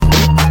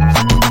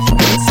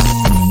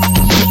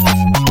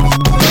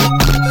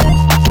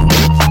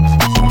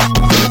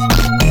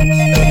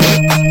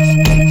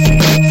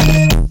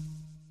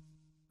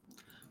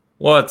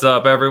What's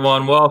up,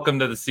 everyone? Welcome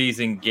to the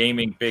Season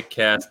Gaming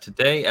Bigcast.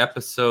 Today,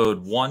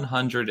 episode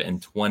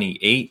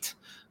 128.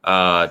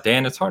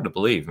 Dan, it's hard to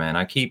believe, man.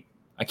 I keep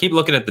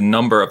looking at the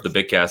number of the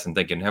Bigcast and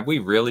thinking, have we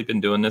really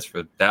been doing this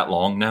for that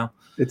long now?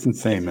 It's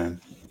insane,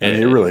 man.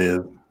 It really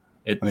is.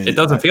 It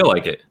doesn't feel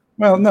like it.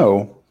 Well,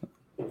 no,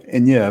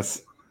 and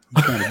yes.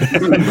 I'm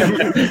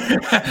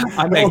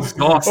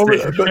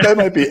exhausted. But that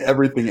might be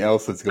everything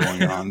else that's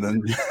going on.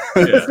 Then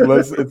it's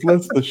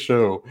less the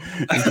show.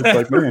 It's just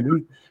like, man,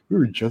 dude, we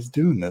were just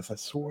doing this. I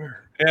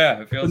swear.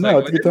 Yeah, it feels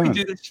like did we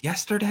do this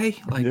yesterday?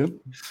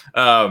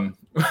 Welcome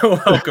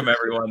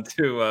everyone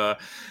to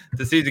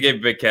the Season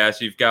Gaming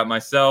Bigcast. You've got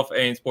myself,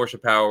 Ains,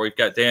 Porsche Power. We've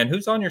got Dan.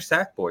 Who's on your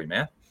sack boy,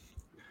 man?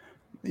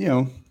 You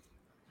know,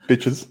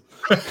 bitches.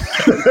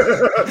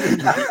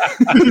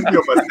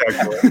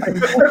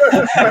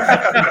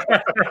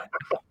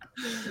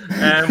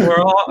 And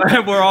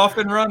we're off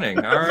and running.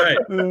 All right.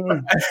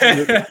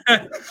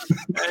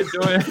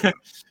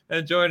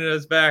 and joining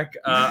us back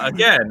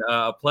again.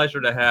 A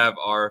pleasure to have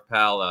our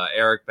pal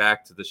Eric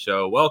back to the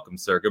show. Welcome,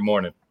 sir. Good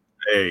morning.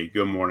 Hey,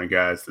 good morning,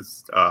 guys.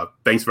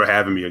 Thanks for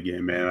having me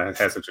again, man. I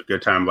had such a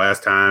good time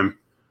last time.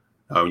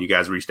 When you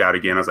guys reached out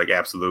again, I was like,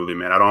 absolutely,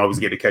 man. I don't always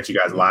get to catch you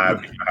guys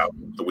live. You know how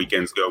the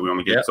weekends go. We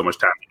only get so much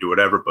time to do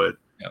whatever. But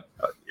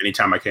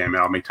anytime I can,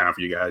 man, I'll make time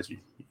for you guys. You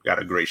got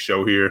a great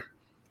show here.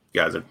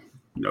 You guys are,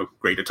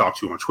 great to talk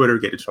to on Twitter.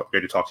 Great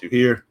to talk to you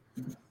here.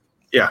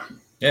 Yeah,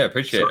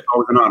 appreciate it. It's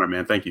always an honor,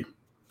 man. Thank you.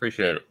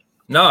 Appreciate it.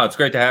 No, it's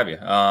great to have you.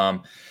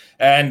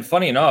 And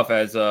funny enough,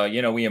 as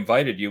we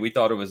invited you, we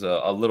thought it was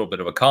a little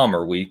bit of a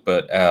calmer week,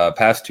 but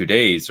past 2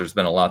 days, there's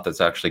been a lot that's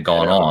actually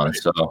gone on. Right.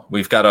 So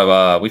we've got a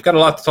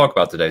lot to talk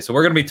about today. So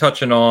we're going to be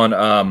touching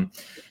on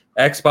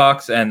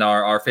Xbox and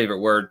our favorite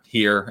word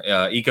here,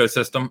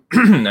 ecosystem.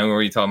 And we're going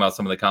to be talking about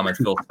some of the comments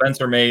Phil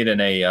Spencer made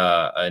in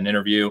an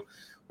interview.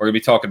 We're going to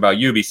be talking about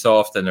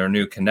Ubisoft and their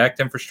new Kinect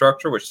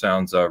infrastructure, which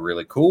sounds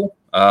really cool.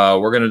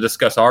 We're going to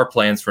discuss our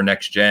plans for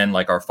next gen,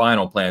 like our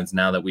final plans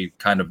now that we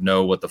kind of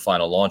know what the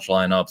final launch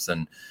lineups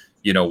and,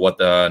 what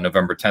the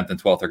November 10th and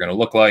 12th are going to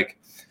look like.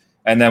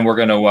 And then we're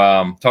going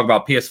to talk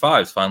about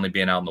PS5s finally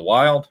being out in the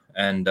wild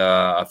and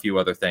a few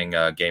other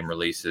game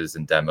releases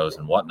and demos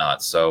and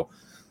whatnot. So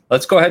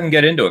let's go ahead and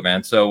get into it,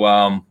 man. So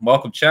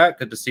welcome, chat.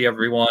 Good to see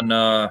everyone,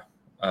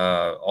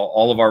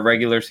 all of our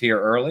regulars here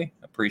early.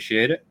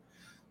 Appreciate it.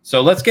 So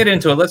let's get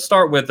into it. Let's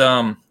start with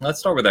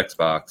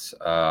Xbox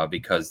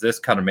because this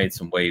kind of made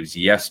some waves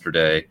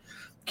yesterday.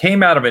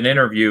 Came out of an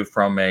interview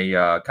from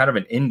a kind of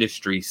an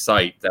industry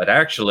site that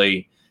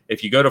actually,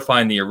 if you go to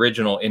find the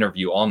original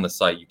interview on the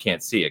site, you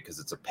can't see it because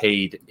it's a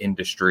paid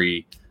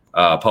industry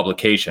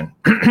publication.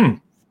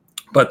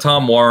 But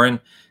Tom Warren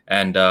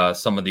and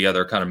some of the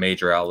other kind of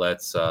major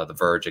outlets, The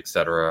Verge,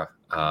 etc.,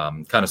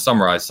 kind of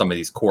summarized some of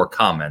these core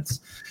comments.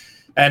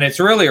 And it's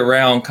really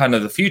around kind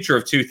of the future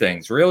of two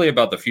things, really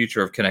about the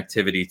future of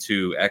connectivity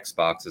to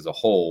Xbox as a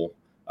whole,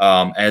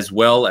 as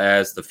well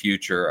as the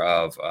future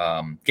of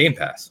Game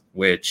Pass,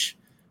 which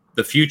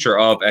the future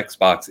of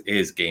Xbox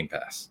is Game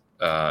Pass,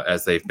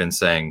 as they've been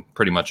saying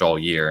pretty much all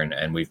year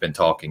and we've been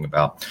talking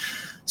about.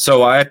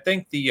 So I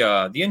think the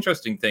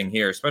interesting thing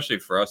here, especially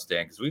for us,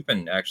 Dan, because we've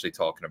been actually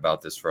talking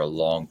about this for a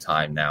long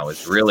time now,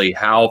 is really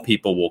how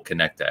people will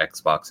connect to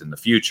Xbox in the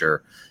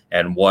future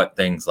and what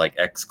things like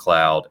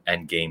xCloud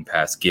and Game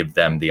Pass give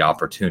them the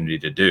opportunity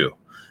to do.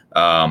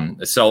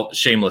 So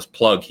shameless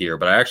plug here,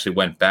 but I actually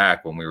went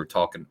back when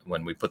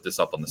we put this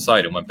up on the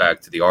site and went back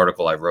to the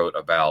article I wrote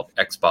about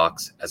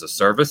Xbox as a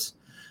service.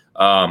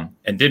 And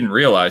didn't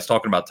realize,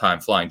 talking about time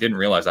flying, didn't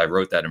realize I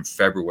wrote that in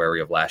February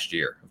of last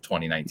year, of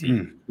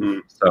 2019. Mm-hmm.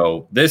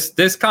 So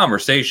this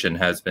conversation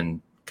has been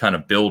kind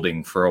of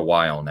building for a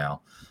while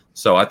now.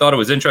 So I thought it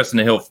was interesting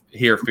to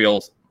hear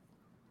Phil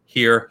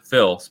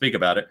speak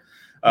about it.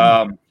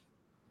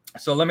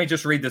 So let me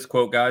just read this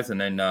quote, guys, and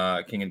then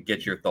can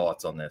get your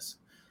thoughts on this.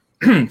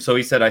 So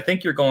he said, I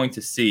think you're going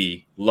to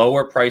see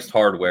lower priced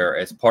hardware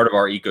as part of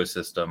our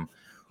ecosystem.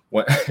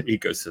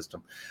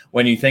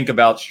 When you think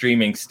about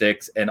streaming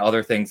sticks and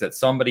other things that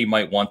somebody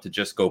might want to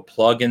just go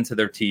plug into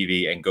their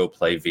TV and go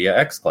play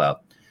via xCloud.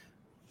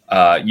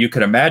 You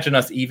could imagine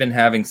us even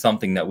having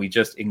something that we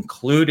just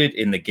included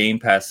in the Game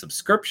Pass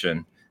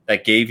subscription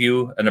that gave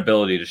you an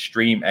ability to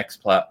stream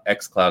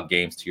xCloud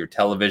games to your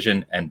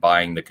television and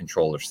buying the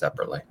controller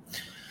separately.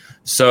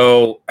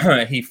 So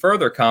he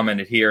further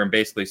commented here and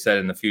basically said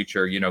in the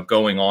future,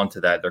 going on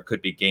to that, there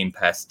could be Game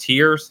Pass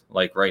tiers.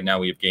 Like right now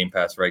we have Game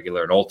Pass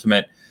regular and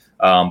ultimate.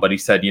 But he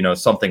said,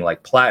 something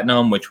like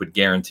Platinum, which would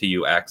guarantee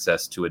you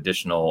access to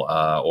additional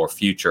or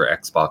future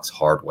Xbox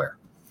hardware.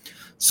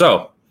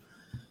 So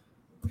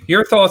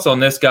your thoughts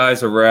on this,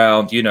 guys,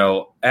 around,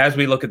 as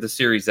we look at the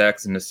Series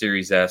X and the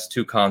Series S,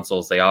 two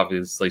consoles they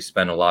obviously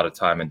spend a lot of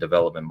time and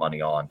development money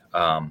on.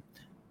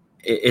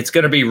 It's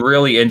going to be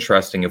really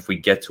interesting if we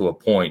get to a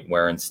point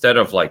where instead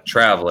of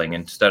traveling,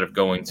 instead of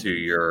going to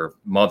your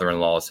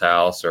mother-in-law's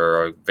house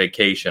or a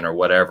vacation or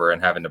whatever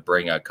and having to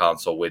bring a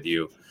console with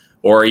you,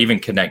 or even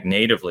connect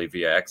natively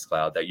via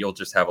xCloud, that you'll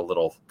just have a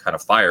little kind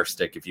of Fire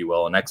Stick, if you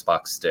will, an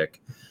Xbox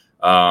stick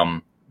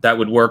that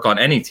would work on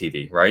any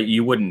TV, right?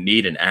 You wouldn't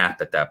need an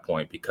app at that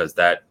point because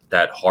that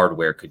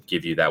hardware could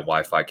give you that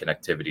Wi-Fi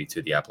connectivity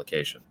to the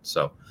application.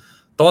 So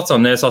thoughts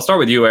on this? I'll start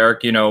with you,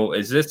 Eric.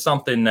 Is this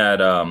something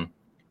that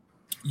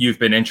you've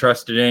been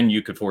interested in,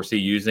 you could foresee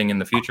using in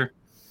the future?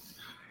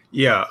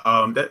 Yeah.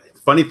 That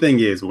funny thing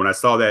is, when I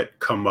saw that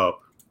come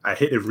up, I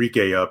hit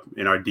Enrique up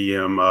in our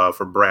DM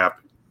for BRAP.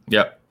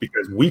 Yep.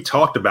 Because we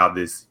talked about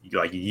this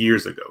like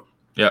years ago.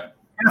 Yep.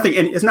 And I think,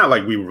 and it's not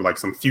like we were like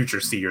some future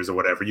seers or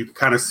whatever. You can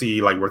kind of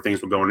see like where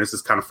things were going. This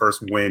is kind of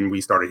first when we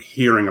started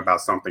hearing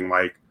about something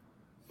like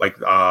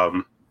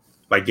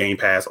Game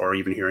Pass, or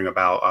even hearing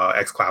about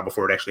xCloud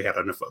before it actually had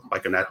an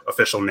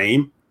official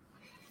name.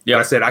 Yeah,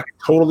 I said I could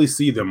totally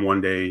see them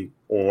one day,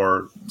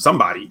 or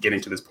somebody getting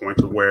to this point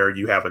to where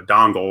you have a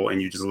dongle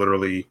and you just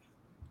literally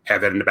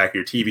have that in the back of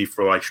your TV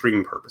for like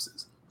streaming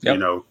purposes.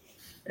 Yep.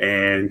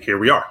 And here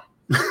we are.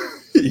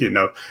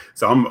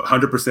 So I'm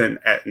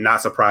 100%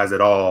 not surprised at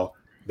all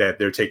that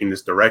they're taking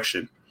this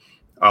direction.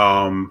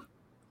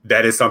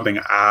 That is something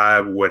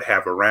I would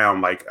have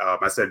around. Like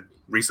I said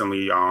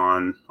recently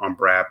on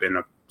BRAP, and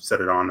I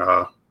said it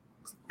on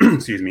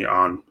excuse me,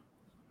 on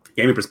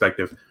Gaming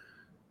Perspective.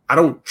 I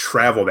don't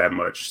travel that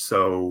much,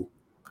 so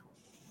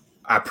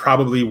I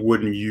probably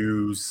wouldn't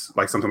use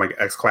like something like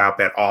xCloud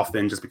that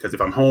often, just because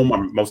if I'm home,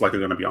 I'm most likely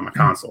going to be on my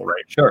console,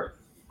 right? Sure.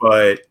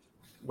 But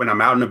when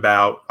I'm out and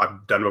about,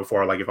 I've done it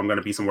before. Like if I'm going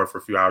to be somewhere for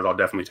a few hours, I'll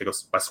definitely take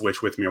a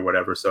Switch with me or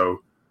whatever.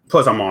 So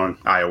plus I'm on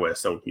iOS,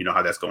 so you know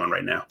how that's going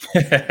right now.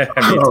 Me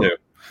too.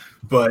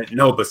 But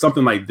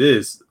something like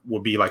this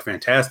will be like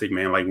fantastic,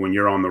 man. Like when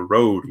you're on the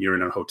road, you're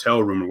in a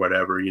hotel room or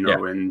whatever, and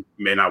you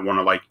may not want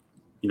to like,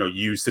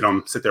 you sit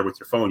there with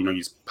your phone, you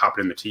just pop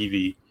it in the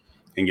TV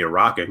and get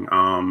rocking.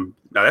 Now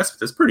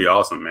that's pretty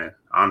awesome, man,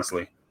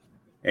 honestly.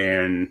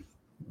 And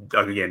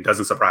again,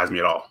 doesn't surprise me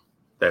at all.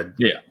 In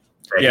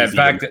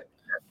fact,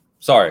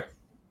 sorry.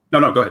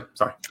 No, go ahead.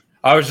 Sorry.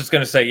 I was just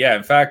going to say,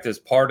 in fact, as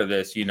part of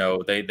this,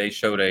 they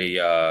showed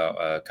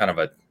a kind of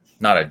a,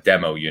 not a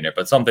demo unit,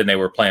 but something they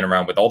were playing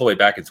around with all the way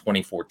back in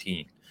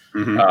 2014.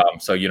 Mm-hmm.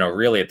 So,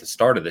 really at the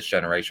start of this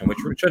generation, which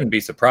shouldn't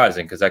be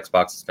surprising because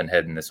Xbox has been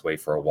heading this way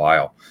for a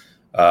while.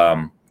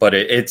 But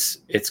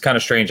it's kind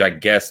of strange, I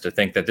guess, to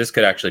think that this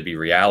could actually be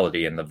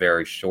reality in the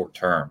very short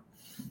term.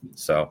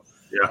 So,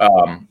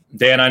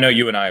 Dan, I know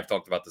you and I have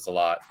talked about this a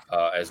lot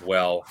as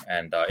well.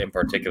 And in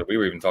particular, we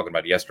were even talking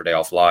about it yesterday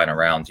offline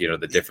around,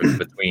 the difference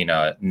between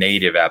a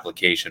native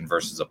application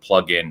versus a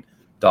plug-in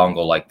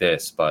dongle like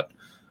this. But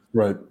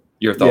right.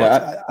 Your thoughts?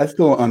 Yeah, I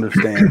still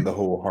understand the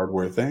whole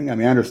hardware thing. I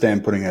mean, I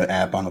understand putting an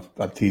app on a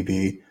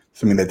TV,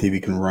 assuming that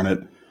TV can run it.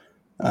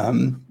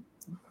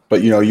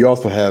 But, you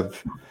also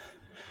have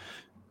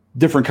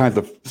different kinds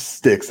of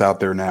sticks out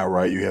there now,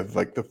 right? You have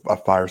like a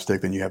Fire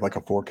Stick, then you have like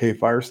a 4K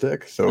Fire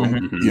Stick. So,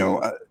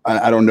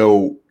 I don't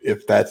know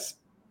if that's,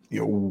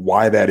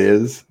 why that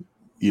is,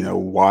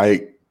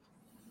 why.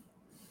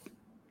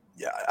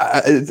 Yeah,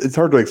 it's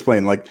hard to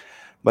explain. Like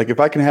if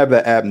I can have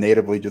that app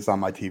natively just on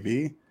my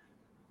TV,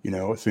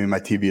 assuming my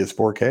TV is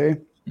 4K,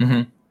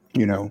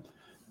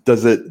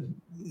 does it,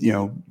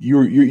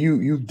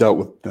 you've dealt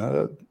with,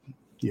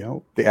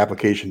 the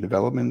application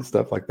development and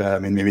stuff like that. I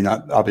mean, maybe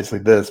not obviously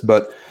this,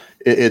 but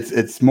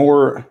it's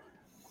more,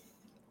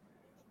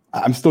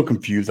 I'm still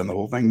confused on the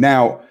whole thing.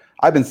 Now,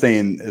 I've been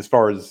saying as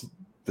far as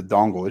the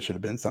dongle, it should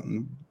have been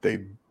something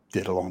they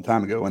did a long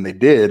time ago, and they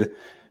did.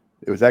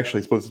 It was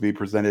actually supposed to be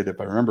presented, if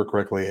I remember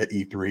correctly, at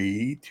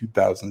E3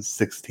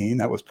 2016.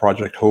 That was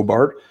Project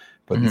Hobart.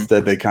 But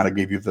instead, they kind of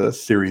gave you the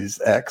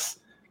Series X,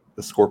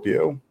 the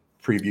Scorpio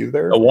preview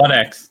there. The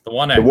 1X. The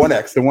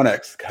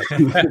 1X. God,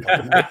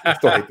 I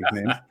still hate these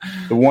names.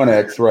 The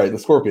 1X, right, the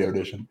Scorpio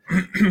edition.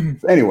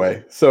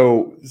 Anyway,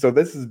 so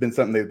this has been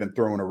something they've been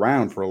throwing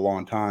around for a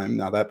long time.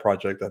 Now, that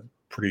project, I'm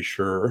pretty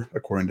sure,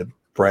 according to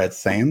Brad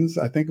Sands,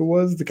 I think it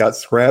was, that got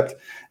scrapped.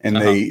 And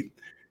they,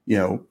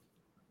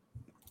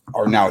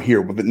 are now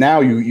here. But now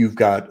you've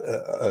got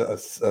a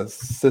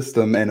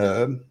system and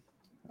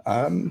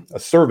a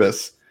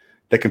service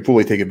that can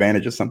fully take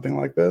advantage of something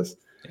like this.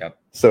 Yep.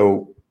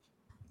 So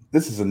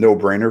this is a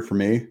no-brainer for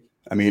me.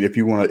 I mean, if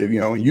you want to,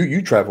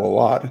 you travel a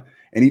lot,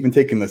 and even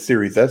taking the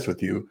Series S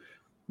with you,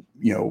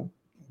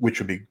 which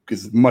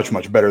is much,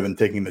 much better than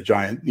taking the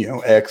giant,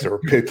 X or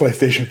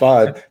PlayStation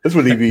 5. This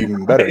would be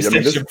even better.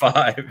 PlayStation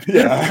 5.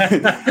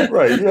 Yeah.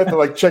 Right. You have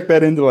to check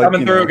that into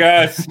coming through,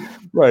 guys.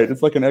 Right.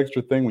 It's like an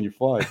extra thing when you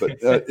fly, but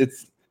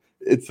this,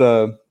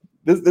 I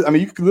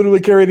mean, you could literally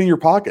carry it in your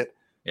pocket.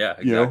 Yeah.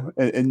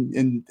 Exactly.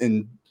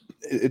 And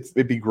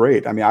it'd be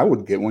great. I mean, I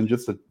would get one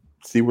just to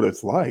see what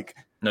it's like.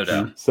 No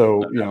doubt.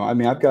 So, I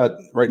mean, I've got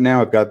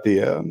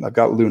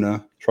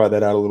Luna, try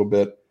that out a little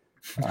bit.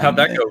 How'd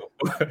that go?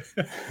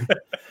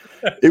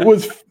 It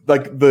was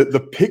like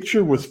the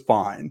picture was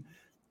fine,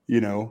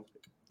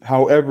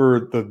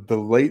 however,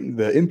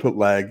 the input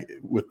lag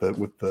with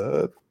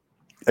the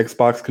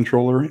Xbox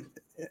controller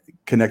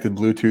connected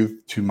Bluetooth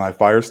to my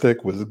Fire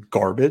Stick was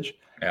garbage.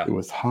 Yeah. It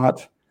was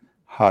hot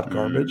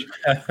garbage.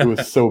 It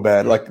was so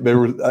bad. Like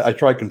I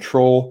tried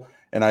control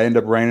and I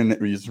ended up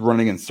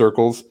running in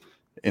circles.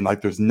 and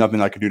like there's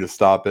nothing I could do to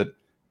stop it.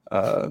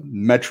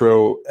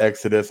 Metro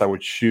Exodus, I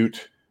would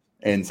shoot,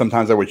 and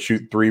sometimes I would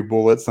shoot 3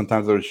 bullets,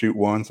 sometimes I would shoot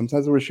 1,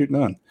 sometimes I would shoot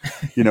none,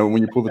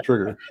 when you pull the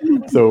trigger.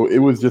 So it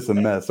was just a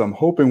mess. So I'm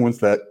hoping once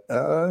that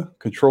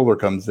controller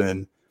comes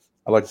in,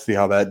 I'd like to see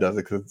how that does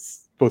it, because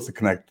it's supposed to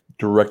connect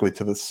directly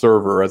to the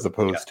server as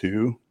opposed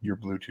to your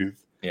Bluetooth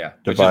device.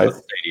 Which is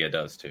what Stadia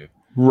does too.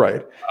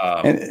 Right.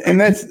 And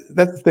that's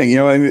the thing,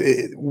 I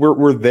mean,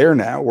 we're there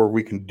now where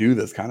we can do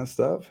this kind of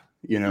stuff,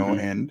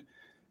 and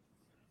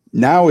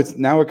now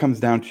it comes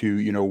down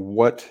to,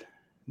 what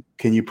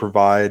can you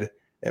provide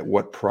at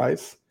what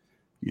price?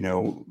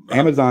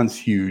 Amazon's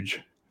huge,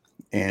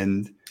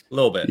 and a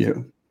little bit.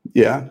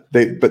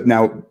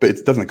 But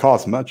it doesn't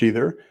cost much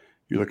either.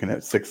 You're looking at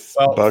 $6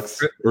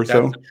 or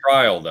so. That's a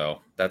trial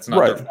though. That's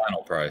not their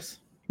final price.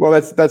 Well,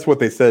 that's what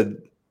they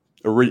said.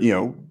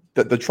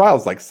 The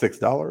trial's like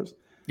 $6.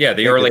 Yeah,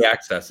 the early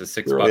access is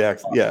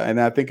 $6. Yeah, and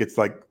I think it's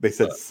like they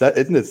said,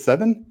 isn't it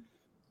 $7?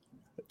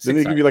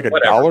 Didn't they give you like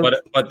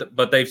 $1?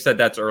 But they've said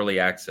that's early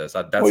access.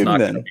 That's not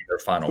going to be their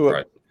final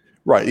price.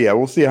 Right. Yeah,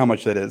 we'll see how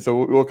much that is.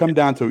 So it will come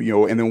down to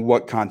and then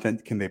what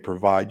content can they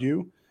provide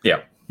you?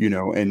 Yeah.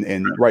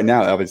 And right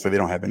now, obviously, they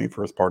don't have any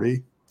first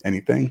party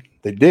anything.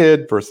 They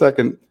did for a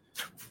second,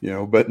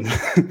 but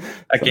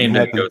that game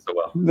didn't go so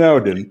well. No,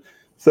 it didn't.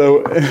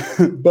 So,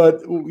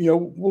 but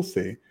we'll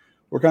see.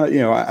 We're kind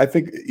of I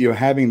think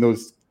having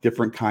those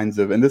different kinds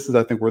of, and this is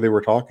I think where they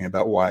were talking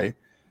about why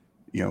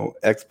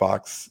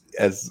Xbox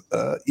as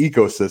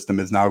ecosystem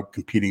is now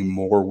competing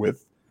more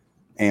with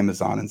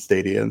Amazon and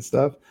Stadia and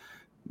stuff.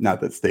 Not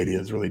that Stadia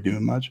is really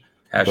doing much.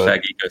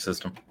 Hashtag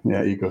ecosystem.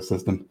 Yeah,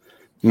 ecosystem.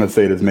 I'm gonna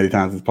say it as many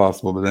times as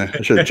possible today.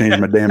 I should have changed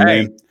my damn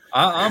name.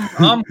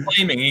 I'm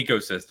claiming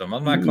ecosystem.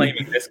 I'm not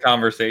claiming this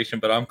conversation,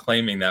 but I'm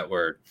claiming that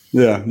word.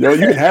 Yeah, you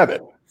can have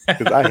it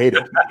because I hate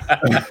it.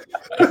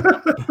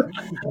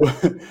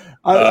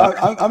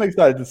 I'm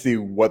excited to see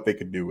what they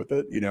could do with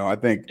it. I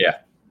think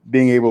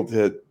being able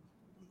to,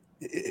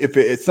 if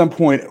at some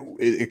point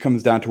it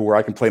comes down to where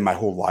I can play my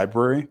whole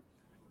library,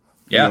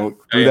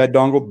 through that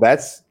dongle,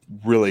 that's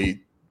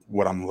really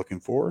what I'm looking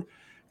for.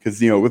 Because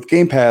with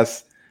Game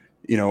Pass,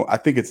 I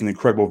think it's an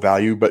incredible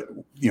value, but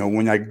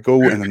when I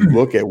go and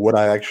look at what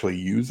I actually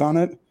use on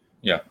it,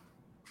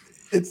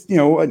 it's an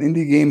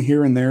indie game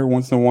here and there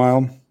once in a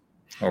while,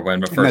 or when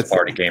the first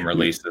party game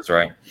releases,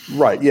 right?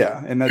 Right,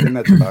 yeah, and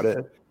that's about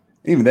it.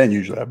 Even then,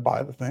 usually I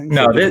buy the thing.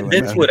 No,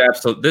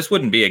 this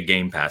wouldn't be a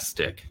Game Pass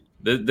stick.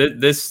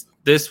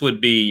 This would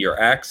be your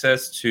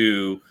access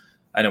to.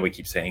 I know we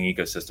keep saying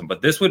ecosystem,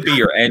 but this would be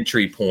your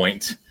entry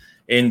point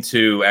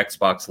into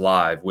Xbox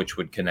Live, which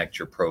would connect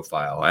your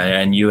profile.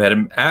 And you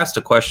had asked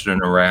a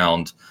question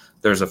around,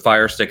 there's a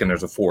Fire Stick and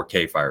there's a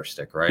 4K Fire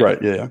Stick, right?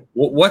 Right, yeah.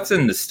 What's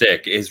in the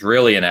stick is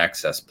really an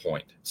access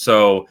point.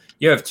 So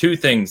you have 2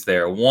 things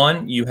there.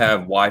 One, you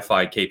have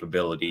Wi-Fi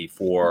capability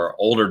for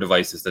older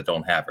devices that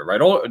don't have it,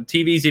 right?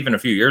 TVs even a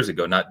few years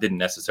ago didn't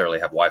necessarily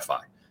have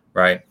Wi-Fi,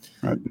 right?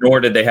 Nor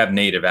did they have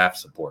native app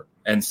support.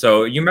 And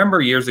so you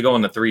remember years ago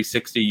in the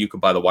 360, you could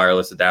buy the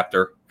wireless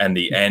adapter and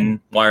the N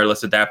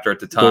wireless adapter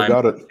at the time.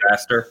 Got it.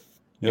 Faster.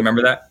 You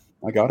remember that?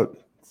 I got it.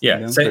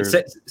 Yeah,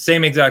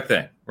 same exact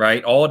thing,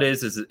 right? All it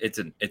is it's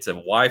a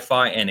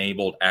Wi-Fi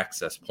enabled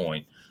access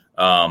point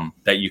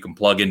that you can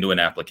plug into an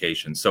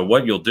application. So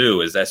what you'll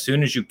do is as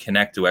soon as you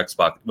connect to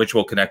Xbox, which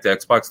will connect to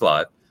Xbox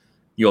Live,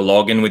 you'll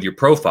log in with your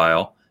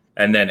profile,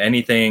 and then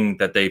anything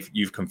that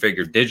you've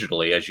configured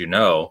digitally, as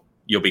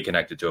you'll be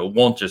connected to. It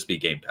won't just be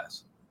Game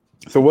Pass.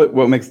 So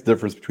what makes the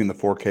difference between the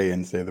 4K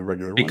and say the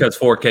regular one? Because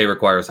 4K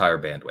requires higher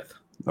bandwidth.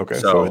 Okay,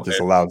 so it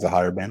just allows a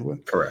higher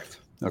bandwidth? Correct.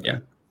 Okay. Yeah.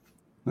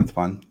 That's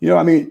fine.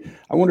 I mean,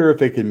 I wonder if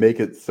they can make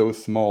it so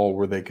small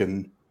where they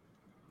can,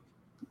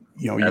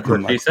 you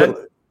can like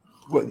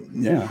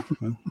yeah.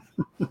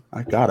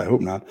 I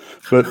hope not.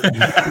 But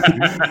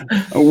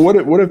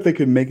what if they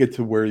could make it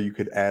to where you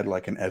could add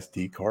like an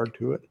SD card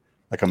to it,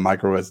 like a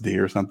micro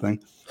SD or something,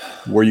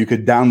 where you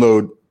could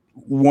download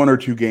 1 or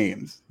 2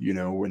 games,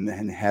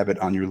 and have it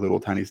on your little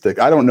tiny stick.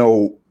 I don't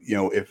know,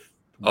 if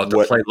to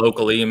play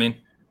locally, you mean?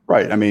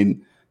 Right. I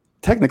mean,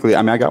 technically,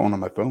 I got one on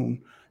my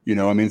phone.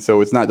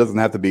 So it's not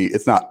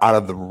out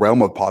of the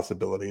realm of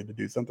possibility to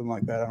do something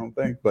like that. I don't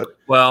think. But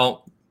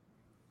so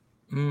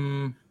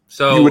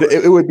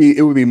it would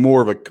be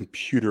more of a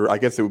computer. I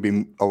guess it would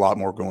be a lot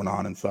more going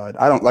on inside.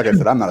 Like I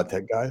said, I'm not a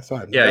tech guy, so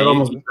that'd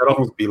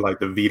almost be like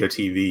the Vita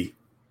TV.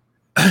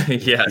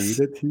 Yes.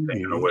 Vita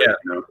TV.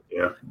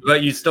 Yeah.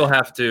 But you still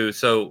have to.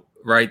 So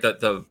right,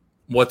 that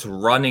what's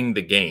running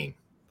the game,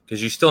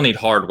 because you still need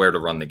hardware to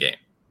run the game,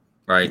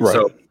 right?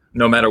 So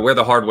no matter where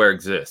the hardware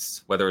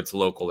exists, whether it's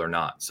local or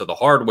not. So the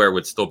hardware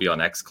would still be on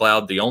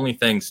xCloud. The only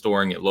thing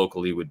storing it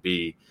locally would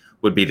be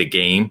the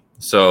game.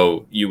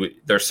 So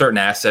there's certain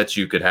assets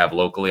you could have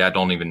locally. I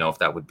don't even know if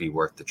that would be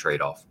worth the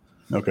trade-off.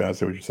 Okay, I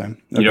see what you're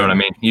saying. You know what I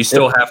mean? You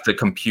still have to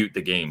compute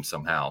the game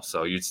somehow.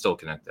 So you'd still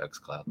connect to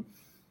xCloud.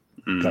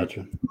 Gotcha.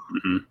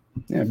 Mm-hmm.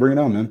 Yeah, bring it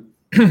on,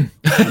 man.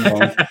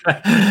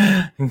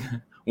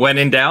 When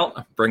in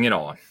doubt, bring it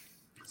on.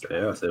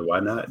 Yeah, I said,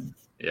 why not?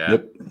 Yeah.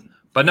 Yep.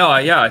 But no,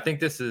 I think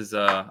this is.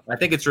 I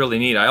think it's really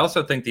neat. I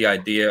also think the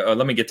idea.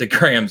 Let me get to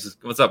Graham's.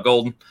 What's up,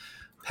 Golden?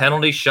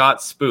 Penalty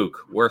shot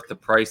spook worth the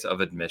price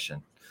of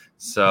admission.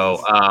 So,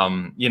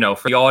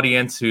 for the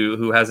audience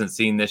who hasn't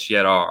seen this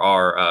yet,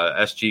 our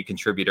SG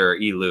contributor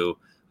Elu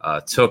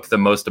took the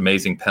most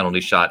amazing penalty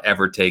shot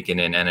ever taken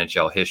in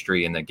NHL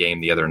history in the game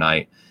the other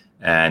night.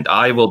 And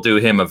I will do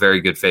him a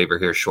very good favor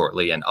here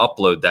shortly and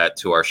upload that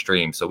to our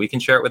stream so we can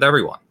share it with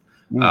everyone.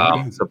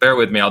 So bear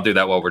with me. I'll do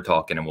that while we're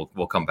talking, and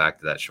we'll come back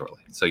to that shortly.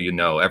 So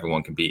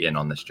everyone can be in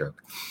on this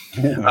joke.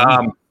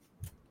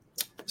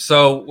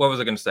 So what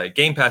was I going to say?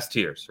 Game Pass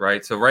tiers,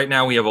 right? So right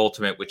now we have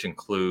Ultimate, which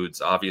includes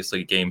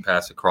obviously Game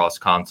Pass across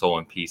console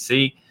and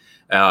PC,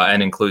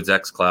 and includes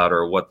xCloud,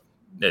 or what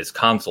is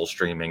console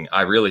streaming.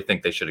 I really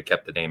think they should have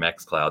kept the name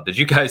xCloud. Did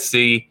you guys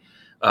see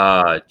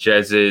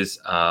Jez's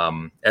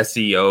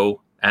SEO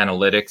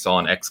analytics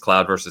on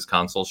xCloud versus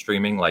console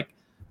streaming? Like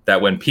that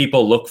when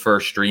people look for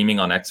streaming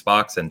on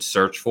Xbox and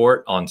search for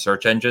it on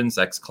search engines,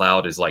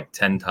 xCloud is like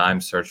 10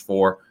 times searched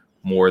for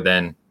more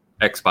than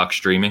Xbox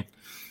streaming.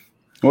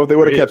 Well, if they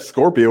would have kept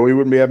Scorpio, we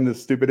wouldn't be having this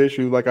stupid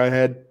issue like I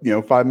had,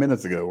 5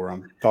 minutes ago where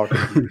I'm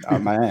talking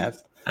out my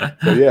ass.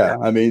 So yeah,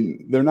 I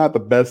mean, they're not the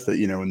best at,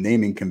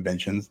 naming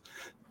conventions,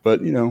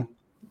 but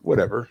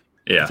whatever.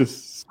 Yeah. It's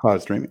just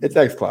cloud streaming. It's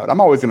xCloud. I'm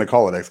always going to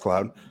call it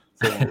xCloud.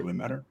 So it won't really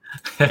matter.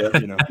 Yeah, I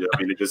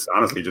mean, it just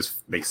honestly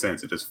just makes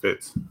sense. It just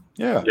fits.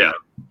 Yeah.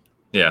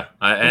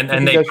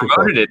 And they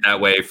promoted it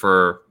that way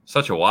for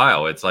such a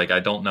while. It's like I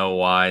don't know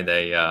why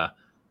they,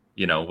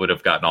 would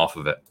have gotten off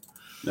of it.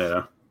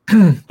 Yeah.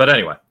 But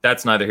anyway,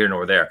 that's neither here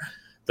nor there.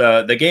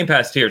 The Game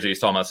Pass tiers that he's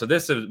talking about. So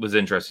this was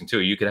interesting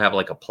too. You could have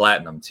like a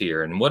platinum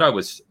tier, and what I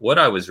was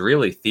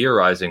really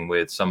theorizing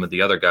with some of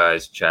the other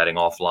guys chatting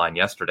offline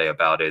yesterday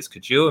about is,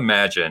 could you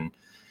imagine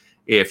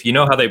if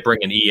how they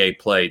bring an EA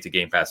Play to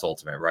Game Pass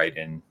Ultimate, right,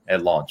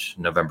 at launch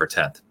November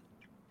 10th,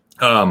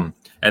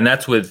 and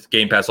that's with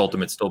Game Pass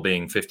Ultimate still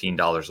being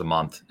 $15 a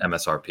month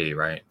MSRP,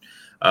 right?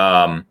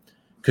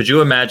 Could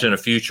you imagine a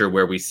future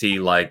where we see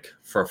like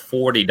for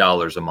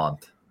 $40 a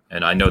month?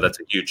 And I know that's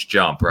a huge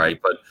jump,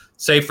 right? But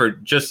say for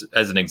just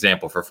as an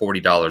example, for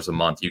 $40 a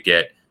month, you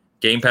get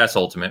Game Pass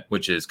Ultimate,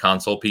 which is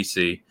console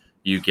PC.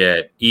 You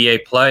get EA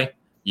Play,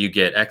 you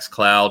get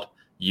xCloud,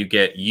 you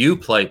get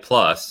Uplay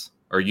Plus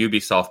or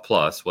Ubisoft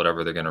Plus,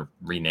 whatever they're going to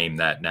rename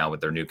that now with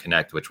their new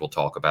Connect, which we'll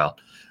talk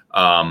about.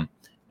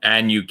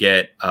 And you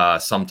get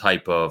some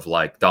type of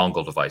like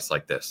dongle device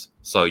like this.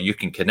 So you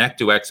can connect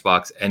to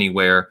Xbox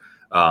anywhere,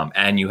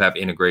 and you have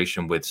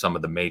integration with some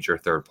of the major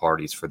third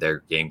parties for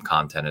their game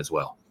content as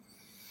well.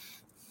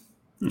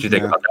 What do you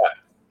think about that?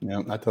 Yeah,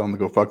 I tell them to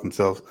go fuck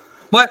themselves.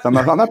 What? I'm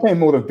not paying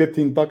more than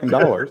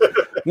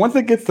 $15. Once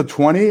it gets to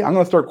 20, I'm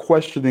going to start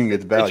questioning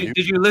its value.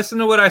 Did you listen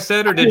to what I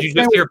said, or did you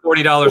just hear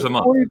 $40 a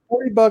month?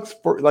 $40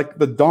 for like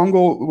the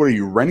dongle. What are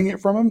you renting it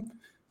from them?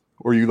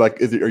 Or are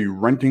you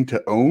renting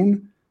to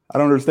own? I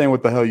don't understand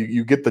what the hell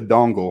you get the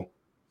dongle.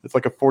 It's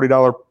like a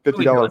 $40,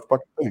 $50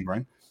 fucking thing,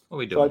 right? What are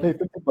we doing? So I pay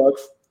 $50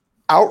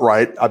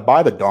 outright. I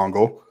buy the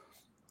dongle.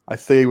 I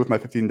stay with my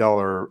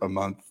 $15 a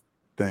month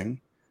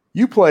thing.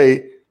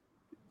 Uplay,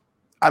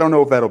 I don't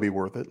know if that'll be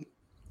worth it.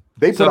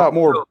 They put out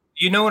more. So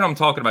you know what I'm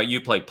talking about?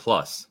 Uplay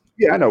Plus.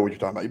 Yeah, I know what you're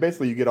talking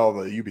about. You get all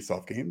the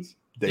Ubisoft games.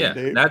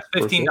 That's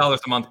 $15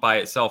 a month by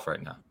itself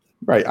right now.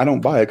 Right. I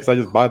don't buy it because I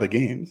just buy the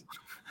games.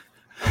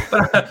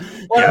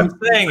 What I'm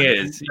saying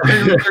is,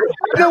 I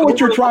know what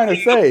you're trying to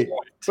say,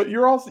 but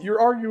you're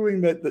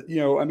arguing that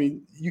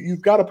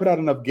you've got to put out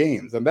enough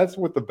games, and that's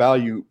what the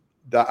value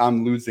that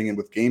I'm losing in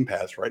with Game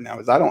Pass right now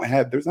is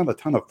there's not a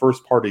ton of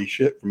first party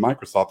shit from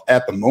Microsoft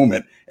at the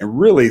moment, and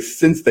really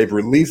since they've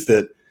released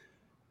it,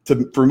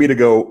 for me to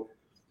go,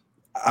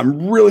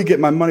 I'm really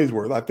getting my money's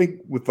worth. I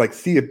think with like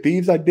Sea of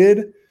Thieves, I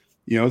did,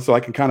 so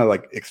I can kind of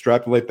like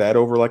extrapolate that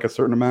over like a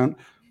certain amount.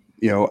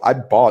 I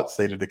bought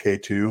State of Decay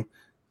 2.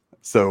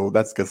 So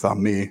that's because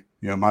I'm me,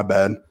 my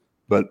bad.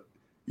 But,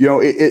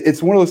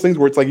 it's one of those things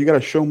where it's like, you got to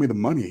show me the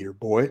money here,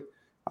 boy.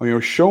 I mean,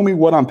 show me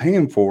what I'm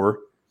paying for,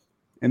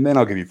 and then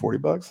I'll give you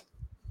 $40.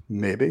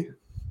 Maybe.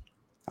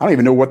 I don't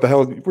even know what the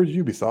hell. Where's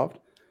Ubisoft?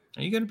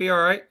 Are you going to be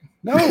all right?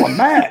 No, I'm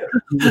mad.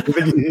 I keep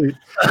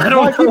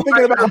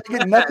thinking about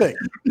getting nothing.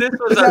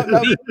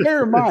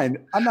 Bear in mind,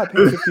 I'm not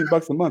paying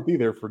 $15 a month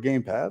either for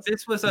Game Pass.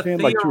 This was a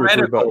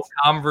theoretical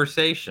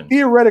conversation.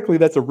 Theoretically,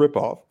 that's a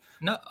ripoff.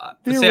 No,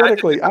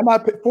 theoretically, I'm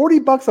not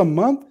 $40 a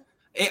month.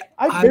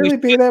 I barely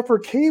pay that for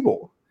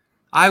cable.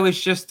 I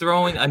was just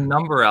throwing a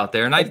number out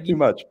there, and that's too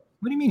much.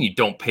 What do you mean you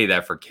don't pay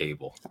that for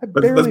cable?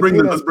 Let's bring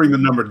the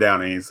number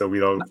down, Ian, so we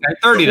don't.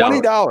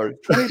 $30.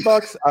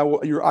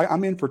 $20.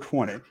 I'm in for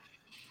 20.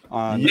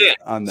 On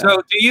that.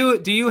 So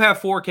do you have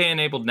 4K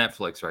enabled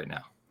Netflix right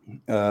now?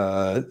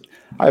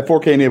 I have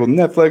 4K enabled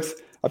Netflix.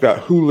 I've got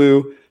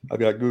Hulu. I've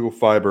got Google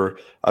Fiber.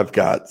 I've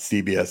got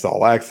CBS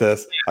All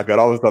Access. I've got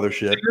all this other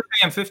shit. So you're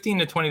paying $15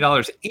 to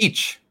 $20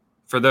 each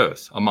for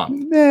those a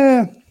month.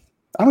 Yeah,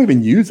 I don't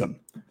even use them.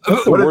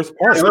 That's the worst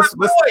part. Hey,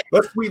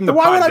 let's sweeten the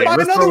Why pot. would I Jay. buy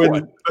Let's another throw in,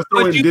 one? let's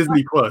throw in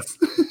Disney Plus.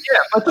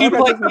 But you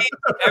play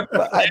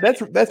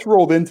That's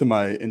rolled into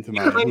my you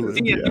played Hulu.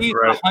 D&D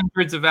right. for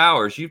hundreds of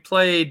hours. You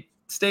played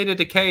State of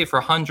Decay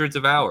for hundreds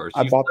of hours.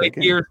 I You've bought that played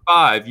game. Gears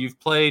 5. You've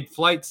played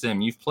Flight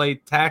Sim. You've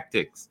played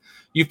Tactics.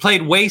 You've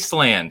played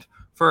Wasteland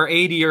for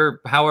 80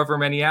 or however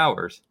many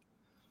hours.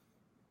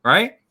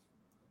 Right?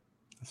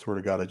 I swear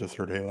to God, I just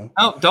heard Halo.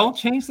 No, don't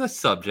change the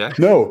subject.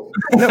 No.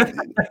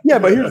 Yeah,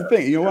 but here's the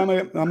thing. You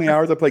know how many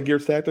hours I played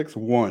Gears Tactics?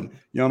 1. You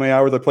know how many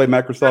hours I played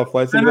Microsoft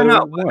Flight Simulator?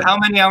 No. 1. How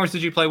many hours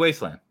did you play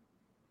Wasteland?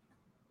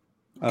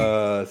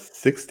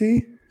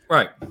 60.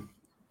 Right.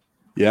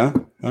 Yeah.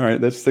 All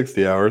right. That's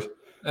 60 hours.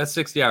 That's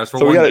 60 hours for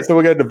So one we game.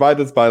 got to divide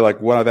this by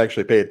like what I've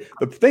actually paid.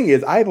 The thing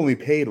is, I've only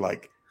paid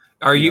like.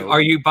 Are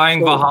you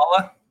buying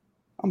Valhalla?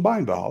 I'm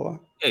buying Valhalla.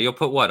 Yeah, you'll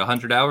put what,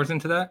 100 hours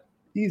into that?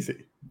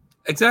 Easy.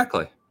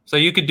 Exactly. So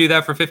you could do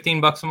that for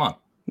 $15 a month.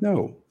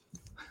 No.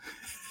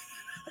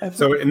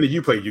 So in the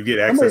Uplay, you get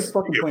Somebody's access,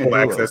 fucking you get playing full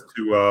Halo. access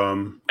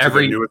to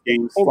Every- the newest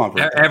games. Hold on for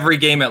a second. Every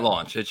game at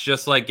launch. It's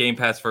just like Game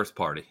Pass first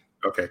party.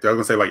 Okay, so I was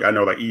gonna say like I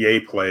know like EA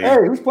Play. Hey,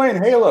 who's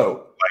playing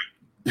Halo?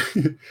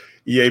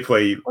 EA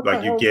Play, What the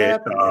like you hell's get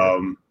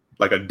happening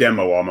like a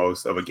demo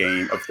almost of a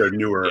game of their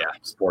newer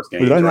sports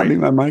games. Did I not right? mute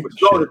my mic? Which is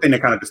the other thing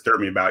that kind of disturbed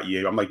me about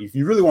EA. I'm like, if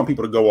you really want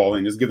people to go all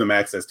in, just give them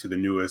access to the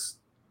newest,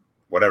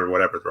 whatever's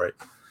right.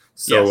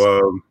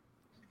 So,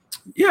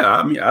 yeah,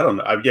 I mean, I don't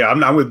know. I'm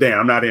not with Dan.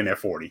 I'm not in at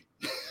 40.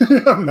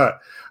 I'm not.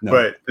 No.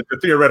 But the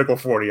theoretical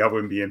 40, I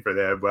wouldn't be in for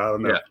that. But I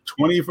don't know. Yeah.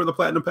 20 for the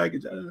platinum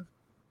package.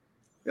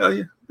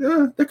 Yeah,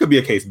 there could be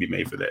a case to be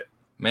made for that.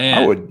 Man,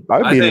 I would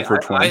be in it for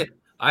 20.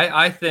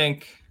 I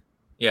think.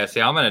 Yeah,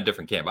 see, I'm in a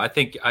different camp. I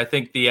think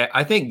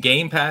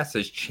Game Pass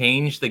has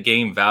changed the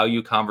game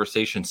value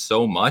conversation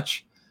so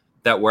much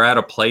that we're at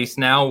a place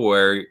now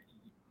where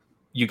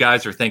you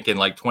guys are thinking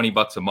like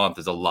 $20 a month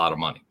is a lot of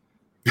money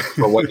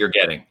for what you're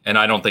getting, and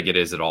I don't think it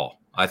is at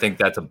all. I think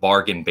that's a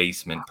bargain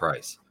basement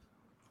price.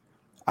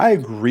 I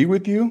agree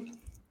with you.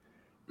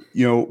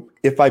 You know,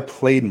 if I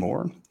played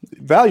more,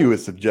 value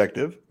is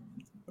subjective.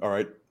 All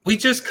right. We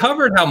just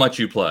covered how much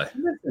you play.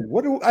 Listen,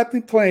 what do I be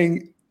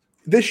playing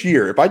this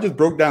year? If I just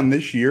broke down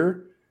this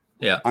year,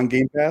 on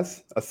Game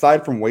Pass,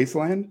 aside from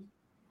Wasteland,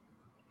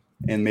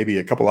 and maybe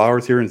a couple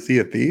hours here in Sea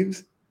of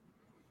Thieves,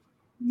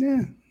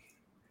 yeah.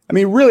 I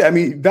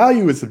mean,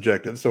 value is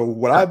subjective. So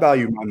what I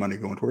value my money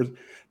going towards,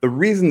 the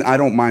reason I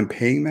don't mind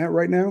paying that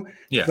right now,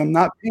 is I'm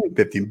not paying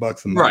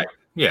 $15 a month. Right.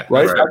 Yeah.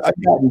 Right. Right.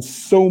 I've gotten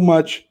so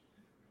much.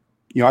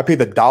 You know, I paid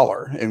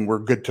 $1 and we're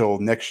good till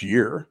next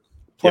year.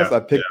 Plus, I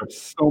picked up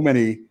so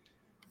many,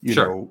 you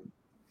know,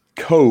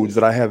 codes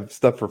that I have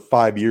stuff for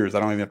 5 years. I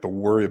don't even have to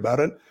worry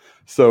about it.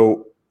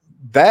 So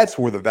that's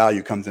where the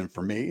value comes in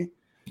for me.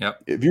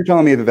 Yep. If you're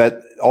telling me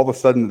that all of a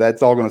sudden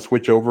that's all going to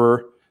switch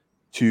over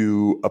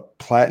to a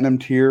platinum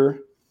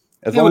tier,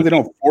 as long as they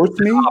don't force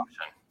me,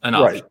 an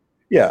option.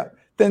 Yeah,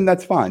 then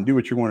that's fine. Do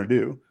what you want to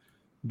do.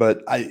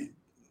 But I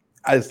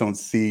just don't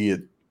see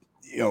it.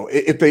 You know,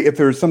 if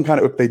there's some kind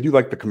of, if they do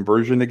like the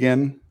conversion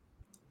again,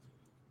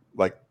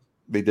 like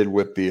they did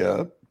with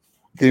the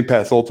Game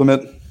Pass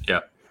Ultimate,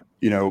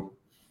 you know,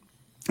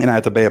 and I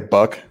have to pay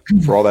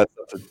 $1 for all that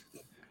stuff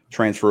to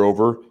transfer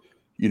over,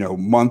 you know,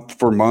 month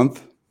for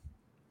month,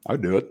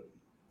 I'd do it.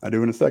 I'd do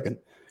it in a second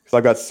because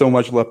I've got so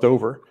much left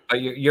over.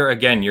 But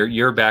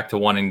you're back to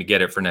wanting to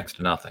get it for next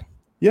to nothing.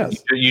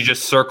 Yes. You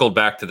just circled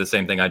back to the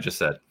same thing I just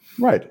said.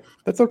 Right.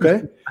 That's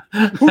okay.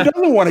 Who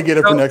doesn't want to get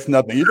it for next to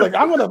nothing? He's like,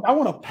 I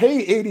want to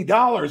pay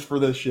 $80 for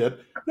this shit.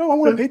 No, I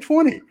want to pay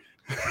 $20.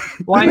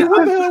 Why?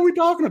 What the hell are we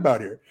talking about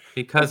here?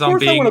 Because of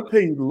course I want to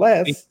pay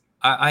less.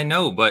 I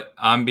know, but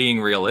I'm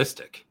being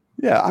realistic.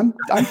 Yeah,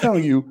 I'm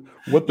telling you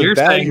what the you're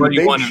value saying what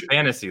you want in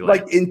fantasy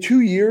land. Like in 2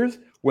 years,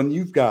 when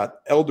you've got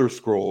Elder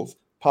Scrolls,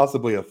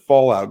 possibly a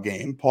Fallout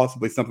game,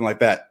 possibly something like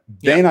that,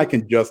 then I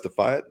can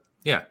justify it.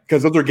 Yeah.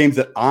 Because those are games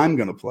that I'm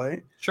going to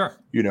play. Sure.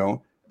 You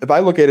know, if I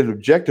look at it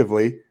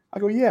objectively, I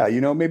go, yeah,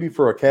 you know, maybe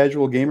for a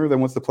casual gamer that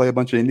wants to play a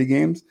bunch of indie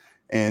games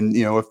and,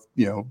 you know, if,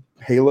 you know,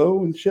 Halo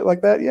and shit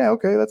like that, yeah,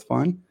 okay, that's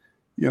fine.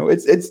 You know,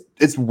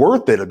 it's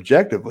worth it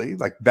objectively,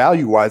 like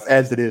value-wise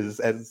as it is,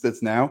 as it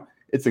sits now,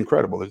 it's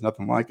incredible. There's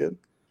nothing like it.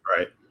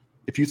 Right.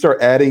 If you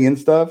start adding in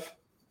stuff,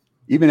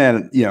 even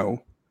at, you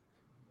know,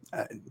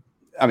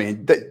 I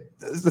mean,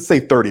 let's say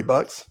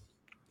 $30,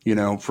 you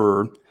know,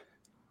 for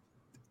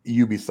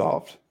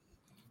Ubisoft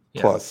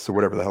Plus or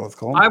whatever the hell it's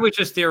called. I was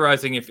just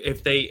theorizing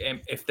if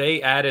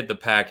they added the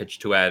package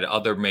to add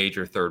other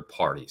major third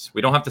parties.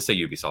 We don't have to say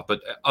Ubisoft,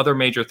 but other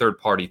major third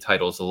party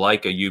titles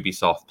like a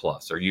Ubisoft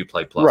Plus or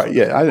Uplay Plus. Right.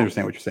 Yeah, I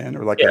understand what you're saying.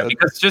 Or like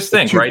because just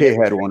think, 2K right?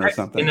 had one or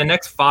something. In the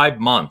next 5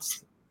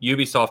 months,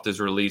 Ubisoft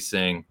is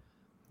releasing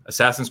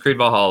Assassin's Creed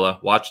Valhalla,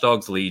 Watch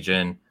Dogs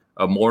Legion,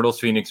 Immortals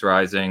Phoenix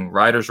Rising,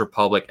 Riders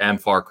Republic,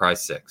 and Far Cry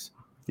 6.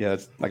 Yeah,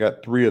 I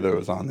got 3 of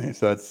those on there.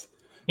 So that's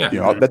you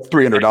know, that's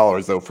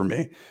 $300 though for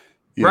me.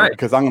 You know, right.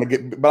 Because I'm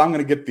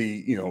gonna get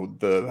the, you know,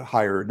 the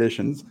higher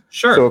editions.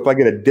 Sure. So if I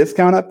get a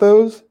discount at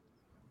those,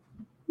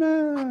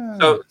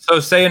 Nah. So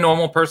say a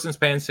normal person's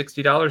paying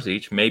 $60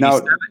 each, maybe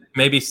Now-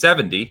 maybe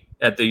 70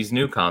 at these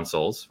new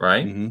consoles,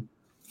 right? Mhm.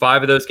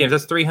 5 of those games,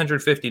 that's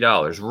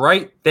 $350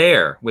 right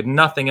there. With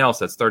nothing else,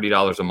 that's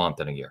 $30 a month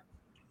in a year.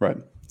 Right.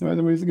 We're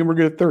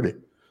good at 30.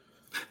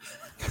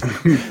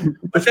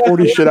 That's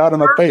 40 shit out of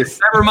my face.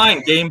 Never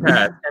mind Game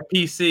Pass and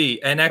PC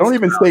and Xbox. Don't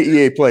even say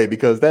EA Play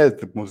because that is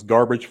the most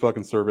garbage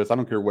fucking service. I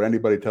don't care what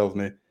anybody tells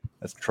me.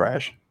 That's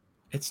trash.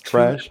 It's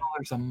trash.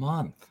 $2 a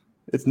month.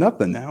 It's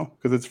nothing now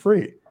because it's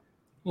free.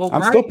 Well,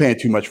 I'm still paying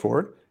too much for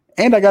it.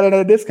 And I got it at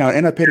a discount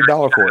and I paid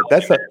 $1 for it.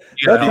 That's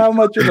how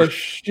much of a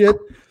shit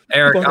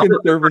Eric, fucking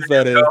service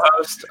that is.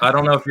 Co-host. I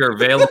don't know if you're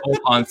available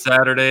on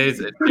Saturdays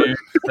at noon.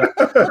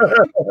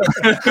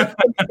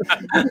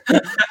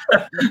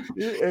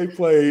 EA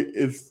Play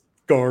is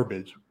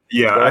garbage.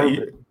 Yeah,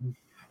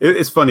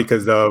 it's funny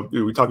because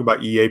we talk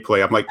about EA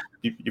Play. I'm like,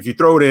 if you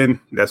throw it in,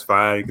 that's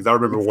fine. Because I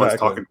remember once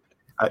talking,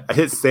 I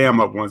hit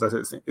Sam up once. I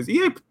said, "Is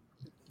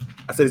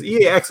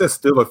EA Access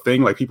still a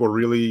thing? Like people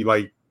really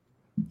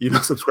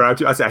subscribe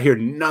to?" I said, "I hear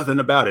nothing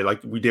about it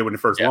like we did when it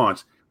first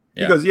launched."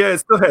 Because it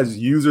still has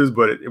users,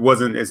 but it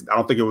wasn't. I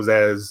don't think it was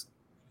as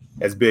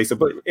big. So,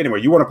 but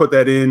anyway, you want to put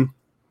that in,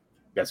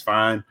 that's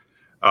fine.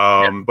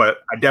 But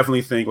I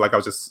definitely think, like I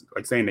was just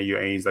saying to you,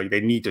 Ains, like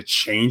they need to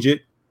change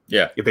it.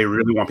 Yeah. If they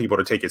really want people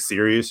to take it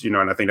serious, and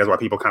I think that's why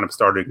people kind of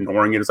started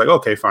ignoring it. It's like,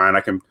 okay, fine,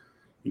 I can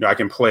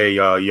play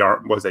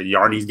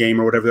Yarny's game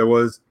or whatever that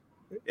was.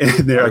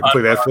 And there I can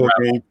play that full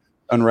game.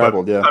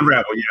 Unraveled,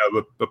 Unraveled,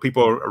 yeah. But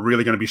people are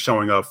really going to be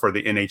showing up for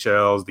the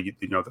NHLs, the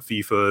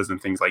FIFAs and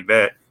things like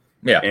that.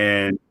 Yeah.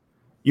 And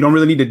you don't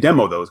really need to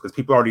demo those because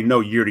people already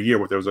know year to year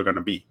what those are going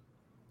to be.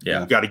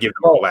 Yeah. You got to give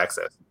them all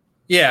access.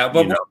 Yeah.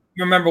 But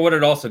remember what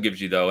it also gives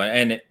you, though.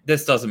 And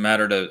this doesn't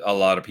matter to a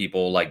lot of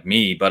people like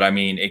me, but I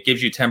mean, it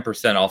gives you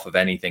 10% off of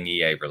anything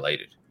EA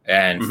related.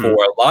 And for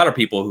a lot of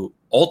people who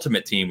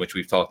Ultimate Team, which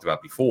we've talked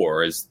about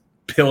before, is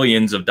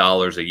billions of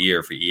dollars a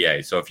year for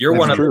EA. So if you're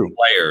one of the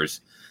players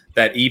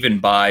that even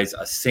buys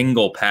a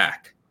single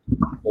pack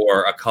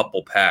or a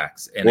couple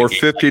packs or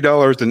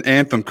 $50 in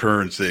Anthem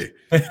currency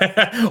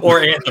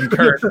or Anthem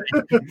currency,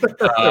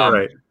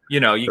 right. You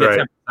get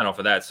 10% off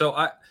of that. So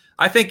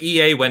I think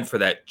EA went for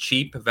that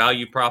cheap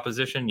value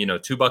proposition,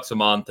 $2 a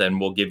month and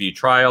we'll give you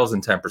trials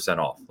and 10%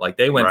 off. Like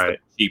they went for the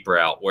cheap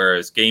route,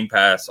 whereas Game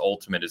Pass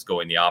Ultimate is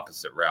going the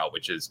opposite route,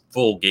 which is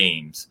full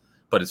games,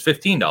 but it's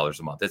 $15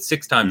 a month. It's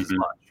 6 times as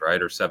much,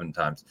 right? Or 7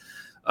 times.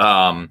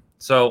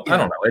 So I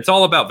don't know. It's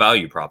all about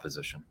value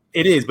proposition.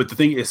 It is, but the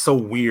thing is so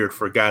weird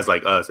for guys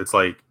like us. It's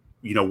like,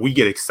 we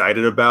get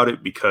excited about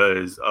it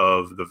because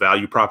of the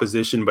value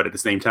proposition, but at the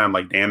same time,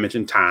 like Dan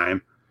mentioned,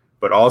 time,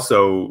 but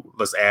also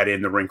let's add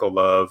in the wrinkle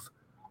of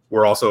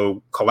we're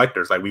also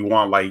collectors. Like we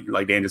want,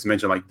 like Dan just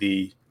mentioned, like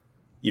the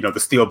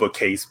Steelbook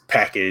case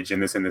package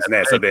and this and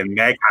that. So then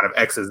that kind of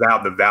X's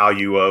out the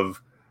value of,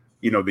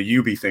 the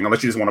UB thing,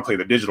 unless you just want to play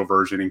the digital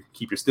version and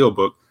keep your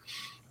Steelbook.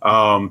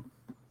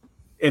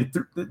 And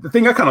the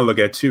thing I kind of look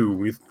at too,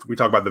 we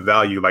talk about the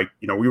value, like,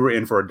 we were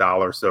in for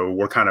 $1, so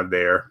we're kind of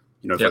there,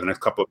 for the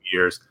next couple of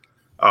years.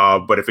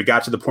 But if it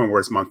got to the point where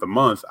it's month to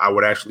month, I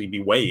would actually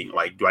be weighing,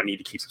 like, do I need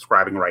to keep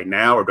subscribing right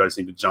now, or do I just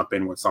need to jump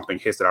in when something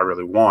hits that I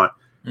really want?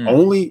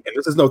 Only, and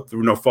this is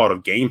through no fault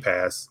of Game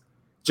Pass,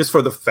 just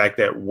for the fact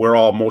that we're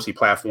all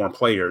multi-platform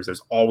players.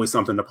 There's always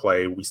something to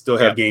play. We still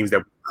have games that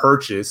we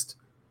purchased,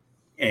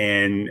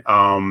 and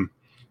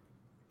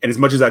as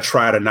much as I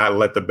try to not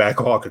let the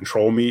backlog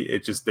control me,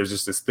 there's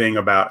just this thing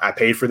about I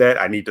paid for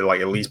that. I need to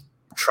at least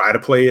try to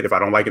play it. If I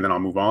don't like it, then I'll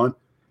move on.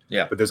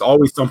 Yeah. But there's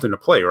always something to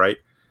play, right?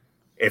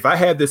 If I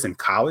had this in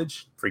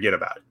college, forget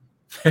about it.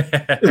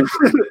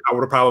 I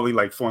would have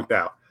probably flunked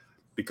out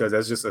because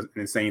that's just an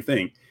insane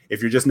thing.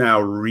 If you're just now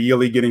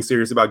really getting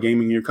serious about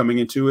gaming and you're coming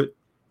into it,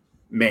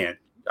 man,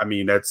 I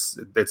mean, that's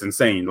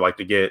insane.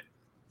 To get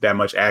that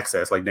much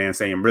access, like Dan's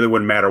saying, it really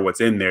wouldn't matter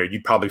what's in there.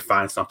 You'd probably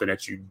find something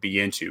that you'd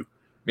be into.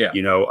 Yeah.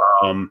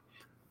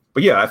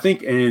 But yeah, I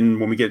think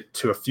when we get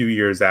to a few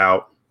years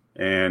out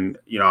and,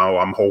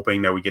 I'm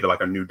hoping that we get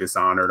a new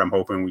Dishonored. I'm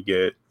hoping we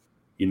get,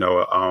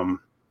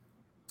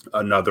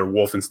 another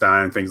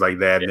Wolfenstein, things like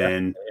that.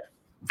 Then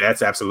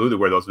that's absolutely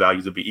where those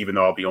values will be, even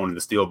though I'll be owning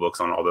the Steelbooks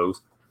on all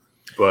those.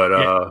 But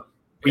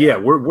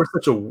we're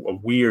such a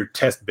weird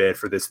test bed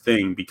for this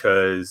thing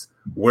because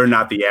we're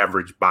not the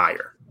average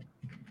buyer.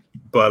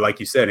 But like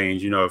you said,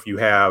 Ange, if you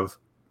have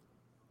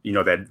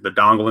that the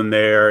dongle in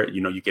there,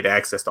 you get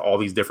access to all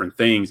these different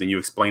things and you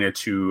explain it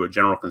to a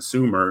general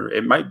consumer,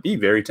 it might be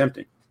very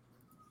tempting.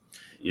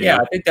 Yeah,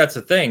 I think that's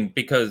the thing,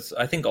 because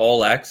I think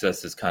all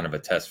access is kind of a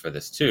test for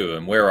this too.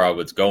 And where I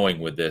was going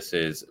with this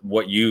is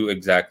what you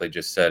exactly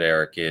just said,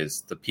 Eric,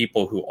 is the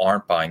people who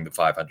aren't buying the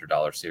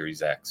 $500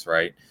 Series X,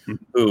 right?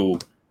 Who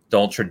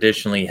don't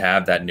traditionally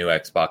have that new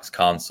Xbox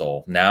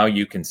console. Now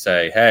you can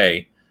say,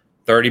 hey,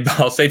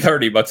 I'll say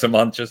 $30 a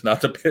month, just not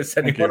to piss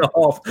anyone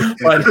off.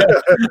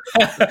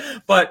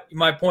 But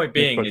my point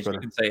being is you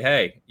can say,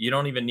 hey, you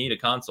don't even need a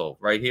console.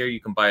 Right here,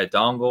 you can buy a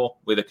dongle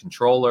with a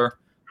controller,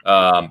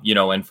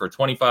 And for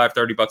 25,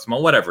 30 bucks a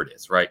month, whatever it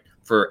is, right?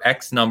 For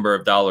X number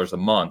of dollars a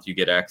month, you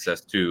get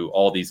access to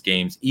all these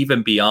games,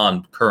 even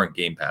beyond current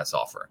Game Pass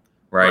offering,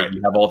 right?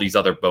 You have all these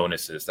other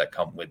bonuses that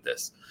come with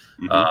this.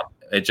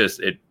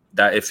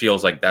 It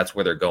feels like that's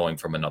where they're going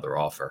from another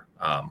offer,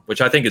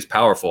 which I think is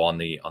powerful on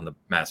the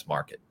mass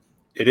market.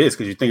 It is,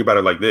 because you think about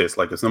it like this: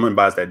 like if someone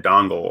buys that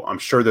dongle, I'm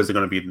sure there's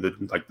going to be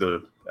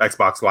the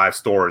Xbox Live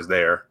Store is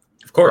there,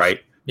 of course, right?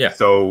 Yeah.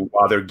 So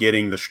while they're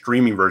getting the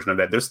streaming version of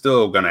that, they're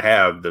still going to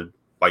have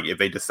if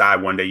they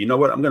decide one day, you know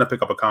what, I'm going to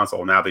pick up a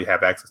console. Now they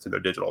have access to their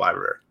digital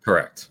library.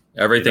 Correct.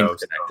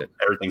 Everything's connected.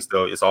 So everything's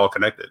it's all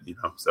connected.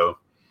 So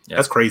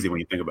that's crazy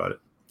when you think about it.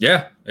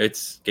 Yeah,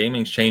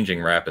 gaming's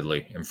changing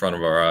rapidly in front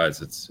of our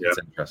eyes. It's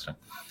interesting.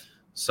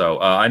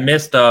 So I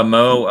missed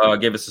Mo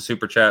gave us a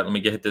super chat. Let me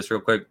hit this real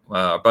quick.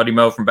 Buddy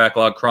Mo from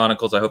Backlog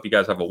Chronicles. I hope you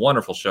guys have a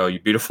wonderful show, you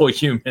beautiful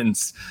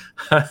humans.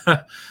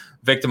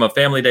 Victim of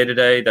family day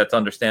today. That's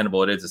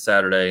understandable. It is a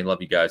Saturday.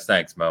 Love you guys.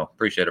 Thanks, Mo.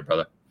 Appreciate it,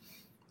 brother.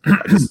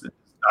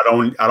 I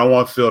don't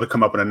want Phil to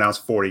come up and announce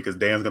 40 because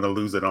Dan's going to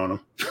lose it on him.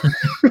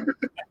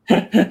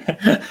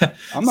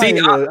 I'm not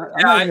even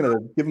going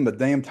to give him the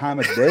damn time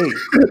of day.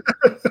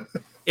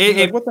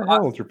 What the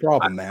hell is your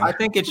problem, man? I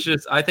think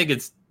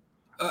it's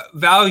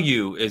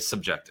value is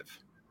subjective.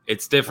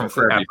 It's different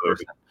for every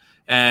person.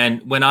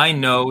 And when I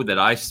know that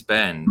I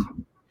spend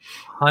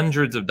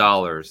hundreds of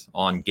dollars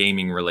on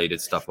gaming related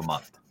stuff a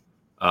month,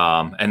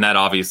 and that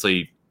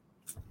obviously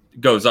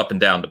goes up and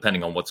down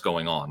depending on what's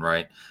going on,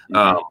 right?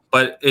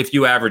 But if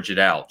you average it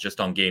out just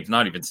on games,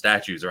 not even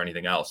statues or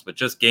anything else, but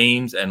just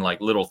games and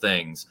like little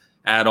things,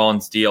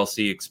 add-ons,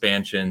 DLC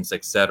expansions,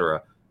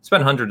 etc.,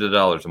 spend hundreds of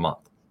dollars a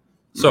month.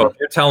 So if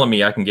you're telling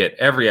me I can get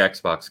every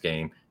Xbox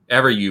game,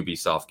 every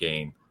Ubisoft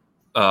game,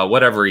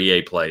 whatever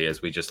EA Play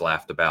is, we just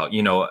laughed about,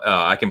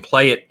 I can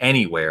play it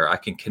anywhere. I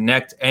can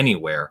connect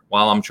anywhere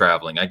while I'm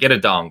traveling. I get a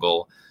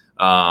dongle.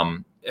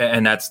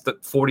 And that's the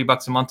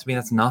 $40 a month to me.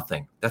 That's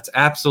nothing. That's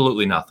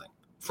absolutely nothing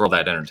for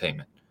that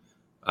entertainment.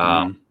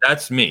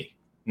 That's me.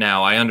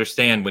 Now, I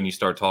understand when you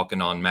start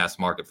talking on mass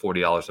market,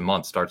 $40 a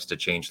month starts to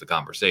change the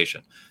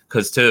conversation.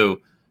 Because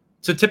to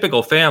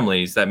typical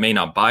families that may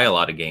not buy a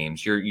lot of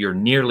games, you're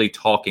nearly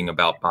talking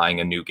about buying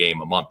a new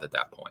game a month at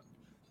that point.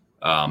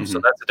 So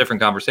that's a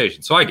different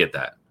conversation. So I get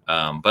that.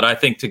 But I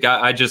think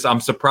I'm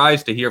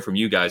surprised to hear from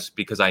you guys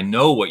because I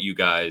know what you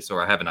guys,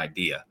 or I have an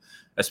idea,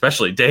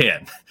 especially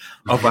Dan,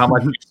 of how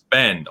much you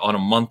spend on a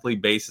monthly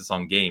basis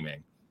on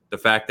gaming. The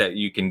fact that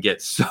you can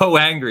get so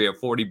angry at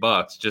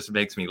 $40 just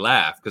makes me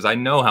laugh because I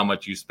know how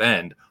much you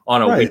spend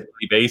on a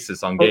weekly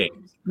basis on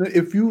games.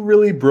 If you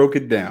really broke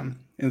it down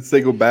and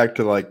say go back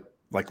to like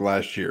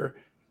last year,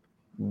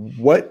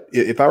 what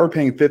if I were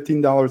paying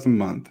 $15 a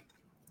month?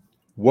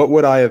 What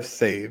would I have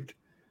saved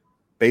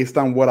based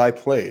on what I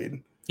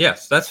played?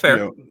 Yes, that's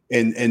fair.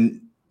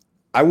 And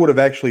I would have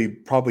actually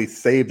probably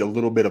saved a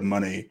little bit of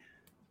money.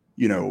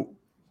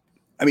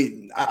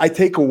 I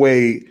take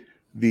away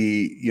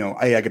the,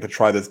 hey, I get to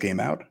try this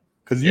game out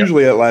because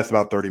usually it lasts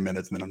about 30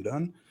 minutes and then I'm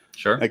done.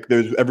 Sure. Like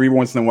there's every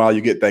once in a while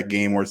you get that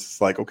game where it's just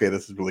like, okay,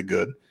 this is really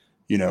good.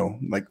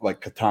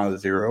 Like Katana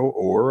Zero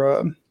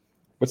or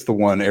what's the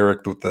one,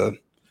 Eric, with the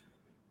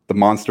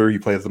monster? You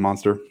play as the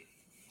monster.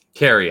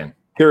 Carrion.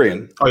 Oh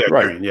yeah,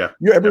 right. Carrion, yeah.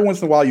 Every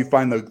once in a while you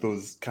find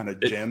those kind of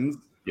gems.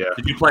 Yeah.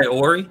 Did you play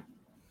Ori?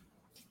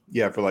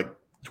 Yeah, for like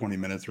 20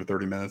 minutes or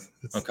 30 minutes.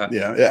 Okay.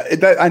 Yeah.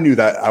 I knew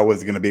that I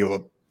was going to be able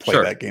to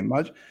play that game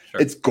much.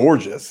 Sure. It's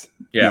gorgeous.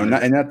 Yeah.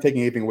 Not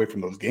taking anything away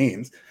from those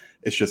games.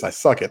 It's just I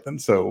suck at them.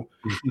 So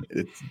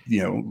it's,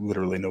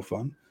 literally no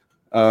fun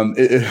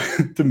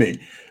to me.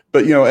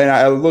 But, and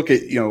I look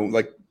at,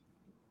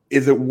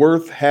 is it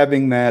worth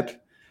having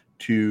that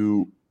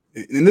to,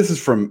 and this is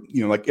from,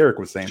 like Eric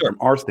was saying, from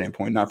our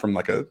standpoint, not from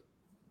like a,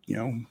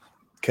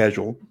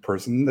 casual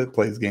person that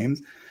plays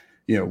games,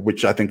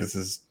 which I think this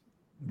is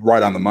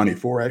right on the money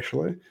for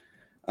actually.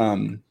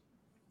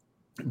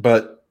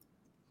 But,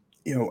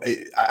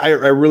 I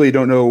really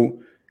don't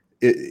know.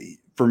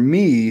 For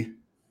me,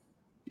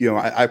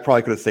 I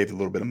probably could have saved a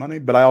little bit of money,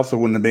 but I also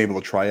wouldn't have been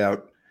able to try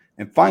out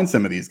and find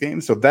some of these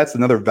games. So that's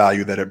another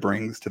value that it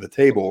brings to the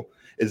table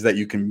is that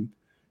you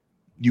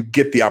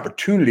get the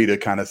opportunity to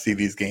kind of see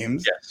these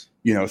games.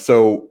 Yes.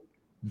 So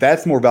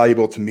that's more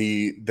valuable to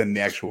me than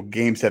the actual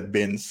games have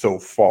been so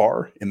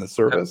far in the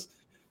service,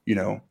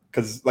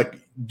 because like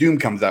Doom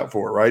comes out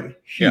for it, right?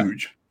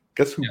 Huge. Yeah.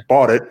 Guess who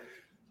bought it?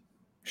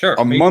 Sure.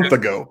 A month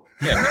ago.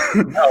 Yeah.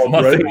 A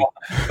month ago.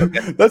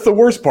 Okay. That's the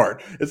worst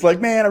part. It's like,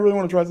 man, I really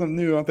want to try something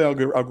new. I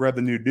think I'll grab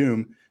the new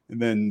Doom.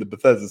 And then the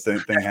Bethesda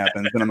thing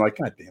happens, and I'm like,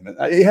 God damn it!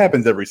 It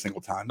happens every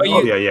single time.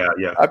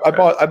 Yeah. I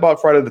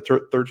bought Friday the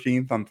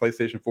 13th on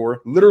PlayStation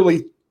 4.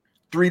 Literally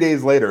 3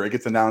 days later, it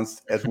gets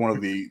announced as one of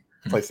the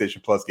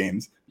PlayStation Plus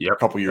games. A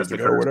couple years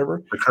ago or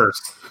whatever. The curse.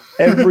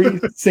 Every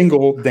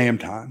single damn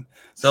time.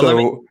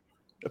 So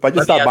if I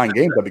just stop buying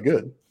games, that'd be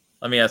good.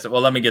 Let me ask it.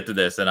 Well, let me get to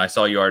this. And I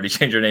saw you already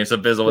change your name. So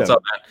Bizzle, what's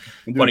up,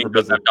 man? Funny,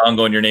 doesn't have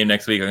Dongo in your name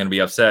next week. I'm going to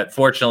be upset.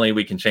 Fortunately,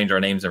 we can change our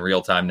names in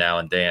real time now.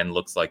 And Dan,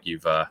 looks like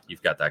you've got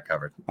that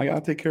covered. I got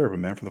to take care of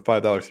him, man. For the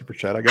 $5 super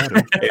chat, I got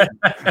it.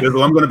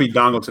 Bizzle, I'm going to be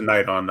Dongo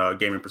tonight on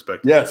Gaming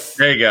Perspective. Yes.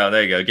 There you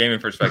go. Gaming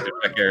Perspective.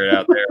 Check it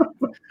out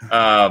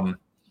there.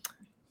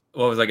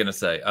 What was I going to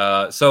say?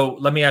 So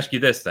let me ask you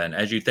this then.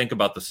 As you think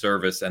about the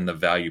service and the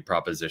value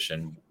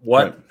proposition,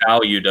 what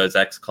value does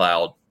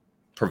xCloud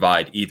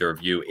provide either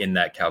of you in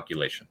that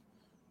calculation?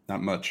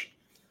 Not much.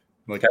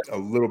 Like a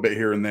little bit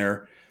here and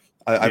there.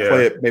 I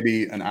play it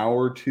maybe an hour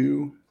or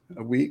two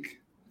a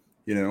week,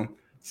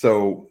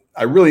 So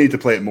I really need to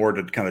play it more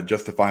to kind of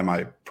justify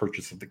my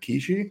purchase of the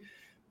Kishi.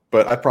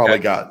 But I probably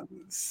got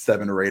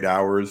 7 or 8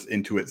 hours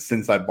into it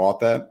since I bought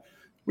that.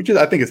 Which is,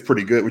 I think it's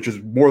pretty good, which is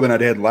more than I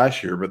did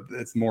last year, but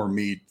it's more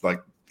me, like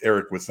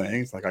Eric was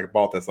saying. It's like I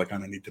bought this, I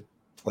kind of need to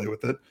play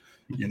with it,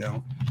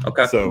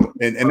 Okay. So,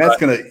 and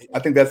that's I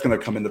think that's gonna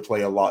come into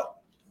play a lot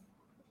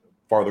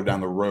farther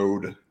down the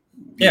road.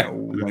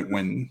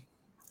 When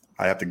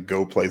I have to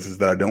go places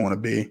that I don't want to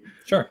be.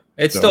 Sure.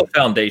 It's still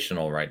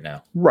foundational right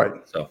now. Right.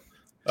 So,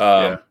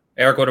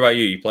 Eric, what about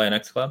you? You playing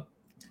xCloud?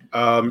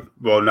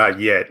 Well, not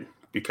yet.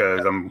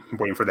 Because I'm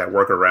waiting for that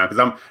workaround.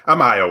 Because I'm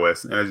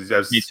iOS, and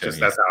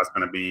that's how it's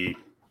going to be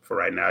for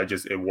right now.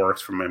 It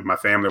works for me. My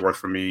family works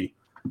for me.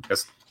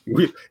 Let's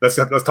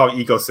talk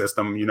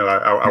ecosystem.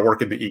 I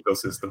work in the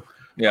ecosystem.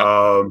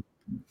 Yeah.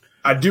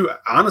 I do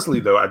honestly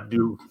though.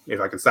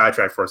 If I can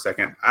sidetrack for a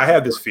second, I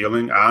have this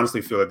feeling. I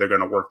honestly feel that they're going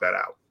to work that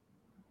out.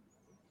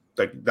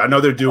 Like I know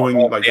they're doing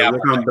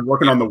they're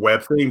working on the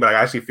web thing, but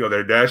I actually feel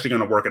they're actually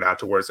going to work it out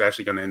to where it's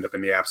actually going to end up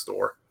in the App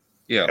Store.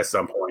 Yeah. At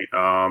some point.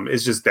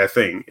 It's just that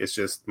thing. It's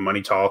just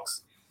money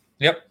talks.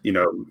 Yep.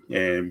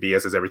 And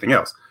BS is everything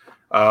else.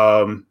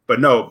 But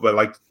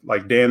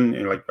like Dan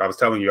and like I was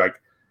telling you, like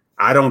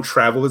I don't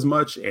travel as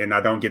much and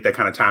I don't get that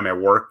kind of time at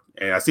work.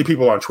 And I see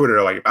people on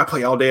Twitter like, I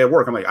play all day at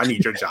work. I'm like, I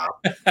need your job.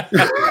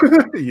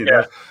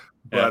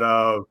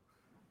 know.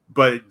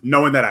 But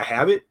knowing that I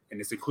have it and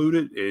it's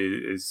included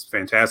is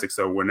fantastic.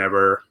 So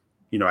whenever,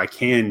 I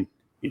can,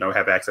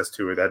 have access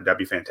to it, that'd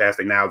be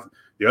fantastic. Now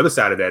the other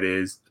side of that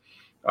is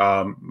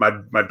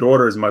my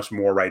daughter is much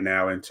more right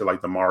now into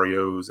like the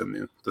Marios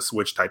and the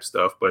Switch type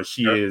stuff, but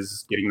she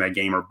is getting that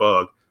gamer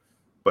bug.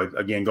 But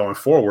again, going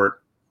forward,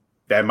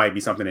 that might be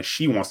something that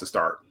she wants to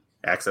start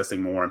accessing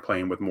more and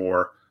playing with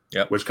more,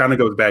 which kind of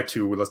goes back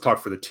to, let's talk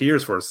for the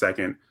tiers for a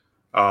second.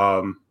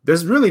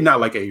 There's really not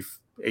like a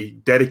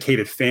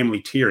dedicated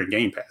family tier in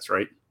Game Pass,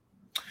 right?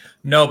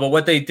 No, but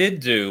what they did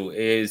do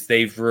is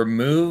they've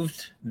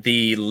removed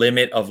the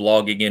limit of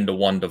logging into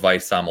one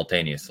device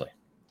simultaneously.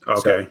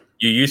 Okay. So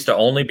you used to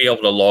only be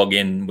able to log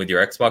in with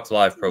your Xbox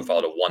Live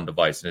profile to one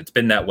device, and it's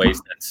been that way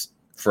since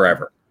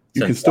forever.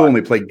 You can still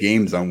only play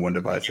games on one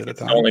device at a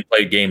time. Only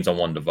play games on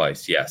one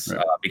device, yes.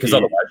 Right. Because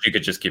otherwise you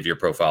could just give your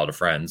profile to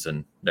friends,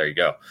 and there you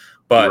go.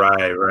 But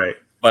right.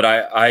 But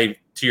I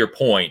to your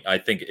point, I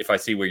think if I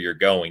see where you're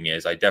going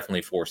is I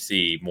definitely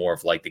foresee more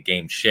of like the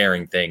game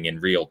sharing thing in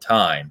real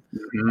time,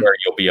 where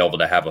you'll be able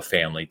to have a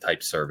family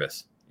type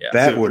service. Yeah.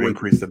 That would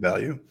increase the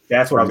value.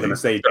 That's what I was going to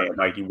say, Dan.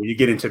 Like when you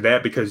get into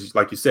that, because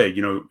like you said,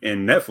 in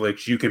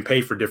Netflix, you can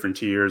pay for different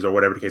tiers or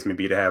whatever the case may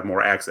be to have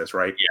more access,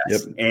 right?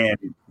 Yes. Yep.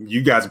 And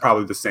you guys are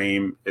probably the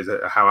same as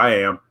how I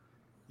am.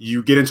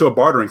 You get into a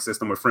bartering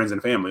system with friends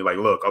and family. Like,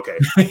 look, okay,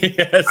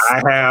 yes.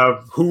 I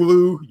have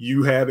Hulu,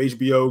 you have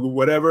HBO,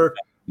 whatever.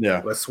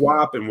 Yeah. Let's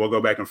swap and we'll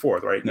go back and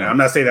forth, right? Now, I'm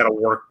not saying that'll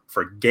work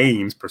for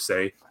games per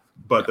se,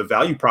 but the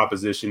value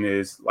proposition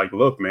is like,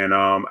 look, man,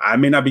 I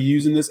may not be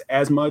using this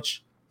as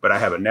much, but I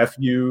have a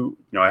nephew,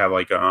 I have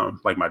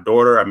like my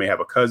daughter, I may have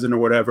a cousin or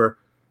whatever,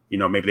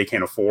 maybe they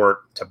can't afford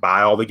to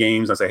buy all the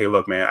games. I say, hey,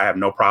 look, man, I have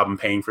no problem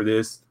paying for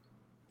this,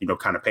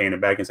 kind of paying it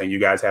back and saying, you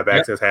guys have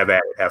access, have at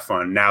it, have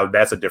fun. Now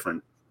that's a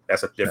different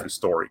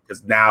story,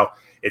 because now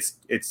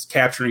it's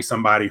capturing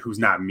somebody who's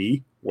not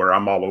me, where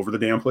I'm all over the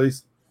damn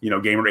place,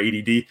 gamer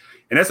ADD.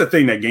 And that's the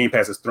thing that Game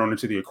Pass has thrown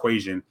into the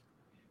equation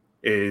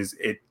is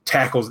it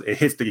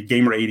hits the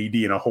gamer ADD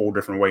in a whole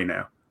different way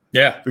now.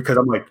 Yeah. Because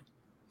I'm like,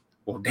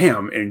 well,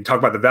 damn, and talk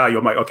about the value.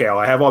 I'm like, okay,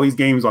 I have all these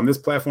games on this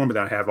platform, but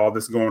then I have all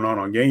this going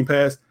on Game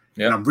Pass,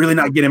 and I'm really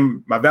not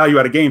getting my value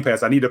out of Game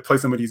Pass. I need to play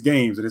some of these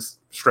games, and it's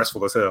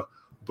stressful as hell.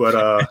 But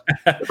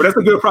but that's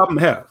a good problem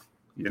to have.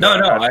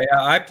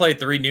 I played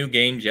 3 new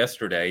games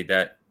yesterday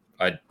that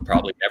I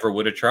probably never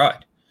would have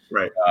tried.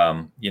 Right.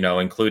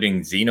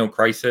 Including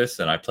Xenocrisis,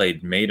 and I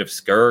played Maid of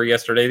Sker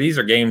yesterday. These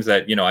are games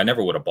that I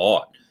never would have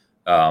bought.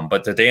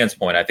 But to Dan's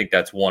point, I think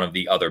that's one of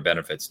the other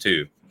benefits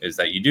too, is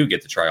that you do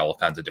get to try all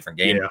kinds of different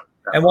games. Yeah,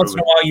 and once in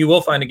a while, you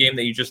will find a game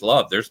that you just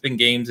love. There's been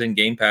games in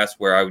Game Pass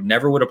where I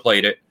never would have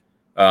played it,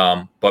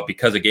 but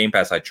because of Game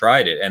Pass, I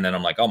tried it, and then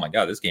I'm like, oh my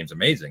god, this game's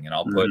amazing, and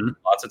I'll put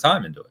lots of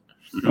time into it.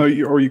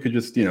 Or you could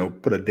just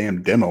put a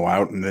damn demo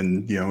out, and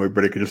then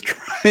everybody could just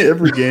try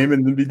every game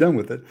and then be done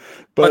with it.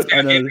 But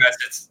Game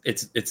Pass,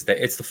 it's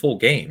the full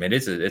game.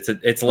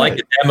 It's like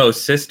a demo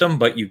system,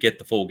 but you get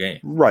the full game.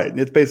 Right.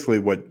 It's basically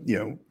what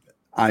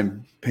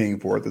I'm paying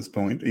for at this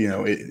point.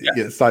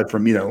 Aside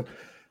from a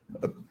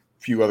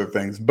few other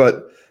things,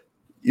 but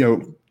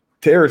to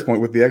Eric's point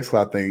with the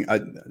xCloud thing,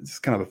 it's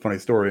kind of a funny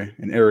story.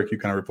 And Eric, you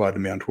kind of replied to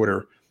me on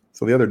Twitter.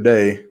 So the other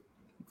day,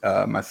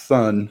 my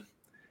son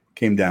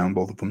came down,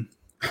 both of them,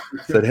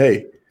 said,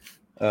 "Hey,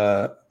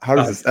 how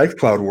does this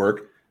xCloud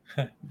work?"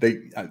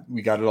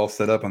 We got it all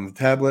set up on the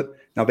tablet.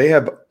 Now I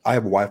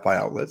have Wi-Fi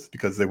outlets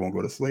because they won't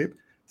go to sleep,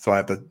 so I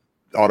have to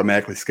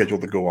automatically schedule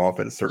to go off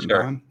at a certain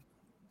time.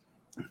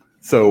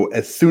 So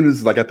as soon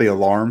as I got the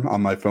alarm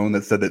on my phone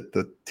that said that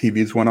the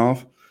TVs went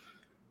off,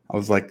 I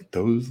was like,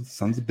 those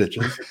sons of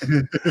bitches.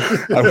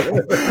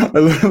 I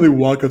literally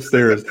walk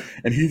upstairs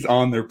and he's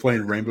on there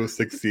playing Rainbow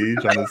Six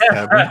Siege on his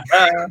tablet.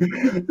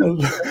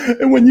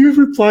 And when you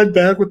replied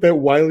back with that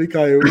Wile E.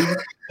 Coyote,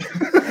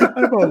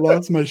 I about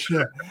lost my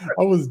shit.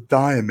 I was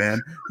dying,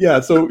 man. Yeah,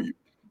 so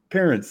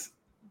parents,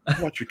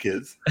 watch your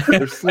kids.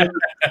 They're slick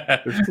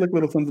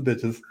little sons of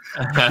bitches.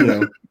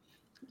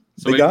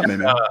 They got me,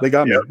 man. They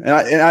got me. And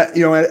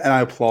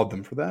I applaud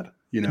them for that.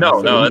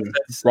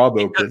 That's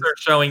bravo, because kids. they're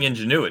showing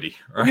ingenuity,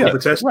 right? Yeah,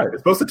 it's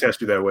supposed to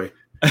test you that way.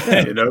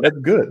 Yeah, that's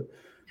good.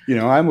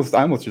 I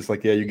almost just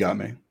like, yeah, you got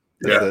me.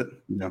 That's it.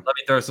 Let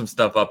me throw some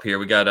stuff up here.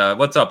 We got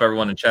what's up,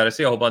 everyone in chat? I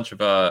see a whole bunch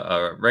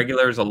of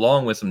regulars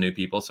along with some new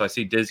people. So I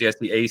see Dizzy, I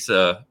see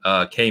Asa,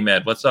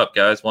 K-Med. What's up,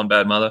 guys? One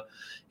Bad Mother.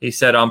 He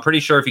said, I'm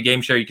pretty sure if you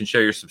game share, you can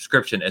share your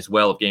subscription as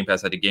well. If Game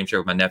Pass, I did game share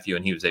with my nephew,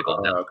 and he was able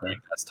to download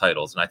Game Pass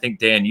titles. And I think,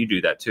 Dan, you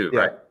do that too,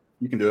 right?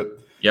 You can do it.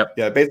 Yep.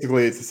 Yeah,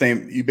 basically, it's the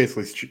same. You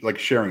basically like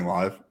sharing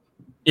live.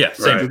 Yeah,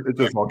 same. It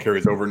just all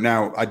carries over.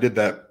 Now, I did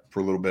that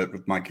for a little bit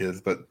with my kids,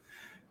 but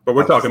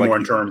we're talking more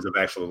in terms of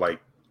actual like,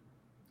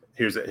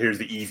 here's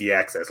the easy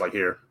access. Like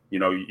here,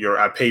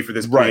 I pay for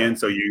this plan,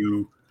 so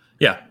you.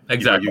 Yeah,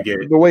 exactly. You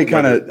get the way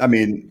kind of. I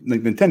mean,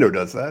 like Nintendo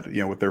does that.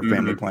 With their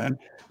family plan,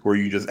 where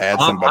you just add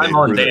somebody. I'm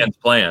on Dan's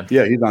plan.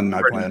 Yeah, he's on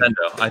my plan.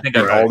 Nintendo. I think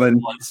Alden,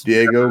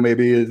 Diego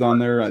maybe is on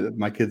there.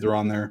 My kids are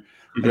on there.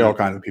 There are all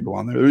kinds of people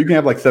on there. You can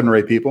have like 7 or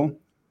 8 people.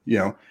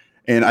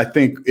 And I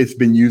think it's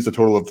been used a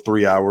total of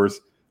 3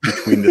 hours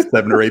between the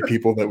 7 or 8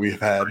 people that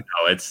we've had.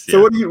 So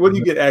what do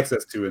you get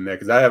access to in there?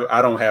 Because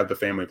I don't have the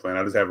family plan.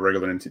 I just have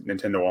regular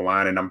Nintendo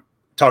Online, and I'm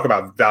talking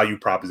about value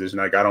proposition.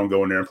 Like I don't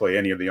go in there and play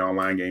any of the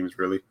online games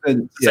really.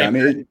 And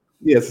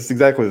it's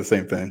exactly the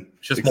same thing.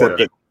 Just more.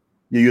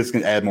 You just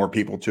can add more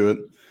people to it.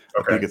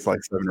 Okay. I think it's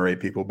like 7 or 8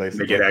 people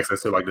basically. They get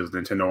access to like those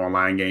Nintendo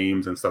Online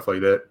games and stuff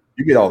like that.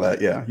 You get all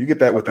that, yeah. You get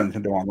that with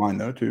Nintendo Online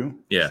though too.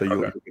 Yeah. So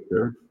you get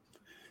there.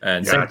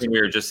 And same thing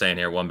we were just saying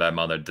here, One Bad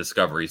Mother,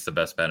 Discovery is the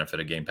best benefit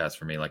of Game Pass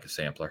for me, like a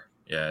sampler.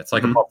 Yeah, it's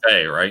like a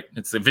buffet, right?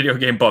 It's a video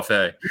game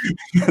buffet.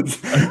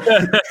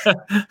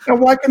 Now,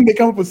 why couldn't they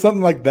come up with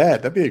something like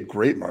that? That'd be a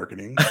great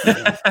marketing.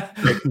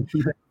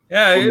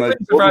 Yeah, like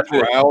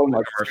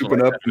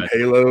scooping up some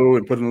Halo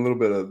and putting a little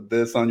bit of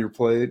this on your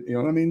plate. You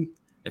know what I mean?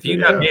 If you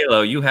got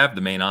Halo, you have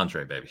the main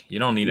entree, baby. You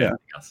don't need anything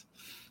else.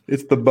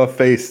 It's the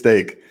buffet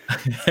steak. I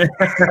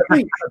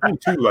think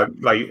too,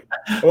 like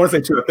I want to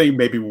say too, I think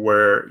maybe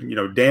where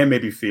Dan may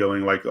be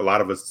feeling like a lot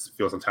of us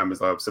feel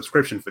sometimes is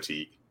subscription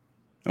fatigue.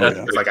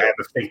 It's like I have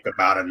to think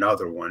about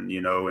another one,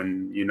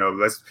 and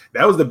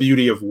that was the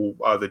beauty of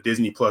the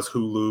Disney Plus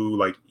Hulu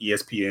like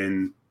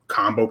ESPN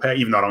combo pack.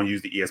 Even though I don't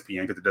use the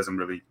ESPN because it doesn't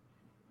really,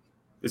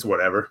 it's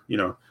whatever,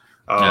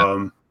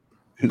 But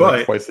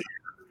twice a year.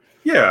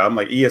 Yeah, I'm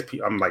like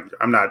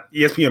I'm not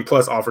ESPN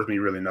Plus offers me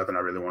really nothing I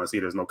really want to see.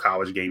 There's no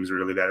college games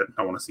really that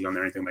I want to see on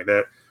there, anything like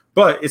that.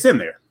 But it's in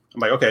there.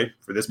 I'm like, okay,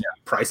 for this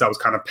price I was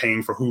kind of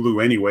paying for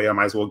Hulu anyway. I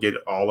might as well get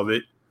all of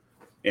it,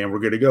 and we're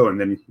good to go. And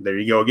then there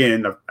you go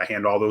again. I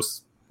hand all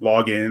those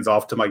logins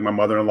off to like my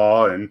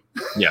mother-in-law, and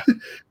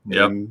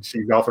and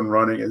she's off and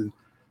running. And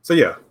so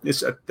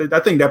I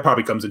think that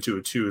probably comes into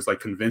it too. Is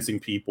like convincing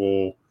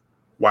people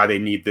why they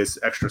need this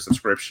extra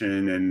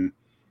subscription, and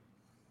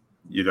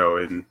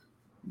and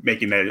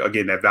making that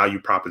again that value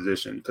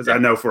proposition, because I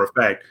know for a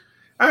fact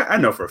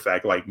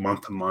like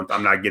month to month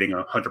I'm not getting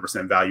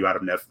 100% value out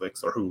of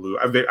Netflix or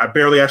Hulu. I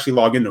barely actually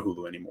log into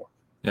Hulu anymore,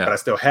 but I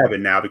still have it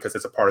now because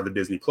it's a part of the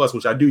Disney Plus,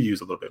 which I do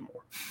use a little bit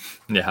more.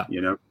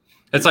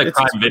 It's like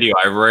Prime Video.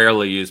 I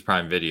rarely use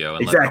Prime Video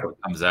unless it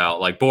comes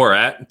out, like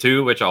Borat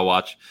 2, which I'll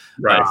watch,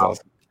 right?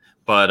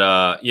 But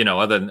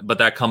but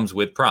that comes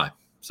with Prime,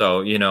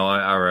 so I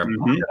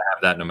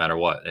have that no matter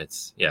what.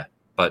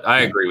 But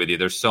I agree with you.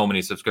 There's so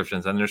many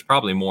subscriptions, and there's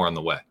probably more on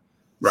the way.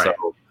 Right.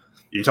 So,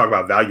 you talk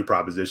about value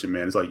proposition,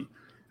 man. It's like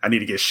I need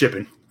to get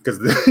shipping because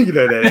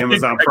that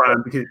Amazon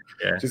Prime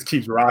just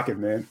keeps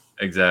rocking, man.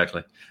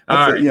 Exactly.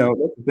 That's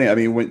the thing. I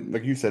mean, when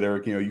like you said,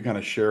 Eric, you kind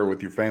of share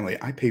with your family.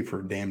 I pay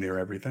for damn near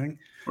everything.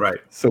 Right.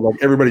 So like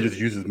everybody just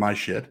uses my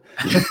shit.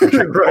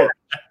 Right.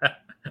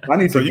 I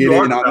need to get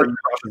in on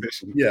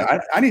proposition.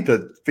 Yeah, I need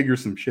to figure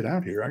some shit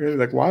out here. I gotta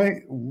like,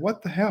 why?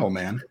 What the hell,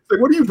 man?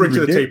 Like, what do you bring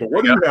to the table?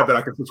 What do you have that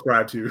I can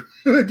subscribe to?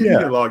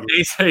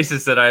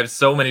 Ace said I have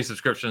so many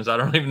subscriptions, I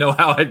don't even know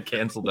how I'd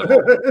cancel them.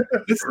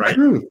 It's the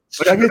truth.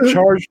 Like I get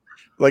charged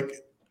like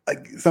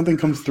something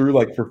comes through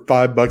like for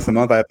 $5 a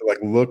month. I have to like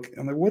look.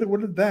 I'm like, what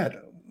is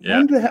that? Yeah.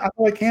 I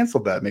thought I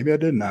canceled that. Maybe I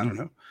didn't. I don't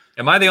know.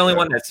 Am I the only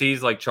one that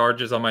sees like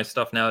charges on my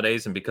stuff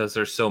nowadays? And because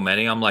there's so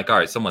many, I'm like, all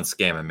right, someone's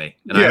scamming me.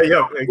 And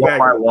exactly. One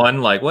by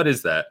one, like, what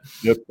is that?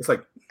 Yep. It's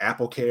like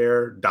Apple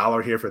Care,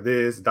 $1 here for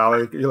this,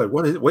 $1. You're like,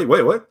 what is? Wait,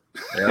 what?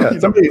 Yeah,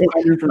 somebody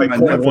told me from like my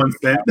 0.1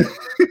 cent.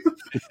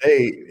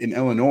 today in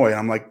Illinois, and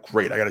I'm like,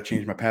 great, I got to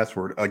change my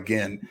password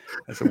again.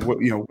 I said, what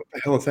the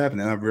hell is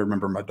happening? And I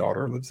remember my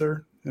daughter lives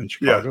there in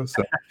Chicago,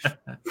 so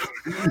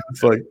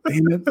it's like,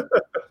 damn it,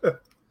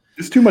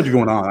 there's too much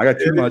going on. I got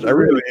too much. I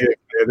really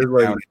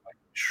like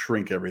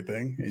shrink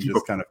everything and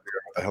just kind of figure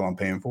out what the hell I'm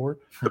paying for.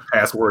 The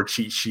password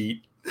cheat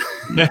sheet.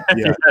 Yeah.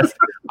 Yes.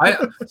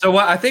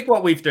 I think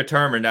what we've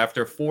determined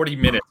after 40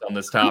 minutes on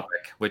this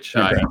topic, which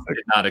I did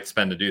not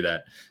expect to do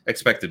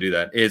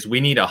that, is we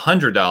need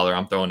 $100.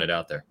 I'm throwing it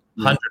out there.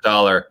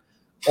 $100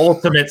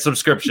 ultimate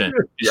subscription.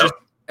 It's just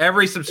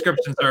every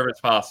subscription service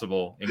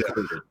possible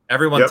included.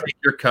 Everyone take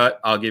your cut.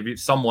 I'll give you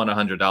someone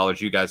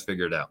 $100. You guys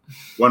figure it out.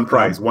 One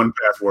price, one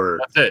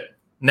password. That's it.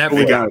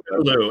 Netflix,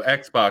 Hulu,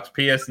 Xbox,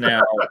 PS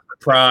Now,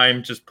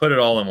 Prime. Just put it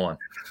all in one.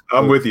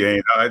 I'm with you,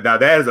 Ain. Now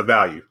that is a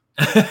value.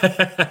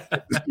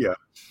 Yeah.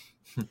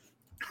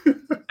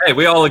 Hey,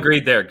 we all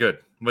agreed there. Good.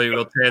 We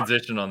will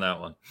transition on that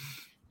one.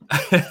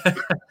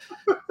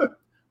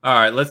 All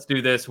right, let's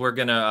do this. We're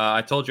going to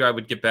I told you I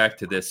would get back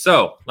to this.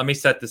 So let me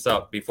set this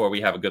up before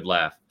we have a good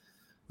laugh.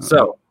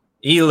 So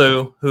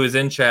Elu, who is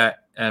in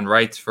chat and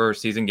writes for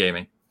Season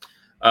Gaming,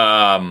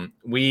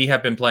 we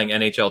have been playing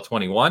NHL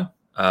 21.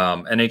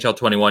 NHL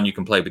 21, you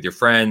can play with your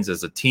friends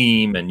as a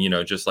team and,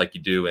 just like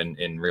you do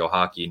in real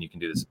hockey, and you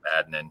can do this in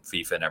Madden and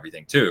FIFA and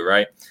everything too,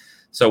 right?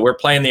 So we're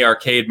playing the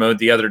arcade mode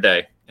the other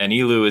day, and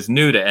Elu is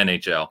new to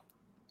NHL.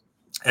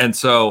 And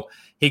so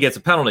he gets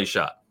a penalty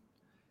shot.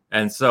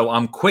 And so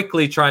I'm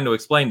quickly trying to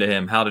explain to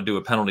him how to do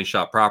a penalty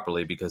shot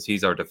properly because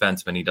he's our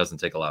defenseman. He doesn't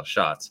take a lot of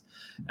shots.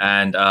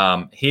 And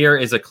here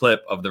is a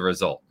clip of the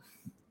result.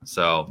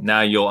 So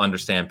now you'll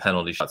understand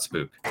penalty shot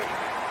spook.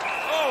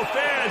 Oh,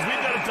 fans,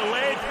 we've got a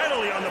delayed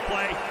penalty on the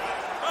play.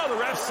 Oh, the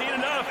ref's seen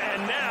enough,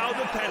 and now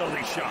the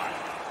penalty shot.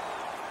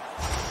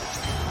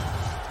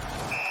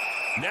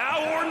 Now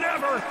or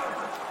never.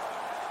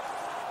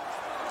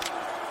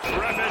 The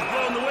ref has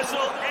blown the whistle,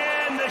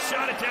 and the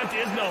shot attempt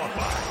is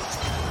nullified.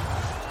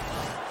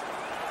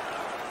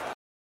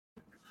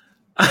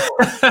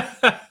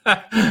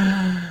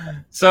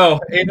 So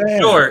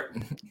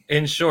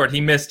in short,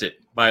 he missed it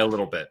by a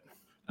little bit.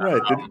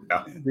 Right.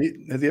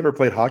 Has he ever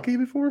played hockey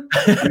before?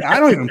 I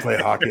don't even play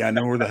hockey. I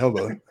know where the hell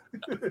the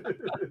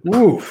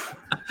woof.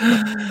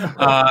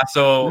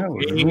 So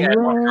me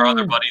and one of our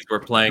other buddies were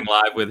playing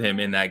live with him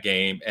in that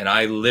game, and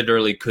I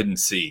literally couldn't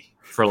see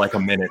for like a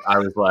minute. I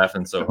was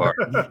laughing so hard.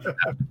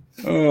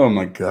 Oh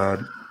my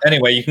god.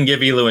 Anyway, you can give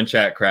Elu in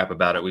chat crap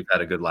about it. We've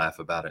had a good laugh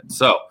about it.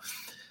 So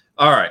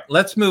all right,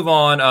 let's move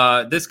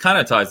on. This kind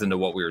of ties into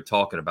what we were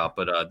talking about,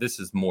 but this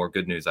is more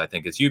good news, I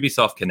think. It's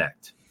Ubisoft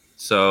Connect.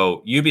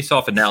 So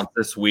Ubisoft announced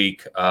this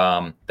week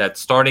that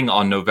starting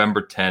on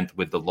November 10th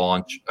with the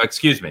launch,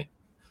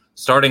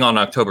 starting on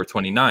October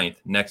 29th,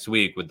 next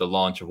week with the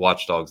launch of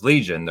Watch Dogs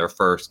Legion, their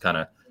first kind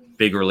of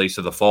big release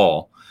of the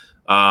fall,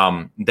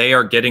 they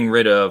are getting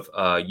rid of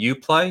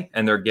Uplay,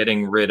 and they're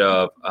getting rid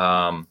of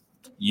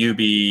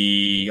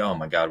Ubisoft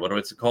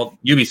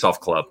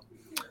Club.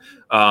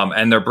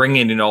 And they're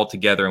bringing it all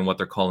together in what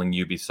they're calling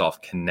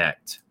Ubisoft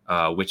Connect,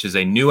 which is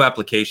a new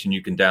application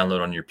you can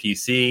download on your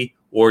PC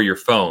or your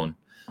phone.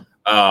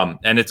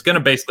 And it's going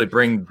to basically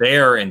bring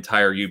their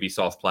entire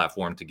Ubisoft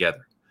platform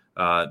together.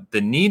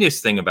 The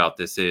neatest thing about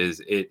this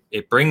is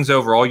it brings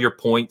over all your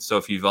points. So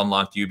if you've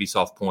unlocked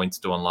Ubisoft points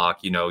to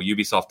unlock,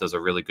 Ubisoft does a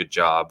really good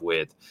job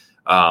with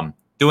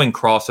doing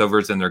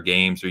crossovers in their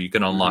games, or you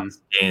can unlock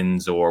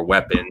skins or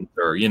weapons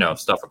or,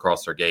 stuff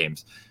across their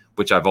games,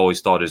 which I've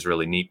always thought is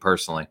really neat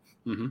personally.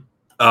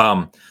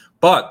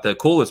 But the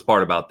coolest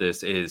part about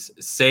this is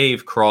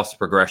save cross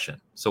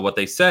progression. So what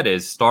they said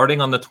is starting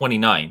on the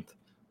 29th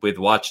with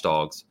Watch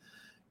Dogs,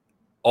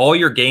 all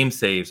your game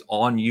saves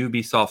on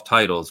Ubisoft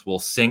titles will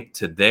sync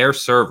to their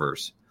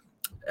servers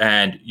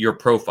and your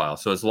profile.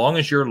 So as long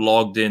as you're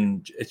logged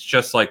in, it's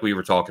just like we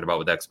were talking about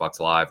with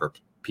Xbox Live or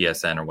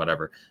PSN or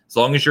whatever. As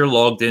long as you're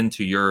logged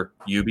into your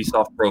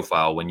Ubisoft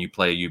profile when you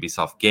play a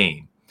Ubisoft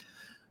game,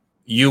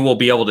 you will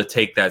be able to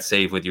take that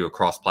save with you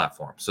across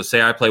platforms. So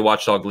say I play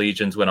Watch Dogs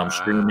Legions when I'm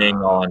streaming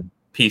on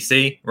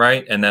PC,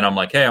 right? And then I'm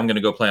like, hey, I'm going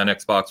to go play on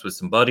Xbox with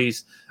some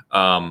buddies.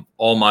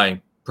 All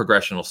my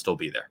progression will still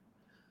be there.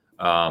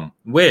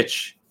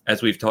 Which,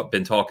 as we've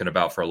been talking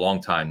about for a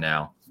long time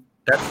now,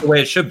 that's the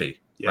way it should be,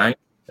 right?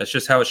 That's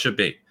just how it should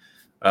be.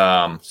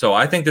 So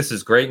I think this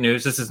is great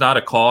news. This is not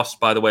a cost,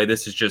 by the way.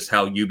 This is just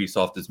how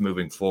Ubisoft is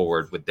moving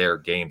forward with their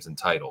games and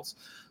titles.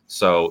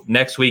 So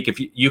next week,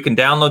 if you can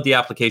download the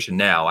application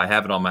now, I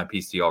have it on my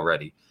PC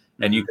already,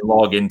 and you can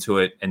log into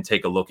it and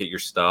take a look at your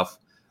stuff.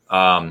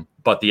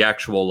 But the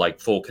actual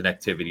full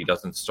connectivity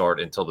doesn't start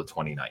until the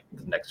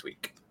 29th next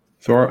week.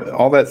 So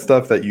all that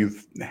stuff that you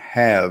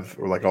have,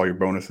 or all your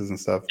bonuses and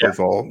stuff, those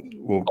all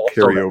will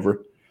carry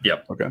over.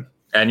 Yep. Okay.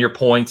 And your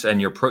points and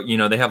your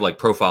they have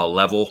profile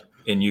level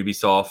in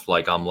Ubisoft.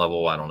 Like I'm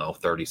level, I don't know,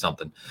 30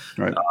 something.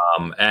 Right.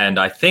 And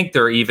I think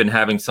they're even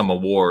having some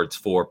awards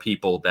for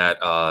people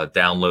that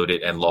download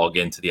it and log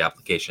into the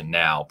application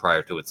now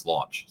prior to its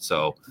launch.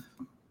 So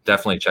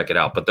definitely check it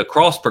out. But the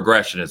cross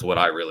progression is what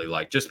I really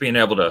like. Just being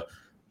able to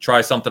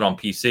try something on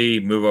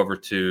PC, move over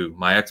to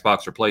my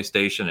Xbox or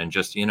PlayStation, and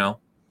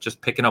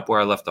just picking up where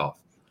I left off.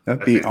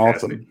 That'd be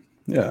awesome.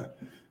 Yeah.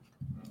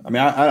 I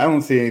mean, I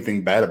don't see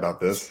anything bad about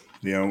this.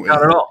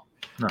 Not at all.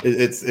 No.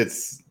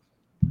 It's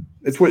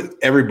what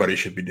everybody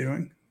should be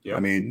doing. Yeah. I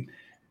mean,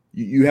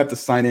 you have to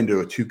sign into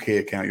a 2K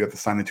account. You have to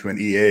sign into an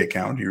EA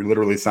account. You're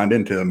literally signed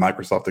into a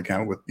Microsoft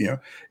account with,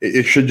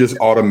 it should just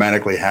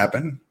automatically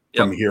happen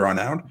from here on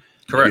out.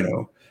 Correct.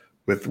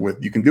 With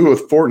you can do it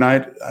with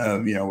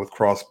Fortnite, with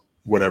cross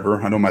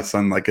whatever. I know my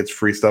son gets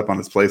free stuff on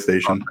his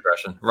PlayStation.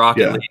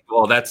 Rocket League.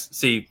 Well,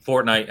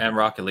 Fortnite and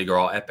Rocket League are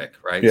all Epic,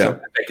 right? Yeah. So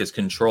Epic is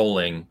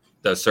controlling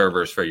the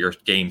servers for your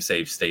game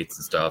save states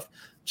and stuff,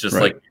 just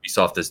like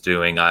Ubisoft is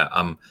doing.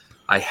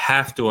 I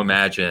have to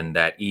imagine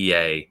that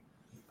EA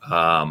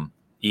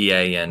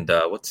and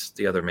what's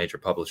the other major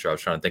publisher I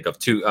was trying to think of?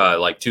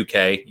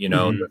 2K,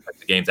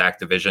 the games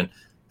Activision,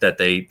 that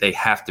they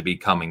have to be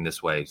coming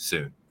this way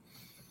soon.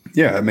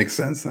 Yeah, it makes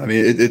sense. I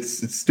mean,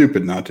 it's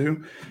stupid not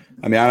to.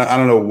 I mean, I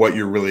don't know what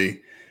you're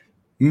really.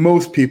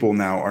 Most people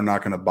now are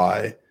not going to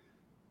buy,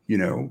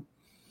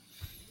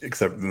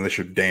 except unless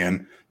you're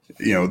Dan,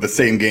 the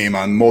same game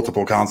on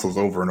multiple consoles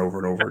over and over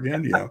and over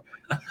again.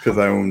 Because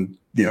I own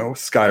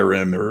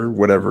Skyrim or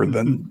whatever.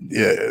 Then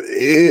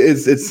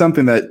it's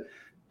something that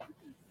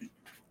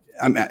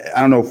I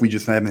don't know if we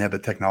just haven't had the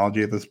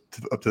technology up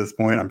to this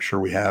point. I'm sure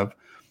we have.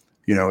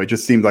 It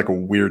just seemed like a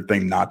weird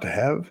thing not to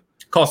have.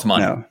 It costs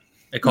money.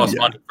 It costs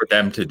money for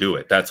them to do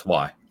it. That's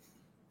why.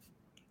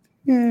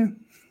 Yeah.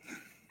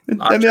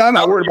 I mean, I'm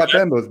not worried about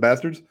them, those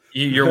bastards.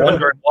 You're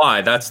wondering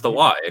why. That's the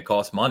why. It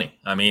costs money.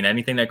 I mean,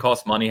 anything that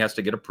costs money has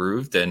to get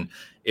approved. And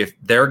if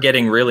they're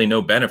getting really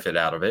no benefit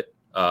out of it,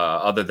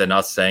 other than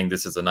us saying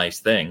this is a nice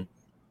thing,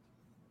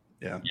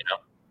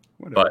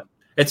 but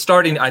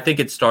I think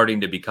it's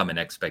starting to become an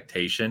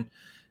expectation.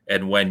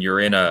 And when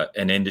you're in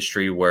an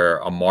industry where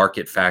a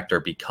market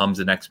factor becomes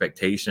an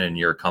expectation and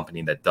you're a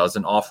company that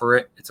doesn't offer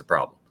it, it's a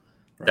problem.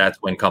 Right.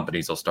 That's when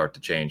companies will start to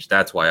change.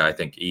 That's why I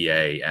think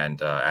EA and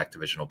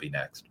Activision will be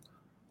next.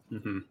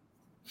 Mm-hmm.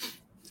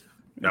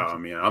 No, I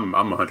mean, I'm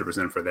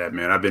 100% for that,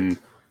 man.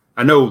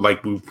 I know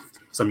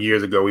some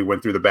years ago, we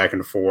went through the back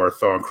and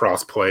forth on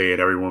cross-play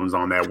and everyone was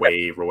on that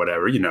wave or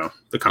whatever,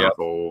 the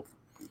console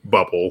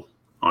bubble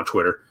on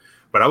Twitter.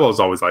 But I was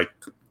always like,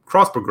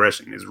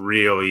 cross-progression is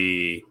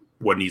really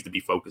what needs to be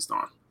focused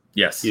on.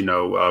 Yes.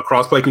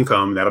 Cross-play can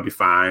come. That'll be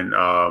fine.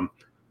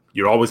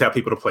 You always have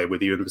people to play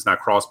with, even if it's not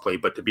cross-play.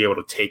 But to be able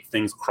to take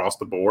things across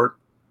the board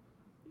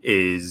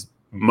is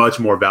much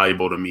more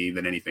valuable to me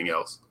than anything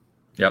else.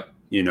 Yep.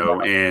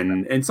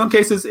 And in some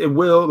cases it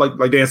will,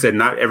 like Dan said,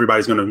 not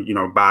everybody's going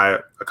to, buy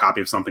a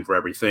copy of something for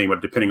everything,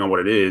 but depending on what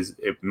it is,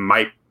 it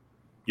might,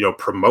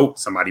 promote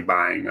somebody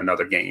buying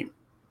another game,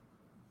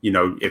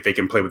 if they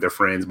can play with their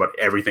friends, but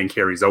everything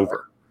carries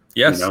over.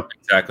 Yes,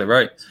 exactly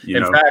right.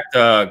 In fact,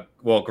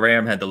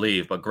 Graham had to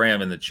leave, but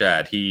Graham in the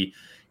chat, he's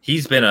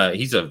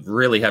a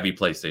really heavy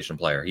PlayStation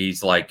player.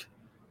 He's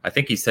I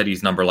think he said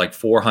he's number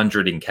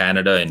 400 in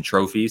Canada in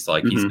trophies.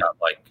 He's got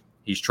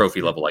he's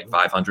trophy level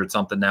 500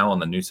 something now on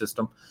the new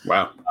system.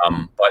 Wow.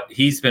 But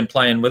he's been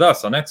playing with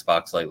us on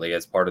Xbox lately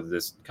as part of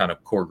this kind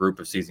of core group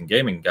of seasoned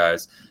gaming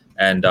guys.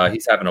 And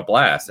he's having a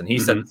blast. And he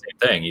said the same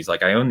thing. He's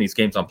like, I own these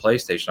games on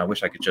PlayStation. I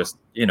wish I could just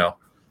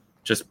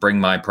bring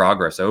my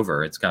progress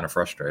over. It's kind of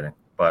frustrating.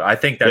 But I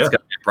think that's going to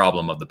be a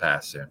problem of the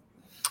past soon.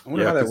 I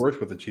wonder how that works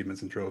with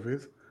achievements and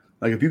trophies.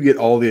 If you get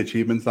all the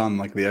achievements on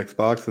the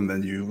Xbox and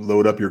then you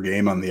load up your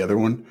game on the other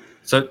one.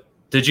 So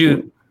did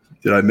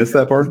I miss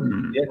that part?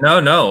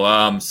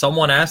 No.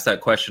 Someone asked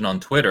that question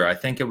on Twitter. I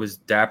think it was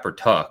Dapper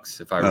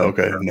Tux. If I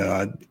remember. Okay. No,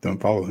 I don't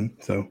follow him.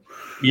 So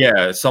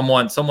yeah,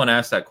 someone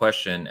asked that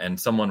question and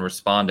someone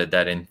responded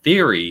that in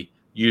theory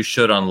you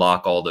should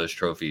unlock all those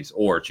trophies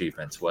or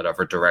achievements,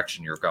 whatever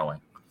direction you're going.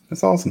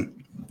 That's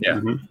awesome. Yeah.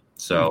 Mm-hmm.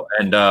 So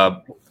and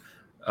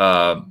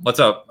what's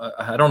up?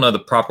 I don't know the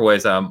proper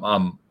ways. I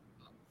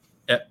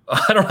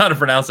don't know how to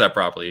pronounce that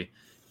properly.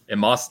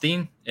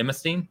 Imostine? How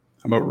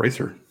about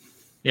Racer?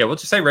 Yeah, we'll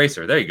just say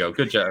Racer. There you go.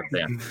 Good job,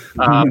 Dan.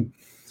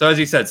 So as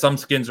you said, some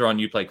skins are on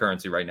Uplay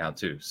Currency right now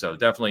too. So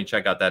definitely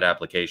check out that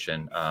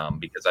application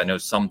because I know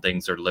some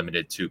things are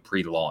limited to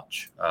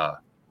pre-launch,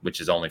 which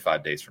is only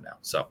 5 days from now.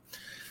 So,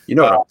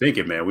 what I'm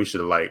thinking, man, we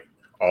should have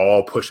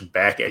all push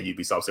back at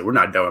Ubisoft. Say we're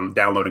not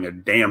downloading a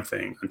damn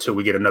thing until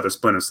we get another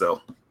Splinter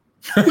Cell.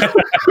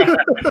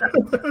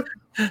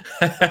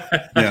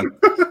 Yeah,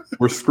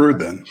 we're screwed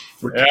then.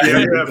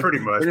 Yeah, pretty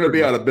much. We're gonna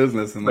be out of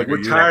business, and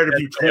we're tired of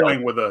you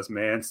toying with us,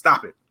 man.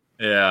 Stop it.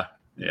 Yeah.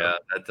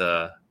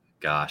 That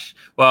gosh.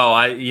 Well,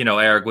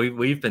 Eric,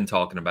 we've been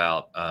talking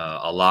about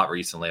a lot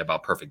recently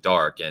about Perfect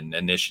Dark and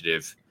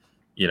Initiative,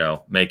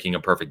 making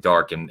a Perfect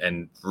Dark,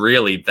 and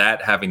really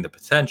that having the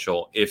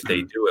potential, if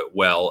they do it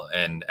well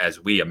and as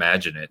we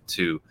imagine it,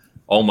 to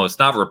almost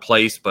not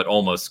replace, but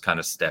almost kind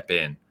of step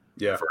in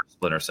Yeah. for a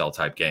Splinter Cell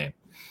type game.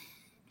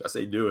 That's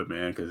they do it,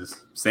 man,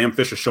 because Sam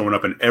Fisher's showing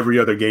up in every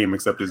other game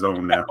except his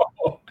own now.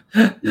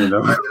 You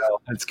know?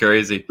 That's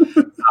crazy.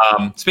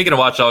 Speaking of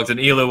Watch Dogs and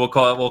Elu, we'll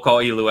call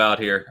Elu out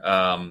here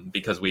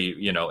because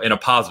we, in a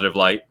positive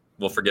light,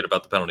 we'll forget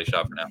about the penalty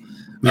shot for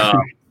now.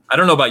 I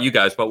don't know about you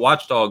guys, but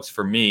Watch Dogs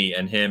for me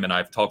and him, and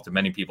I've talked to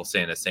many people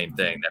saying the same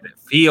thing, that it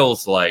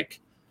feels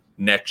like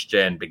next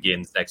gen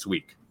begins next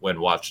week when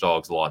Watch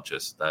Dogs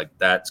launches.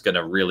 That's going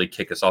to really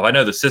kick us off. I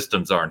know the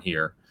systems aren't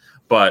here,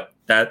 but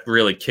that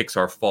really kicks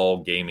our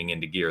fall gaming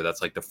into gear.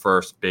 That's like the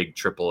first big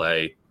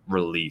AAA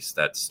release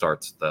that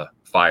starts the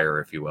fire,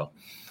 if you will.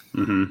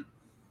 Mm-hmm.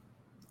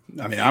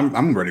 I mean,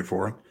 I'm ready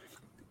for it.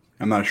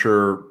 I'm not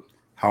sure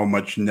how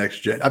much next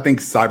gen. I think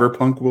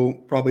Cyberpunk will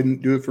probably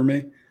do it for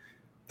me.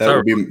 That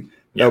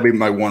would be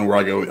my one where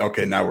I go,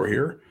 okay, now we're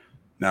here.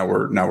 Now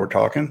we're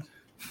talking.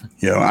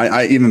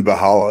 I even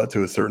Valhalla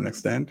to a certain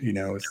extent.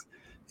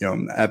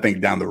 I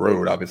think down the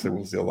road, obviously,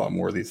 we'll see a lot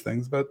more of these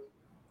things, but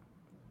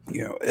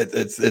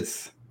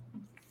it's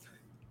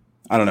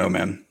I don't know,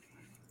 man.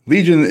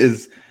 Legion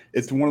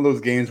it's one of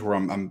those games where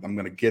I'm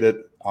gonna get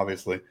it,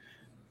 obviously,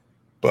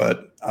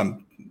 but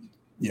I'm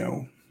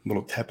a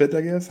little tepid,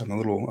 I guess. I'm a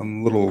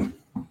little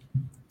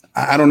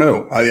I don't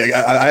know.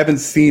 I haven't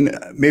seen,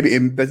 maybe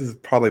this is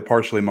probably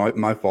partially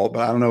my fault,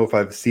 but I don't know if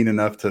I've seen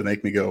enough to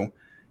make me go,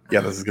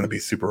 yeah, this is going to be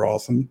super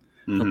awesome.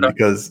 Mm-hmm.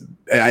 Because,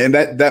 and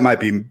that might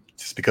be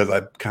just because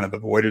I've kind of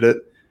avoided it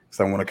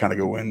because I want to kind of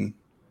go in,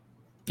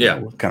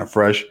 kind of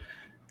fresh.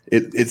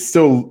 It's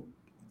still,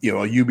 a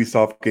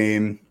Ubisoft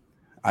game.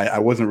 I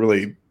wasn't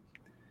really,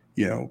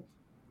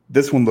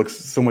 this one looks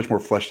so much more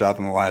fleshed out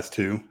than the last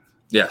two.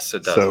 Yes,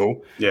 it does.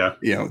 So yeah,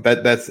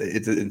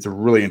 it's a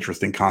really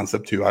interesting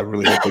concept too. I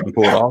really hope we can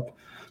pull it off.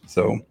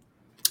 So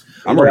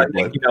I'm ready.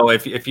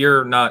 If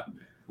you're not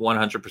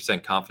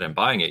 100% confident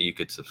buying it, you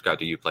could subscribe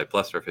to Uplay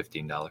Plus for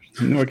 $15.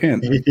 No, I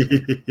can't.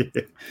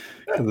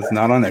 Because it's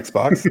not on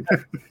Xbox.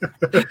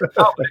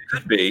 Oh, it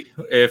could be.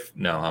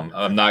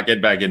 I'm not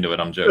getting back into it.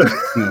 I'm joking.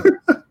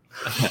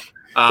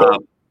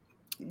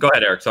 Go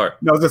ahead, Eric. Sorry.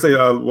 No, I was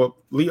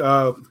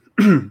gonna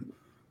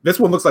say, this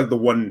one looks like the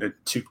one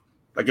to.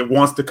 Like it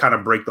wants to kind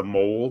of break the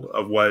mold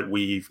of what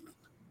we've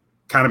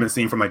kind of been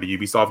seeing from like the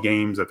Ubisoft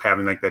games of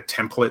having like that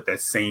template,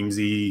 that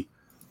samey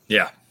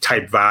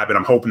type vibe. And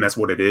I'm hoping that's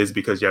what it is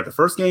because the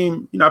first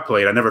game, I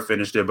played, I never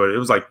finished it, but it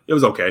was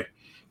okay.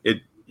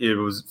 It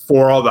was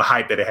for all the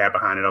hype that it had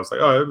behind it. I was like,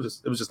 oh, it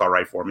was just all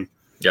right for me.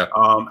 Yeah.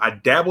 I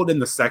dabbled in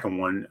the second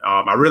one.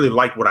 I really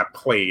liked what I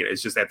played.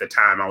 It's just at the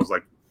time I was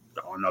like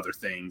on other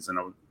things and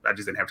I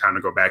just didn't have time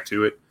to go back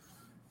to it.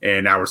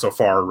 And now we're so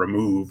far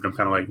removed. I'm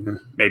kind of like,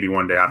 maybe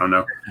one day, I don't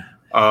know.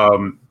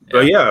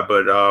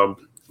 But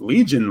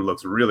Legion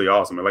looks really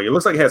awesome. Like it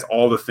looks like it has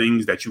all the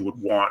things that you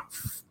would want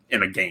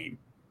in a game.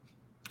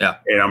 Yeah.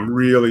 And I'm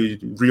really,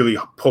 really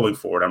pulling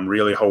for it. I'm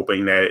really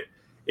hoping that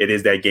it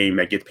is that game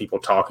that gets people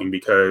talking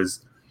because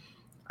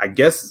you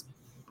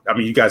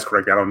guys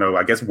correct me, I don't know.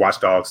 I guess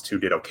Watch Dogs 2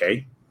 did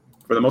okay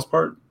for the most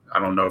part. I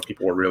don't know if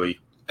people were really...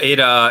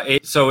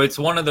 So it's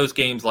one of those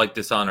games like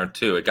Dishonored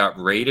 2. It got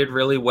rated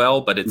really well,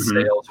 but its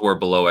sales were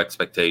below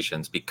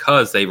expectations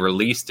because they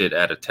released it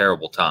at a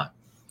terrible time.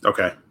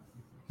 Okay.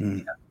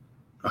 Mm.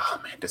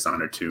 Oh man,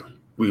 Dishonored 2.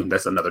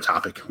 That's another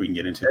topic we can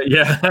get into.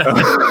 Yeah.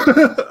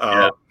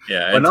 But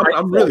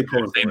I'm really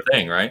pulling for same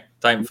thing, right?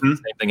 Same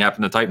thing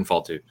happened to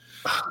Titanfall 2.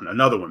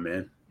 Another one,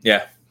 man.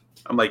 Yeah.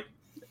 I'm like,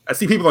 I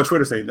see people on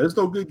Twitter saying there's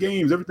no good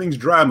games, everything's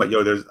dry. I'm like,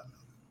 there's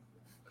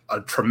a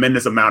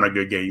tremendous amount of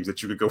good games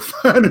that you could go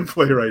find and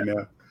play right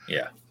now.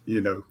 Yeah.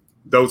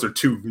 Those are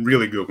two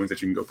really good ones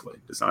that you can go play.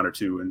 Dishonored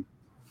 2 and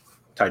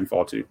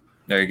Titanfall 2.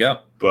 There you go.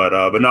 But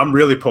no, I'm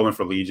really pulling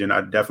for Legion.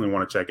 I definitely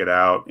want to check it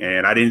out.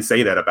 And I didn't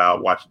say that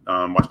about Watch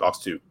Dogs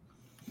 2.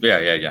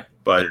 Yeah.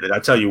 But I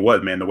tell you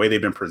what, man, the way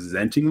they've been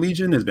presenting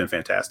Legion has been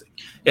fantastic.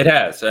 It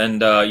has.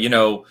 And,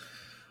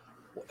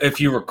 if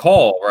you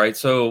recall, right,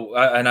 so,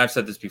 and I've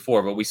said this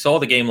before, but we saw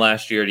the game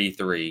last year at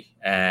E3,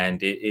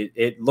 and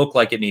it looked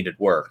like it needed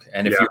work.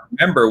 And if you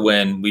remember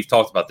when, we've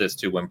talked about this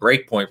too, when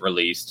Breakpoint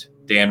released,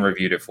 Dan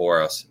reviewed it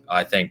for us.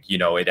 I think,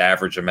 it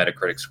averaged a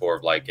Metacritic score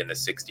of like in the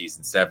 60s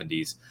and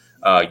 70s.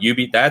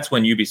 That's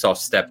when Ubisoft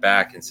stepped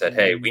back and said,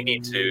 hey, we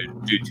need to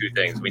do two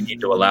things. We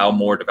need to allow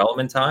more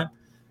development time,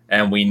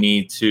 and we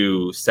need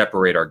to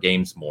separate our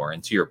games more.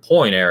 And to your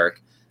point,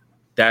 Eric,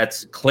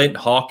 that's Clint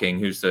Hawking,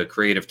 who's the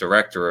creative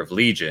director of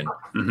Legion,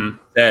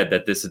 said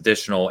that this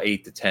additional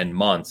 8 to 10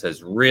 months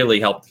has really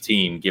helped the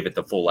team give it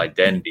the full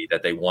identity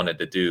that they wanted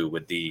to do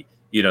with the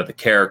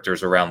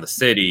characters around the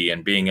city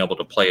and being able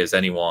to play as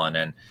anyone.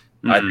 And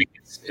I think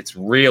it's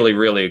really,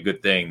 really a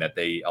good thing that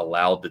they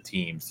allowed the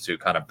teams to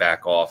kind of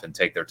back off and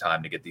take their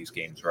time to get these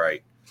games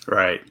right.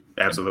 Right.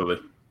 Absolutely.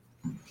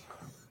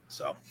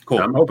 So cool.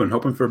 I'm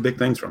hoping for big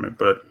things from it,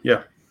 but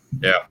yeah.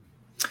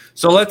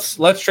 So let's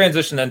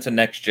transition then to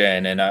next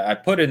gen, and I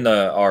put in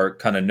our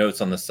kind of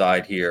notes on the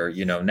side here.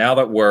 Now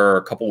that we're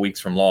a couple weeks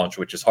from launch,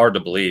 which is hard to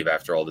believe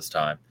after all this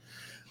time,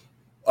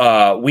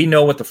 we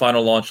know what the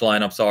final launch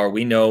lineups are.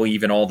 We know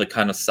even all the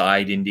kind of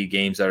side indie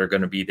games that are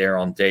going to be there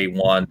on day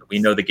one. We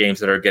know the games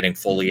that are getting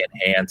fully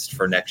enhanced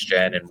for next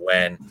gen and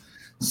when.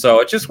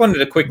 So I just wanted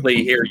to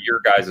quickly hear your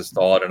guys'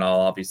 thought, and I'll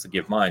obviously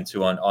give mine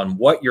too, on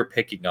what you're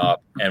picking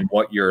up and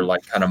what you're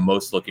like kind of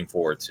most looking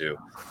forward to.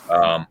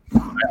 I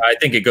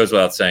think it goes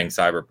without saying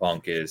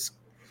Cyberpunk is,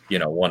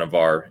 one of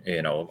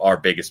our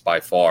biggest by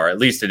far. At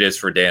least it is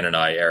for Dan and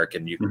I, Eric,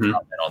 and you can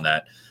comment on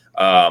that.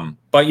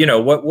 But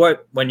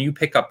what when you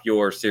pick up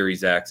your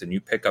Series X and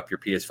you pick up your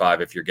PS5,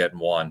 if you're getting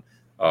one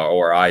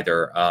or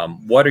either,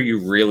 what are you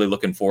really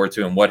looking forward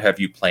to, and what have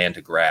you planned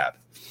to grab?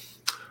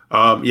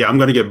 I'm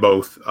going to get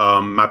both.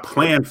 My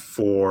plan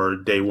for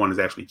day one has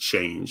actually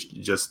changed.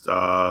 Just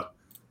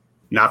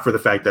not for the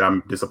fact that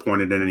I'm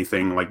disappointed in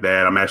anything like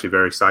that. I'm actually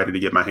very excited to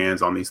get my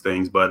hands on these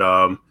things, but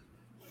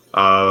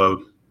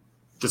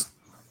just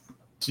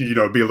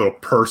to, be a little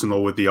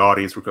personal with the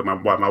audience, because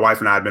my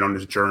wife and I have been on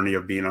this journey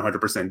of being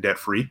 100% debt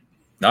free.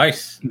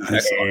 Nice.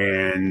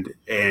 And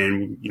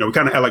we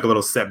kind of had like a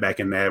little setback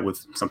in that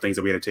with some things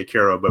that we had to take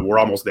care of, but we're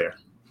almost there.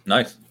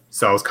 Nice.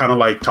 So I was kind of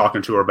like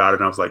talking to her about it,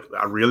 and I was like,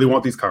 I really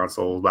want these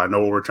consoles, but I know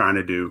what we're trying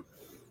to do.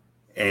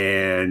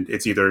 And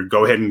it's either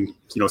go ahead and,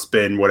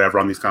 spend whatever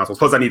on these consoles.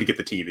 Plus, I need to get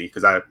the TV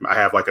because I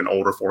have like an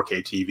older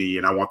 4K TV,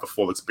 and I want the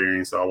full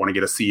experience. So I want to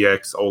get a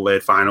CX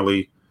OLED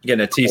finally.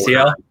 Getting a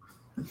TCL?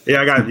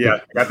 Yeah, I got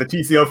the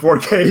TCL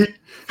 4K.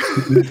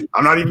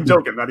 I'm not even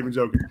joking. But there's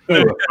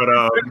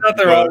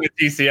nothing wrong with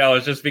TCL.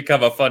 It's just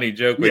become a funny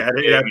joke. With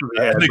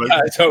the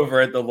guys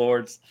over at the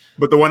Lords.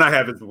 But the one I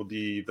have is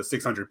the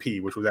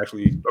 600p, which was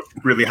actually a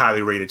really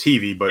highly rated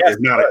TV, but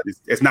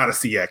it's not a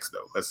CX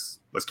though. Let's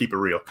keep it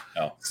real.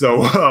 Oh.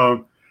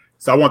 So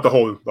I want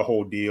the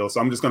whole deal. So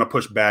I'm just going to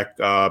push back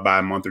by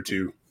a month or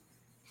two,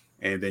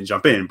 and then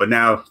jump in. But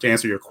now to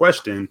answer your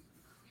question,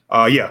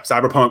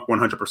 Cyberpunk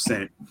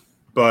 100%.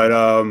 But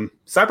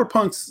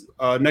Cyberpunk's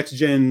next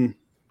gen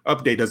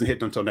update doesn't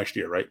hit until next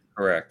year, right?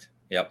 Correct.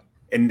 Yep.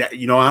 And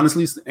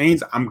honestly,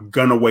 Ains, I'm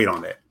gonna wait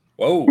on that.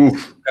 Whoa.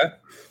 Okay.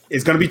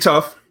 It's gonna be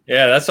tough.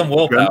 Yeah, that's some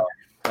willpower.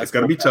 It's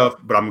gonna be tough,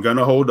 but I'm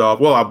gonna hold off.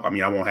 Well, I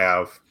won't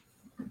have.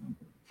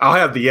 I'll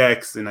have the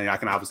X, and I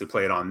can obviously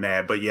play it on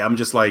that. But yeah, I'm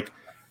just like,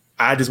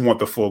 I just want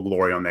the full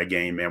glory on that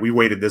game, man. We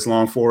waited this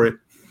long for it.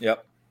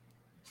 Yep.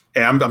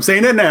 And I'm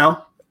saying that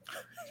now.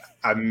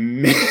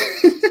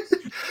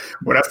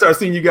 When I start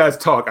seeing you guys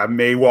talk, I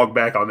may walk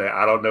back on that.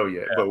 I don't know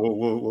yet, but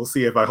we'll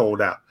see if I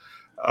hold out.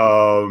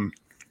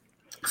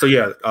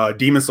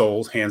 Demon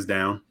Souls, hands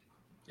down.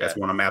 That's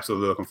one I'm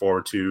absolutely looking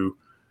forward to.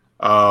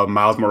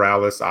 Miles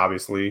Morales,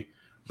 obviously.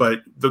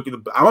 But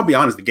I'm gonna be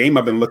honest, the game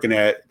I've been looking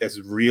at that's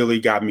really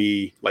got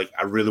me like,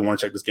 I really want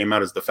to check this game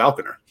out is The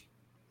Falconer.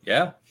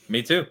 Yeah,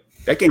 me too.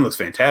 That game looks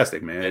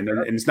fantastic, man, and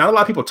it's not a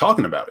lot of people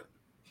talking about it.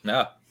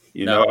 No,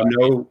 I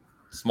know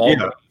small,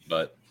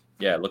 but.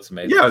 Yeah, it looks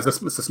amazing. Yeah, it's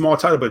a small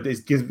title, but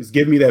it's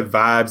giving me that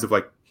vibes of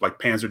like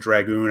Panzer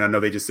Dragoon. I know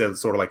they just said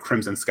sort of like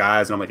Crimson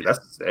Skies, and I'm like,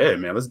 that's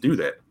it, man. Let's do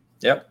that.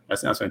 Yep, that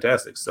sounds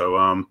fantastic.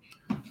 So,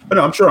 but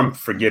no, I'm sure I'm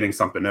forgetting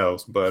something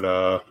else, but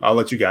I'll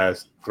let you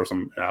guys throw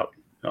some out.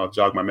 I'll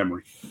jog my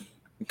memory.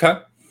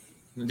 Okay.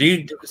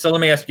 So let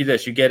me ask you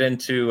this: you get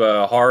into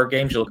horror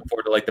games? You're looking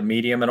forward to like the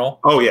Medium and all?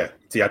 Oh yeah.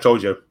 See, I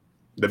told you,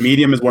 the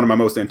Medium is one of my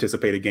most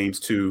anticipated games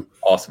too.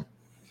 Awesome.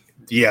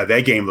 Yeah,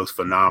 that game looks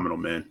phenomenal,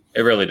 man.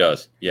 It really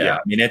does. Yeah. I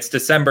mean, it's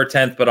December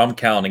 10th, but I'm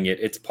counting it.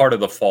 It's part of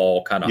the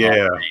fall kind of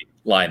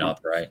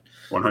lineup, right?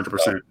 100%.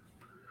 So,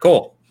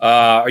 cool.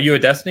 Are you a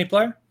Destiny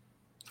player?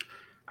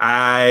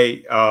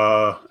 I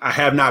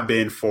have not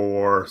been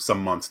for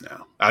some months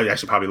now.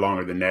 Actually, probably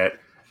longer than that.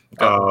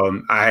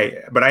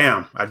 Okay. But I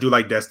am. I do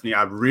like Destiny.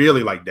 I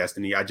really like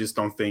Destiny. I just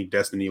don't think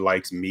Destiny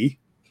likes me.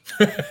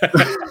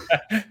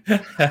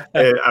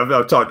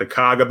 I've talked to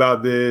Cog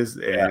about this,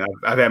 and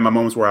I've had my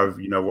moments where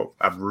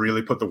I've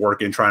really put the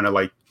work in trying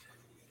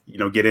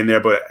to get in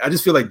there. But I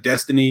just feel like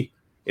Destiny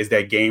is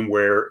that game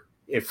where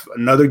if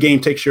another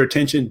game takes your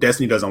attention,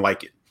 Destiny doesn't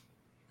like it.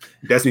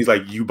 Destiny's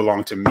like, you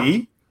belong to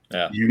me.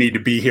 Yeah. You need to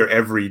be here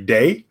every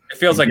day. It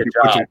feels like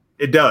a job.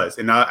 It does,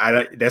 and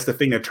I that's the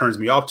thing that turns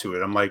me off to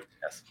it. I'm like,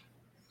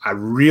 I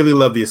really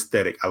love the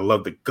aesthetic. I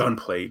love the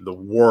gunplay, the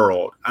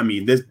world. I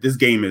mean, this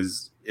game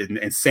is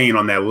insane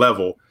on that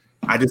level.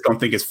 I just don't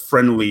think it's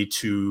friendly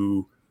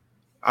to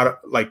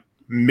like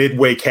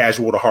midway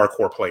casual to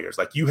hardcore players.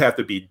 Like, you have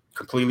to be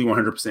completely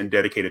 100%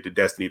 dedicated to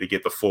Destiny to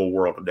get the full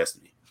world of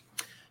Destiny.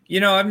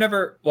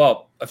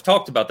 I've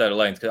talked about that at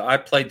length because I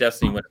played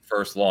Destiny when it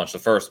first launched, the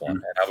first one,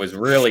 and I was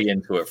really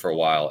into it for a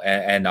while.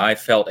 And I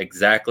felt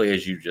exactly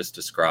as you just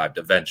described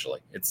eventually.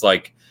 It's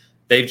like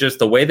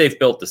the way they've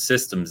built the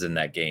systems in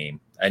that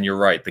game. And you're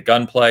right. The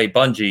gunplay,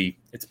 Bungie,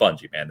 it's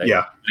Bungie, man. When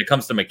it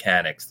comes to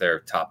mechanics, they're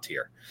top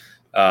tier.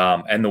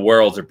 And the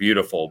worlds are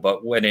beautiful.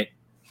 But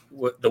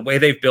the way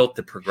they've built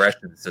the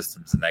progression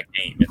systems in that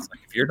game, it's like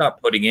if you're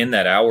not putting in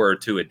that hour or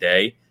two a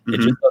day, it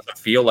just doesn't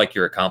feel like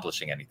you're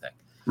accomplishing anything.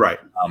 Right.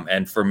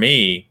 And for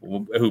me,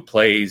 who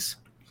plays,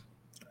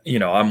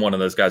 I'm one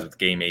of those guys with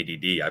game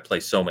ADD. I play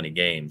so many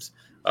games.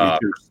 for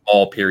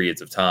small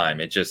periods of time.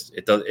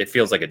 It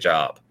feels like a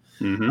job.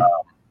 Mm-hmm.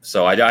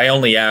 So I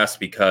only ask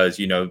because,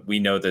 we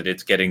know that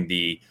it's getting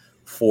the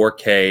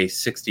 4K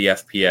 60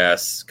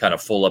 FPS kind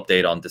of full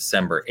update on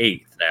December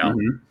 8th now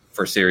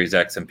for Series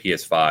X and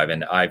PS5.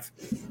 And I've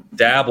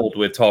dabbled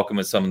with talking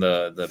with some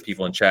of the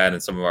people in chat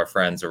and some of our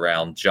friends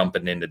around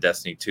jumping into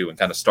Destiny 2 and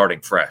kind of starting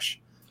fresh,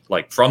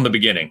 like from the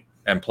beginning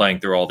and playing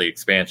through all the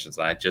expansions.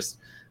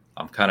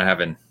 I'm kind of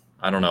having,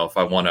 I don't know if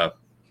I want to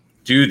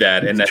do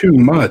that. It's too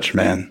much,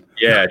 man.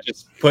 Yeah,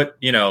 just put,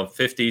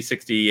 50,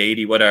 60,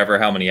 80, whatever,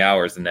 how many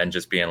hours, and then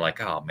just being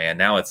like, oh, man,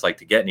 now it's like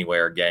to get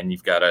anywhere again,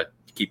 you've got to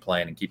keep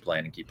playing and keep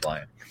playing and keep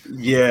playing.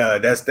 Yeah,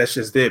 that's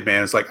just it,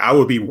 man. It's like I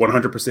would be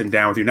 100%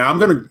 down with you. Now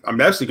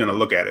I'm actually gonna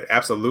look at it.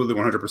 Absolutely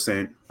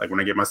 100%. Like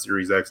when I get my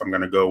Series X, I'm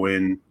gonna go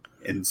in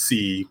and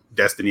see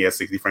Destiny at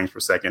 60 frames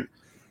per second.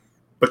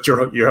 But you're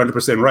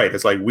 100% right.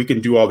 It's like we can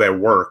do all that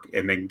work,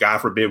 and then God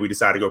forbid we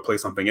decide to go play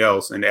something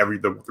else, and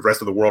the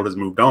rest of the world has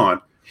moved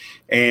on.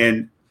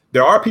 And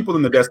there are people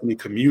in the Destiny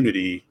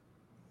community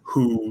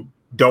who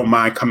don't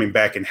mind coming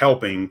back and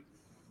helping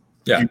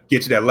you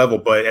get to that level.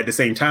 But at the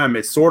same time,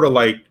 it's sort of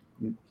like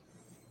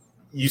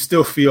you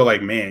still feel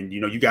like, man,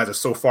 you guys are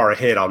so far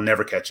ahead, I'll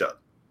never catch up.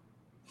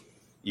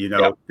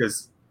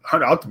 Because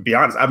I'll be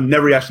honest, I've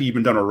never actually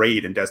even done a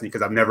raid in Destiny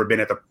because I've never been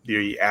at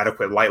the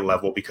adequate light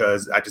level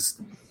because I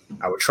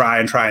would try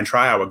and try and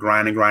try. I would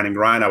grind and grind and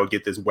grind. I would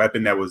get this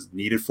weapon that was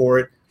needed for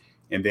it.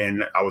 And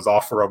then I was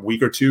off for a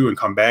week or two and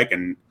come back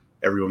and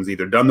everyone's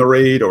either done the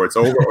raid or it's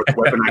over or the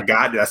weapon I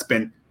got that I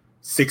spent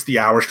 60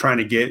 hours trying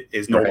to get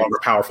is no longer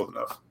powerful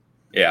enough.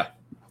 Yeah.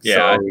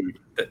 Yeah.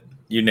 So,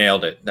 you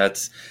nailed it.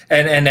 That's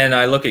and then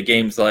I look at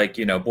games like,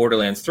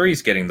 Borderlands 3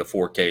 is getting the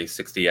 4K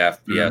 60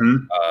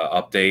 FPS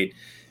update.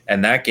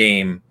 And that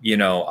game,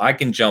 I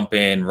can jump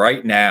in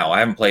right now. I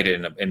haven't played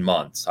it in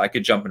months. I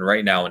could jump in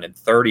right now and in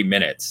 30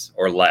 minutes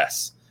or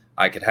less,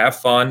 I could have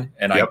fun.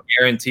 And I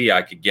guarantee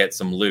I could get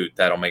some loot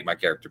that'll make my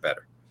character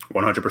better.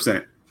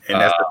 100%.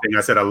 And that's the thing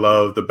I said I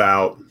loved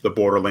about the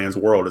Borderlands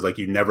world is like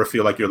you never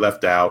feel like you're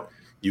left out.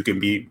 You can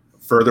be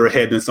further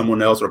ahead than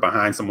someone else or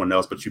behind someone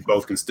else, but you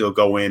both can still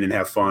go in and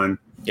have fun.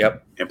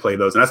 And play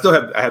those. And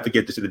I have to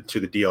get to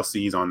the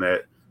DLCs on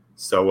that.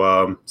 So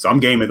I'm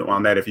gaming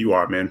on that if you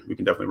are, man. We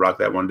can definitely rock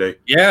that one day.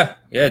 Yeah.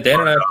 Dan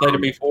and I have played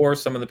it before.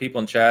 Some of the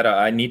people in chat,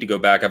 I need to go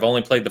back. I've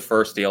only played the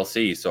first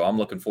DLC, so I'm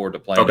looking forward to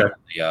playing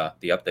the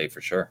update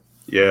for sure.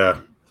 Yeah,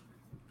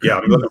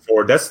 I'm looking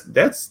forward.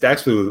 That's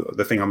actually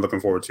the thing I'm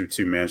looking forward to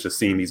too, man. It's just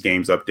seeing these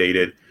games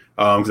updated.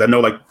 Because I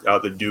know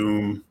the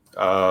Doom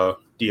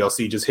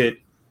DLC just hit.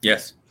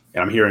 Yes.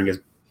 And I'm hearing it's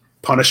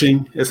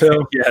punishing as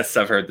hell. Yes,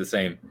 I've heard the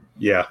same.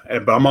 Yeah,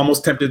 but I'm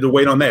almost tempted to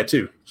wait on that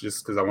too,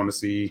 just because I want to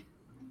see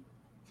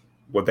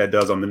what that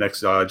does on the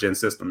next gen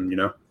system,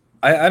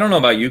 I don't know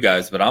about you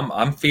guys, but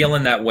I'm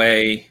feeling that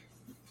way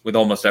with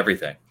almost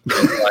everything.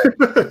 Like,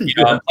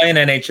 I'm playing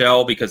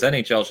NHL because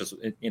NHL is just,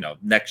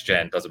 next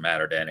gen doesn't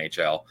matter to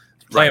NHL.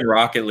 Playing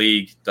Rocket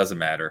League doesn't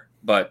matter.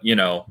 But,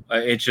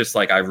 it's just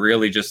like I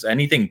really just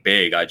anything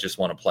big, I just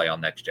want to play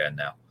on next gen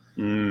now.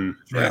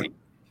 Right.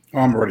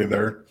 I'm already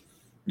there.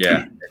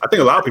 Yeah. I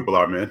think a lot of people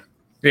are, man.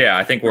 Yeah,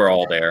 I think we're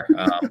all there.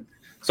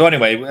 So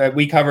anyway,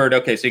 we covered,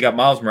 so you got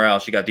Miles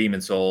Morales, you got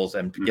Demon Souls,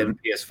 and getting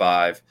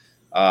PS5.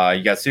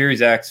 You got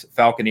Series X,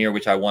 Falconeer,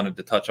 which I wanted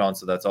to touch on,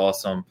 so that's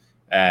awesome.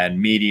 And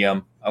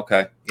Medium.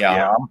 Okay.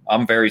 Yeah.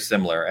 I'm very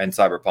similar. And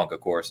Cyberpunk,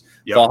 of course.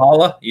 Yep.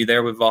 Valhalla, you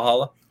there with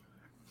Valhalla?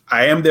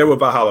 I am there with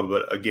Valhalla,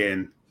 but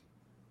again,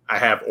 I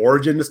have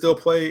Origin to still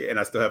play, and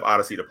I still have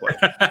Odyssey to play.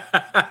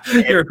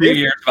 You're a few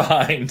years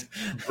behind.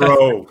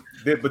 Bro.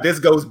 But this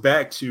goes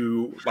back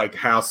to like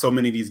how so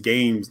many of these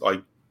games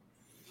like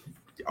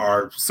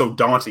are so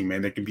daunting,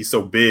 man. They can be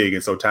so big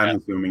and so time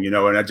consuming,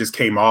 and I just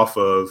came off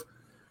of,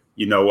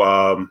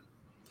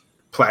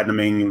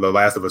 platinuming The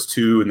Last of Us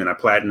 2, and then I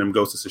platinum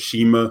Ghost of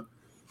Tsushima.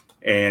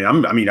 And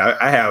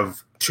I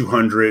have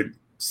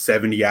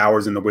 270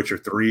 hours in The Witcher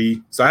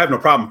 3. So I have no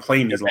problem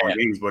playing these long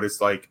games, but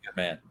it's like,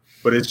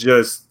 but it's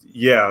just,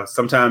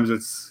 sometimes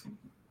it's,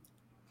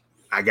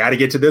 I got to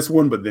get to this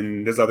one, but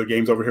then there's other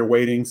games over here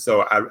waiting.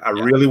 So I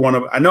really want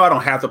to, I know I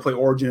don't have to play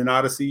Origin and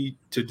Odyssey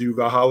to do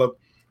Valhalla,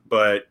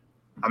 but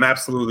I'm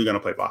absolutely going to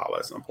play Valhalla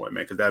at some point,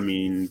 man. Cause that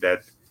means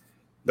that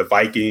the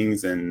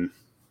Vikings and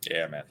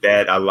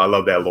that I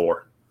love that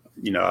lore,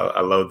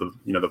 I love the,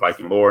 the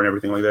Viking lore and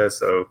everything like that.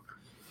 So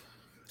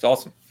it's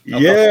awesome.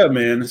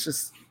 Man. It's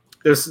just,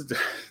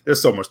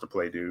 there's so much to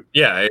play, dude.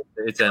 Yeah,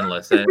 it's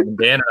endless. And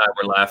Dan and I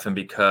were laughing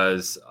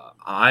because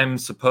I'm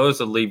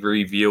supposedly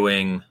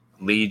reviewing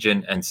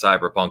Legion and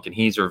Cyberpunk, and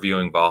he's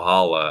reviewing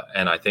Valhalla.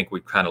 And I think we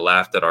kind of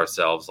laughed at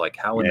ourselves, like,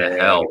 how in the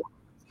hell are we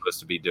supposed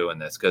to be doing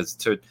this? Because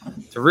to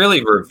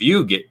really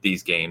review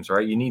these games,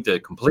 right, you need to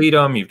complete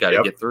them. You've got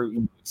to get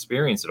through,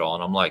 experience it all.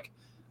 And I'm like,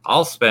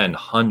 I'll spend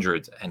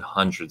hundreds and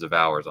hundreds of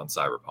hours on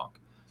Cyberpunk.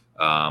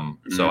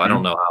 So I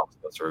don't know how I'm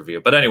supposed to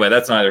review. But anyway,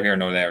 that's neither here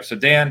nor there. So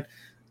Dan,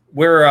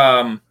 we're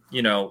a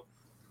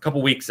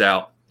couple weeks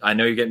out. I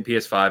know you're getting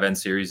PS5 and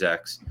Series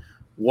X.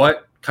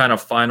 What kind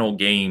of final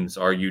games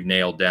are you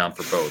nailed down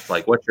for both?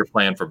 Like, what's your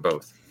plan for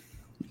both?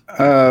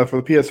 For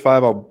the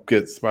PS5, I'll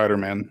get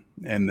Spider-Man,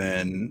 and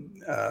then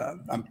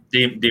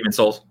Demon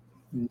Souls.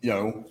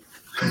 No.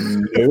 I'll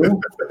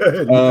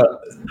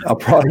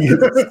probably get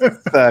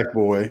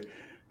Sackboy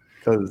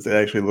because it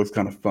actually looks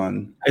kind of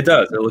fun. It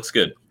does. It looks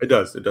good. It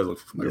does. It does look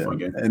like a fun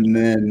game. And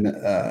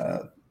then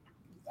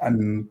I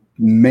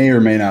may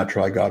or may not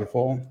try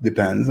Godfall.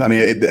 Depends. I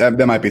mean,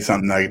 that might be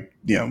something I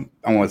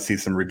want to see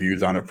some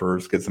reviews on it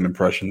first, get some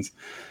impressions.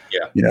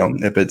 Yeah.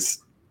 If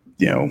it's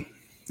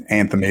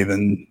Anthem-y,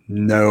 then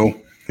no.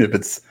 If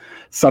it's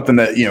something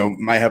that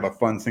might have a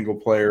fun single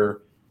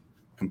player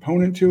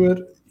component to it,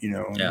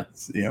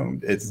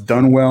 it's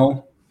done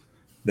well,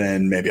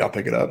 then maybe I'll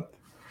pick it up.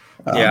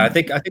 I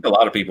think a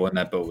lot of people in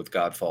that boat with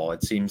Godfall.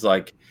 It seems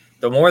like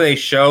the more they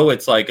show,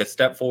 it's like a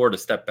step forward, a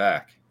step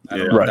back. I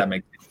don't know if that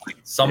makes sense. Like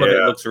some of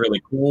it looks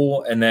really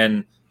cool, and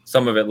then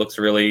some of it looks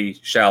really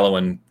shallow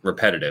and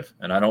repetitive,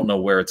 and I don't know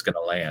where it's going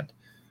to land.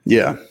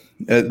 Yeah,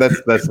 that's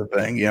the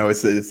thing.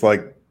 It's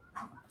like,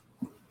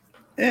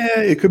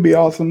 it could be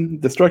awesome.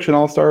 Destruction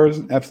All Stars,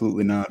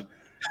 absolutely not.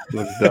 It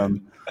looks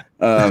dumb.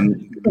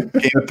 Game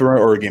of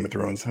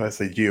Thrones. I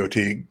say GOT.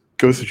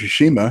 Ghost of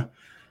Tsushima.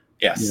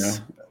 Yes.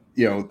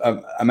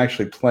 I'm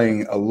actually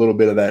playing a little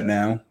bit of that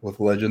now with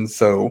Legends.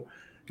 So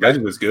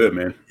Legends was good,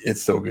 man.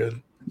 It's so good.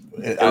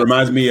 It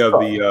reminds me of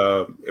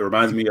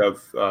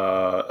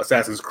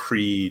Assassin's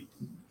Creed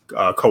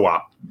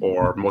co-op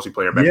or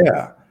multiplayer.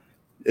 Yeah,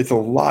 it's a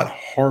lot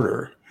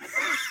harder.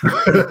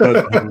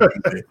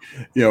 I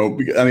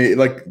mean,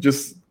 like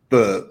just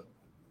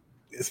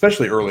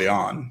especially early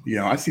on.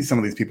 I see some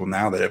of these people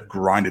now that have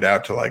grinded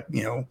out to like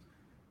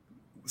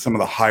some of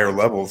the higher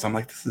levels. I'm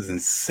like, this is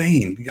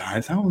insane,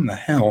 guys. How in the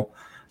hell?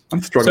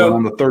 I'm struggling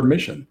on the third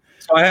mission.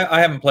 So I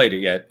haven't played it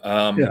yet.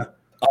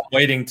 I'm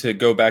waiting to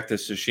go back to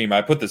Tsushima.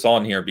 I put this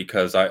on here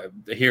because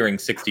hearing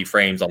 60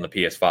 frames on the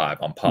PS5,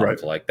 I'm pumped.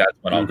 Right. Like that's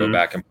when I'll go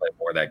back and play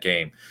more of that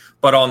game.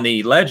 But on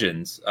the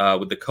Legends,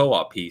 with the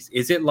co-op piece,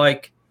 is it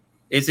like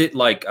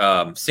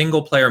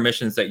single player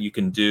missions that you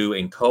can do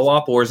in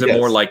co-op, or is it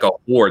more like a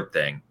horde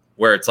thing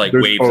where it's like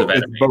waves of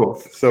enemies? It's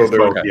both. So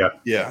both,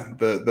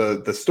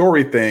 the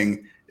story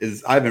thing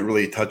is I haven't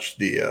really touched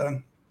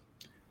the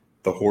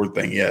horde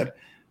thing yet.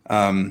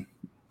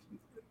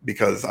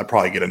 Because I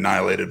probably get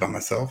annihilated by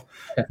myself.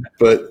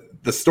 But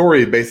the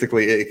story,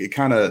 basically, it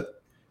kind of,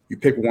 you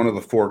pick one of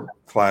the 4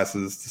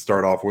 classes to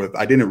start off with.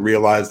 I didn't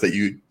realize that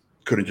you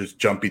couldn't just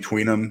jump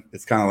between them.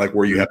 It's kind of like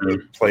where you have to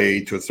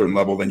play to a certain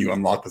level, then you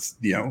unlock this,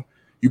 you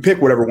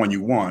pick whatever one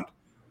you want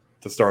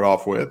to start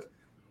off with.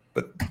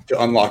 But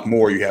to unlock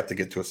more, you have to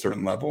get to a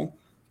certain level.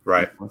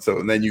 Right. So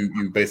and then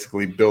you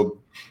basically build,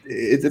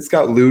 it's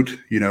got loot,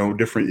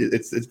 different,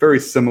 it's very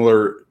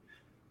similar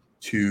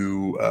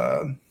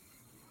to,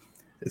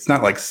 it's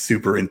not like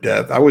super in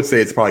depth. I would say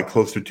it's probably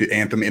closer to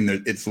Anthem in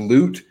its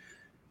loot,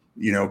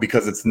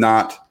 because it's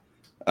not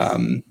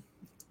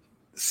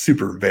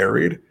super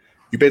varied.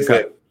 You basically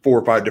have 4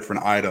 or 5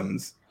 different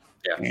items,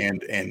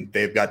 and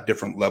they've got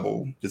different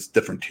level, just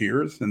different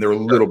tiers, and they're a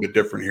little bit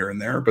different here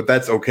and there, but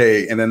that's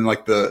okay. And then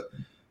like the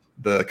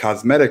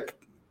cosmetic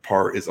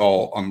part is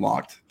all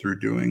unlocked through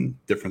doing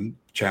different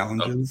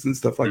challenges and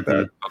stuff like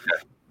that.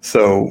 Okay.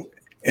 So,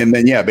 and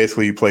then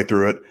basically you play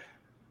through it.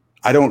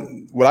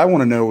 What I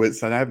want to know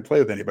is, and I haven't played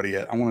with anybody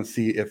yet, I want to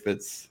see if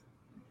it's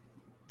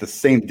the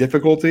same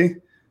difficulty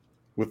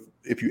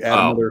if you add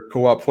another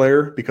co-op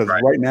player, because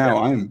right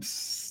now I'm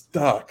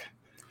stuck.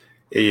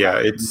 Yeah,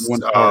 it's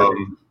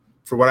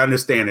for what I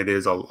understand, it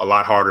is a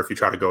lot harder if you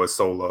try to go as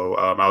solo.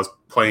 I was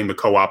playing the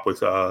co-op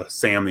with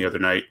Sam the other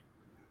night,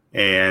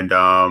 and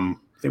I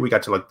think we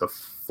got to like the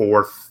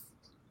 4th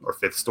or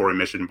 5th story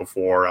mission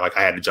before I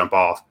had to jump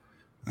off.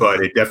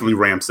 But it definitely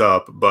ramps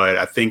up. But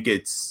I think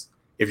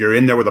if you're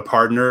in there with a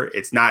partner,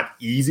 it's not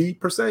easy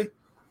per se,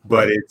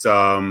 but it's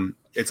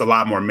a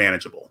lot more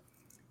manageable.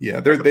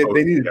 Yeah, they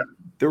needed.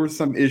 There were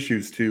some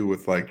issues too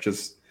with like,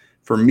 just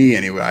for me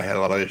anyway, I had a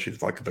lot of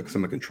issues like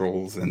some of the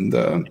controls, and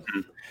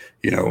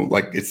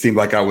like it seemed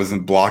like I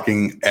wasn't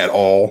blocking at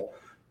all.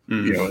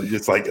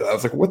 Just like I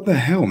was like, what the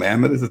hell,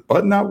 man? Is this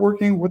button not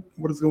working? What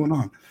is going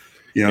on?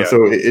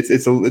 So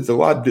it's a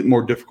lot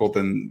more difficult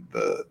than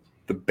the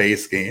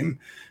base game.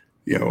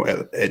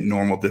 At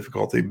normal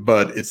difficulty,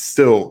 but it's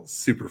still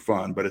super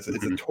fun. But it's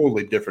a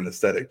totally different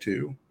aesthetic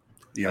too.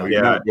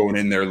 You're not going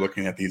in there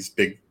looking at these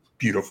big,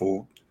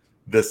 beautiful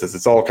vistas.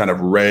 It's all kind of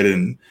red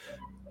and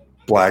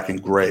black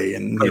and gray,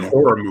 and like a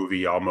horror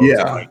movie almost.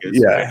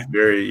 It's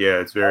very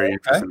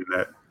interesting in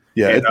that.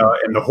 Yeah,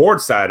 and the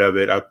horde side of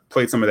it, I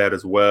played some of that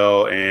as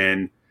well,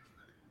 and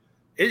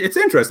it's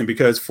interesting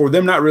because for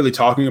them not really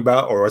talking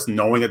about or us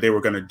knowing that they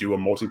were going to do a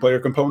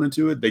multiplayer component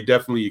to it, they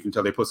definitely, you can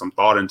tell they put some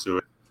thought into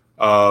it.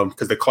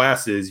 Because the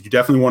classes, you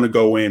definitely want to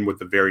go in with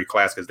the very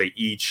class because they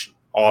each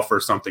offer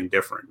something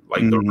different.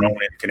 Like the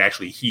Ronin can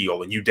actually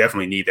heal, and you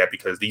definitely need that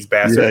because these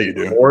bastards in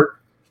the horde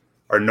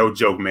are no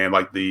joke, man.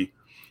 Like I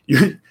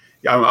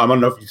don't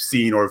know if you've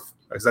seen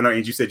because I know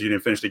Angie said you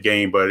didn't finish the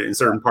game, but in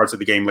certain parts of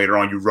the game later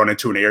on, you run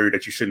into an area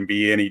that you shouldn't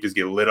be in, and you just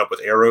get lit up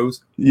with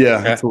arrows. Yeah,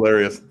 that's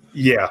hilarious.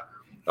 Yeah.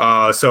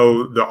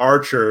 So the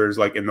archers,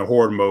 like in the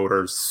horde mode,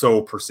 are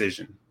so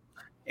precision.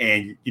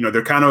 And,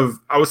 they're kind of,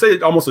 I would say,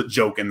 almost a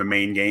joke in the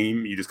main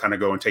game. You just kind of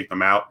go and take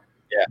them out.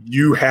 Yeah.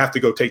 You have to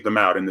go take them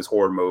out in this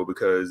horde mode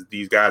because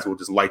these guys will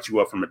just light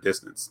you up from a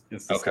distance.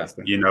 Okay.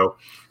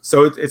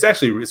 So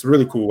it's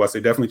really cool. I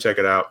say definitely check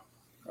it out.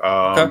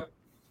 Okay.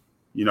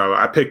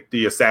 I picked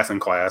the assassin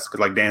class because,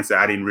 like Dan said,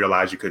 I didn't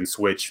realize you couldn't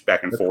switch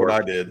back and forth.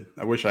 What I did.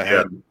 I wish I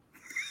had.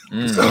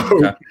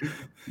 Okay.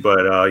 But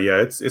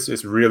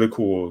it's really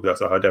cool.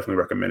 So I definitely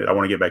recommend it. I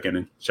want to get back in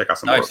and check out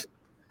some more.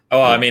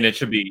 Oh, I mean, it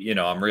should be.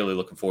 I'm really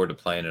looking forward to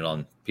playing it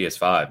on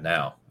PS5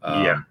 now.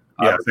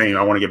 Same.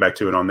 I want to get back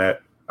to it on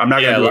that. I'm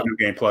not gonna do a new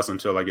game plus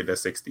until I get that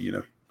 60.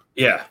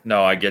 Yeah,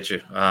 no, I get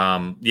you.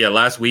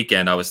 Last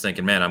weekend I was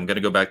thinking, man, I'm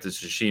gonna go back to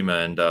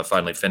Tsushima and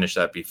finally finish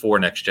that before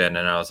next gen.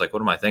 And I was like,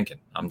 what am I thinking?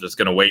 I'm just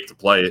gonna wait to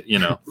play it.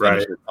 Right.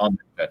 Finish it on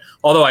next gen.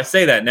 Although I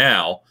say that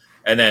now,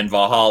 and then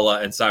Valhalla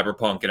and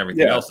Cyberpunk and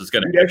everything else is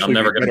gonna. I'm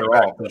never gonna go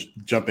back.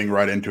 Jumping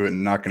right into it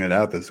and knocking it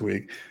out this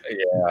week.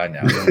 Yeah, I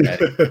know.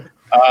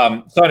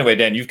 So anyway,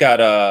 Dan, you've got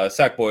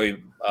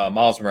Sackboy.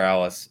 Miles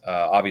Morales.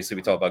 Obviously,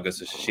 we talked about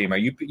Ghost of Tsushima. Are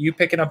you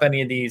picking up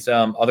any of these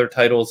other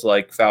titles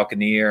like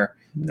Falconeer?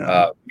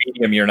 No.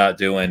 Medium, you're not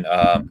doing.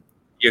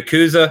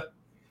 Yakuza?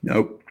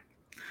 Nope.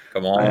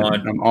 Come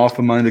on. I'm off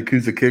of my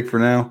Yakuza kick for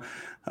now.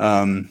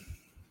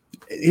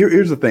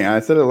 Here's the thing.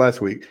 I said it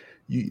last week.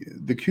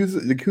 The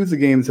Yakuza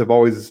games have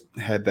always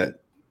had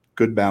that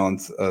good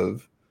balance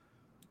of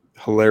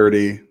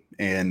hilarity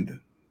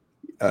and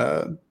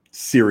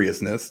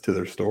seriousness to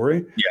their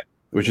story. Yeah.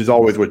 Which is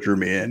always what drew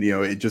me in.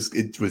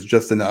 It was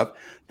just enough.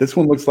 This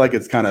one looks like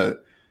it's kind of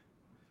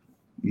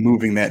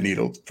moving that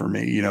needle for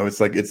me. It's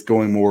like it's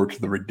going more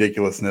to the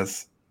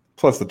ridiculousness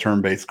plus the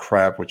turn-based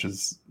crap, which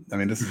is,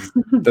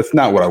 that's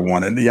not what I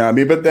wanted.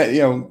 But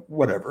that,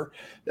 whatever.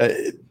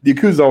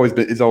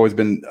 Yakuza has always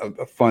been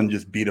a fun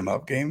just beat 'em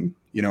up game.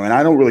 And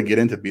I don't really get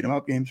into beat 'em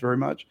up games very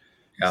much.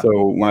 Yeah.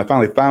 So when I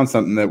finally found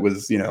something that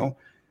was,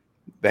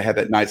 that had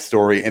that nice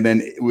story, and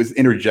then it was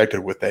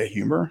interjected with that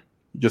humor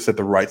just at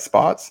the right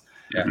spots.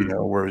 Yeah.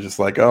 Where it's just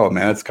like, oh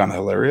man, it's kind of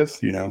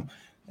hilarious,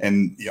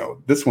 and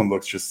this one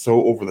looks just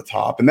so over the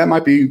top, and that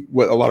might be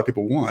what a lot of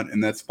people want,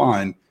 and that's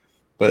fine.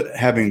 But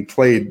having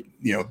played,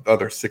 the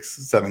other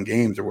 6-7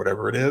 games or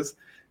whatever it is,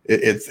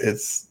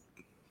 it's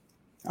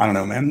I don't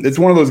know, man. It's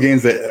one of those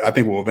games that I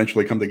think will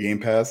eventually come to Game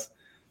Pass.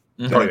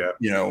 Mm-hmm.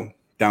 That,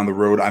 down the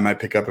road I might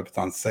pick up if it's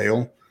on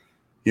sale.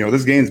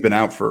 This game's been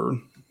out for,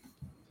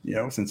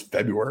 since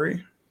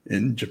February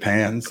in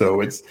Japan, so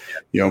it's,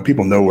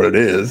 people know what it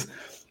is.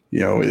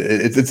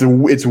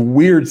 It's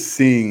weird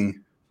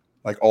seeing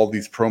like all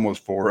these promos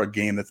for a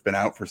game that's been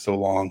out for so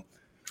long,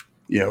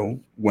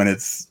 when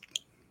it's,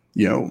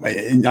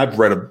 and I've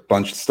read a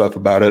bunch of stuff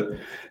about it.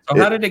 So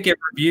how did it get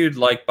reviewed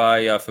like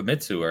by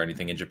Famitsu or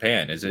anything in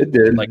Japan? It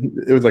did.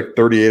 It was like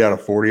 38 out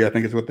of 40, I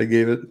think is what they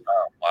gave it.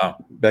 Oh,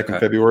 wow. Back in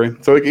February.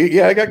 So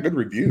I got good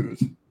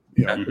reviews.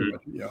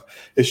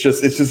 It's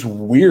just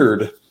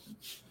weird,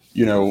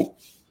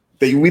 that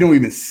we don't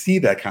even see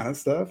that kind of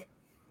stuff.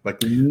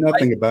 Like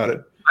nothing about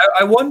it.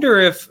 I wonder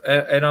if,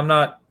 and I'm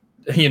not,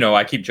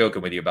 I keep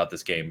joking with you about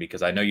this game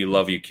because I know you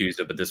love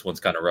Yakuza, but this one's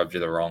kind of rubbed you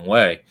the wrong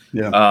way.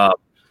 Yeah.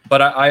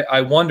 But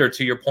I wonder,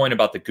 to your point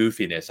about the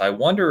goofiness, I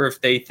wonder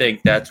if they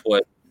think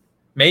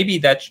maybe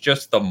that's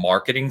just the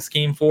marketing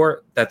scheme for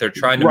it, that they're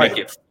trying to make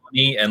it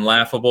funny and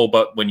laughable.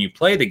 But when you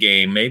play the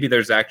game, maybe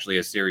there's actually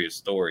a serious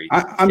story.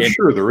 I'm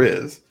sure there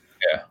is.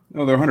 Yeah.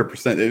 No, they're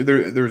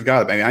 100%. There's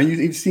got to be.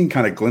 You've seen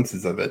kind of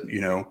glimpses of it,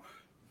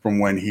 from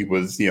when he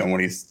was, when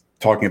he's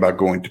talking about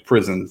going to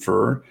prison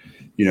for,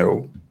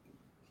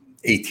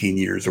 18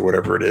 years or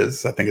whatever it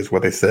is, I think is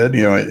what they said,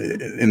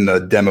 in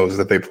the demos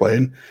that they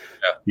played.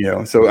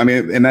 Yeah. So,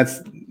 and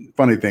that's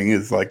funny thing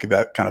is like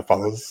that kind of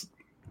follows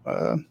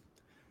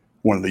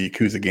one of the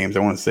Yakuza games.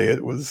 I want to say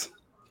it was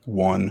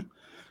one,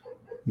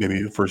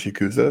 maybe the first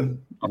Yakuza.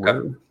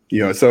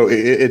 Okay. So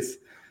it's,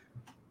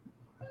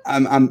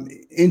 I'm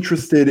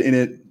interested in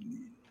it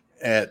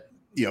at,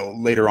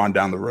 later on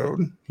down the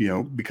road,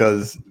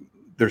 because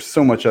there's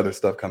so much other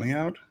stuff coming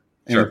out.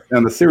 And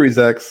on the Series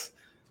X,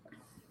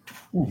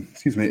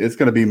 it's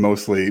going to be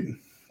mostly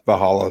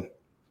Valhalla,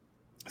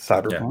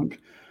 Cyberpunk. Yeah.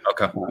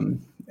 Okay.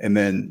 And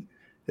then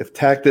if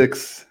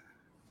Tactics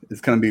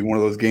is going to be one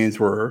of those games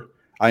where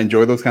I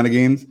enjoy those kind of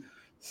games.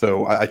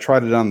 So I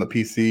tried it on the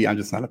PC. I'm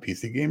just not a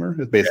PC gamer.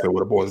 It's basically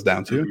what it boils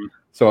down to. Mm-hmm.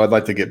 So I'd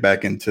like to get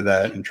back into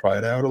that and try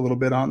it out a little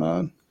bit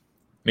on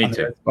Me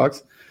too.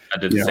 Xbox. I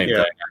did the same thing.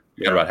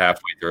 I got about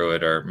halfway through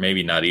it, or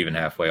maybe not even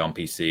halfway on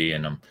PC,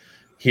 and I'm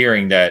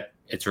hearing that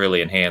it's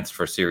really enhanced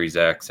for Series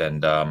X,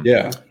 and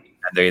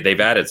they've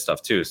added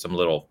stuff too, some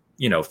little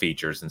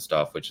features and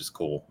stuff, which is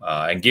cool.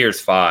 And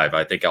Gears 5,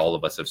 I think all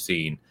of us have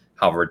seen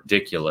how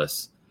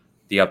ridiculous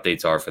the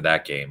updates are for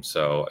that game.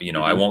 So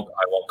I won't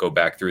go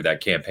back through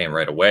that campaign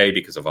right away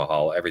because of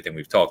everything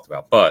we've talked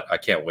about, but I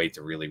can't wait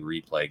to really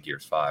replay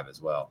Gears 5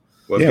 as well.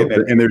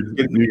 And there's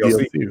new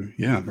DLC.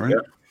 Yeah, right.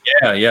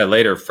 Yeah,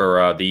 later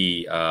for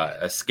the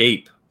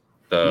Escape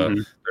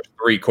There's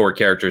 3 core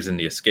characters in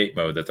the escape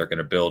mode that they're going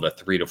to build a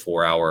 3 to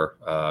 4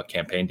 hour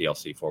campaign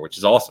DLC for, which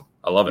is awesome.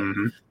 I love it.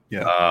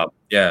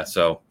 Yeah.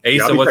 So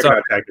Asa, what's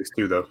up? Tactics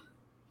too, though.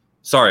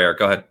 Sorry, Eric.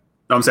 Go ahead.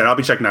 No, I'm saying I'll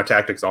be checking out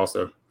Tactics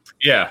also.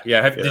 Yeah.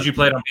 Did you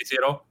play it on PC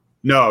at all?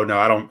 No,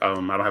 I don't. I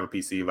don't have a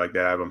PC like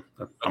that. I'm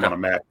on a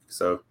Mac,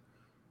 so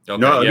how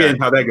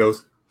that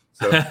goes.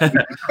 So.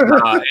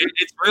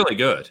 It's really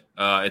good.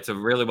 It's a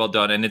really well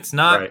done, and it's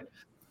not. Right.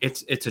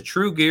 It's a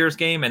true Gears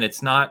game, and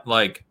it's not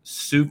like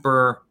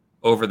super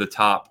over the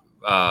top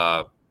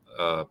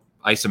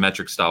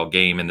isometric style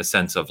game in the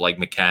sense of like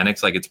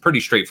mechanics. Like it's pretty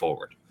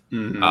straightforward.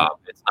 Mm-hmm.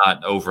 It's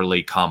not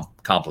overly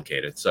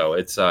complicated, so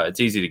it's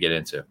easy to get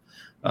into.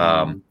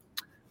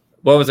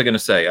 What was I going to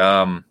say?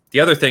 The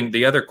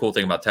other cool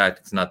thing about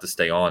Tactics, not to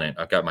stay on it,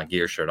 I've got my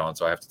Gear shirt on,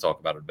 so I have to talk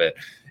about it a bit,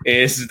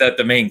 is that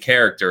the main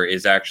character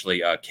is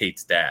actually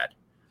Kate's dad.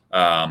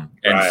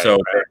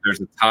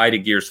 There's a tie to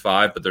Gears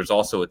 5, but there's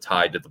also a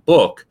tie to the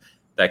book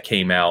that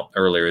came out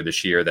earlier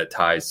this year that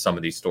ties some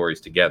of these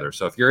stories together.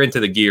 So if you're into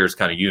the Gears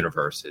kind of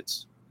universe,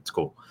 it's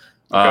cool.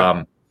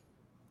 Okay.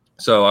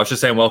 So I was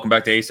just saying, welcome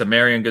back to Asa.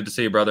 Marion, good to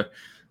see you, brother.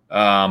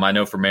 I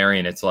know for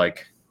Marion, it's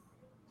like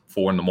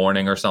 4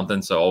 a.m. or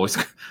something. So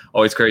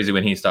always crazy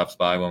when he stops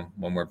by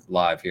when we're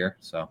live here.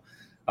 So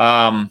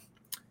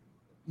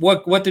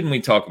what didn't we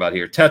talk about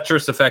here?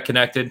 Tetris Effect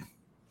Connected.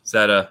 Is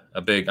that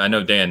a big, I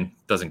know Dan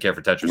doesn't care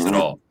for Tetris at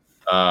all.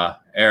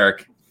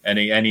 Eric,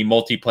 any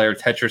multiplayer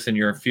Tetris in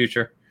your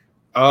future?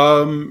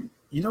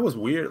 It's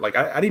weird. Like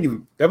I didn't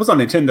even, that was on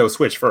Nintendo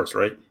Switch first,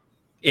 right?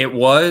 It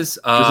was.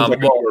 This is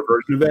like a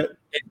version of that?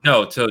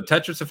 So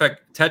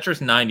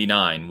Tetris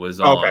 99 was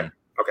on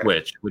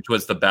Switch, which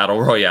was the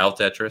Battle Royale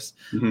Tetris.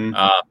 Mm-hmm.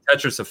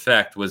 Tetris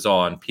Effect was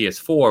on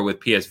PS4 with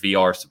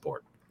PSVR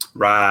support.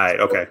 Right.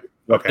 Okay.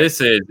 What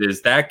this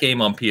is that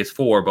game on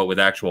PS4, but with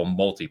actual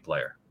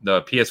multiplayer.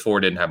 The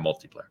PS4 didn't have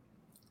multiplayer.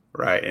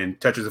 Right. And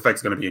Tetris Effect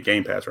is going to be a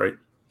Game Pass, right?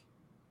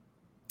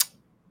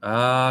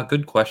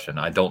 Good question.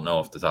 I don't know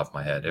off the top of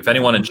my head. If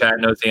anyone in chat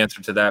knows the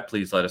answer to that,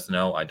 please let us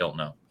know. I don't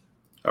know.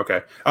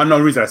 Okay.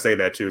 The reason I say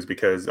that too is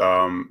because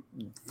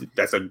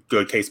that's a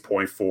good case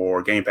point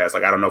for Game Pass.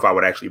 Like, I don't know if I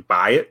would actually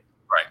buy it,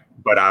 right?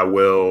 But I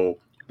will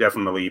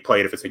definitely play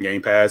it if it's in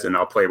Game Pass, and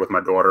I'll play it with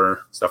my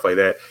daughter, stuff like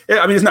that.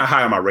 Yeah, I mean, it's not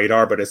high on my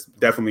radar, but it's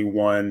definitely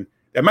one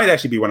that might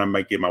actually be one I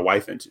might get my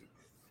wife into.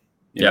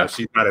 You know,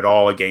 she's not at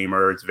all a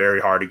gamer. It's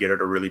very hard to get her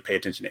to really pay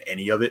attention to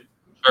any of it.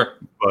 Sure.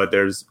 But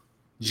there's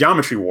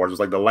Geometry Wars was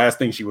like the last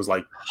thing she was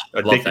like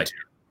addicted to.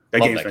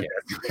 That game's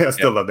fantastic. I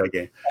still love that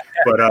game.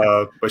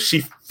 But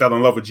she fell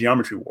in love with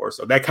Geometry Wars.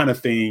 So that kind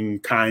of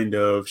thing,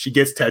 she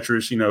gets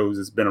Tetris. She knows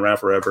it's been around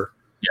forever.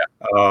 Yeah.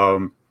 I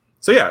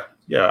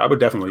would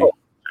definitely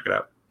check it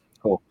out.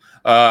 Cool.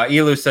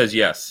 Elu says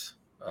yes.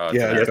 That's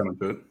kind of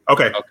good.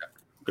 Okay.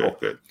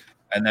 Good.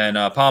 And then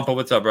Pompa,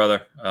 what's up,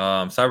 brother?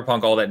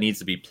 Cyberpunk, all that needs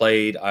to be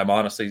played. I'm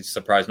honestly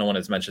surprised no one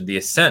has mentioned The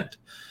Ascent.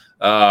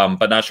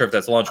 But not sure if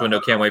that's launch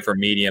window. Can't wait for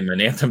Medium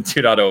and Anthem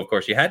 2.0. Of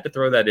course, you had to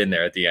throw that in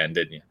there at the end,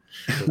 didn't you?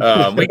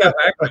 We got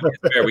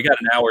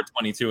an hour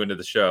 22 into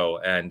the show,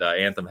 and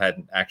Anthem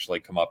hadn't actually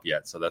come up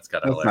yet, so that's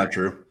kind of hilarious. Not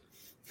true.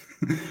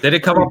 Did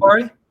it come up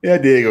already? Yeah,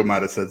 Diego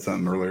might have said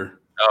something earlier.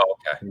 Oh,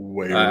 okay.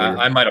 Way earlier.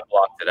 I might have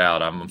blocked it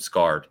out. I'm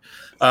scarred.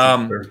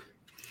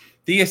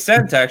 The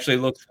Ascent actually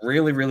looks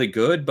really, really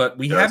good, but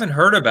we haven't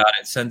heard about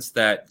it since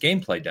that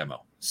gameplay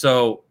demo.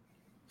 So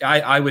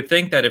I would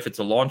think that if it's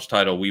a launch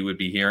title, we would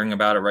be hearing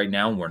about it right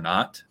now, and we're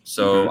not.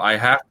 So I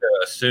have to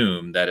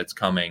assume that it's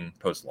coming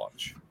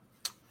post-launch.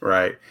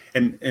 Right.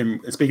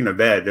 And speaking of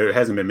that, there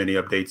hasn't been many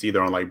updates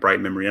either on like Bright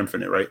Memory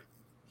Infinite, right?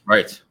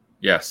 Right.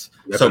 Yes.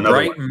 So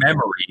Bright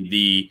Memory,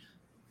 the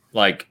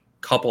like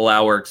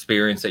couple-hour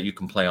experience that you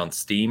can play on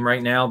Steam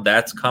right now,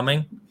 that's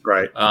coming.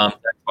 Right.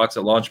 Xbox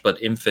at launch,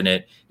 but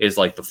Infinite is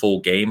like the full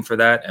game for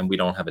that, and we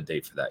don't have a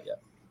date for that yet.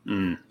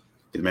 Man,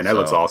 that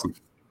looks awesome.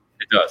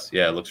 It does.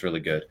 Yeah, it looks really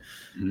good.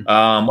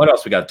 What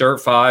else? We got Dirt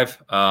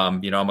 5.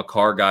 I'm a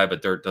car guy,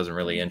 but Dirt doesn't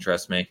really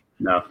interest me.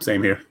 No,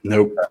 same here.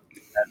 Nope.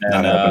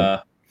 And then,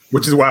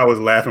 which is why I was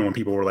laughing when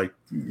people were like,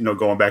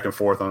 going back and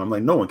forth on. I'm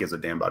like, no one gives a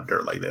damn about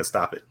Dirt like that.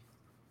 Stop it.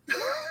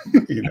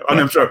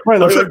 I'm sure. Right,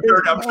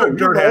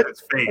 Dirt has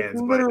its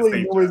fans.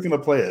 Literally, nobody's gonna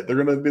play it. They're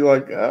gonna be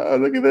like,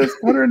 look at this,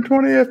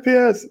 120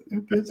 FPS.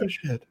 Who gives a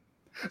shit?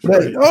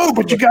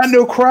 But you got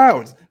no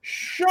crowds.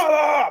 Shut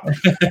up.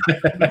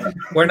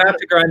 We're not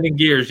to grinding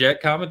gears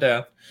yet. Calm it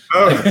down.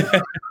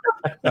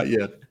 Not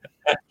yet.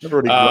 And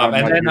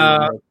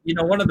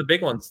then, one of the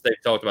big ones they've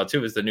talked about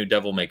too is the new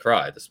Devil May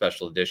Cry, the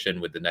special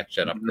edition with the next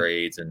gen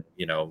upgrades, and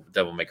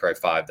Devil May Cry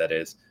 5. That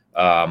is.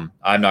 I'm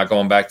not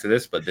going back to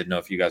this, but didn't know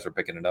if you guys were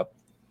picking it up.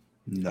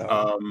 No,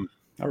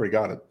 I already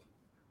got it.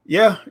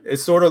 Yeah,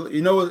 it's sort of,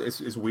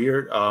 it's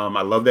weird.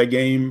 I love that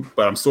game,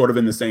 but I'm sort of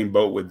in the same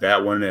boat with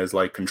that one as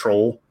like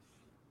Control.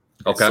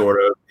 Okay.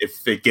 Sort of,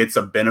 if it gets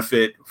a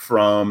benefit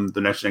from the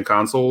next gen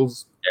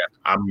consoles,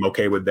 I'm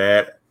okay with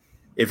that.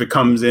 If it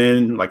comes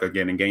in, like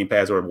again in Game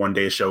Pass, or one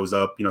day it shows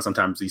up,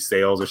 sometimes these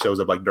sales, it shows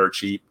up like dirt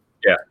cheap.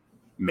 Yeah,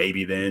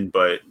 maybe then,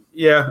 but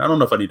yeah, I don't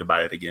know if I need to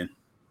buy it again.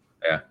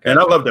 Yeah. And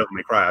I love Devil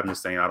May Cry. I'm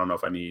just saying, I don't know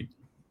if I need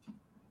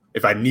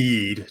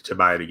to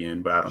buy it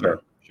again, but I don't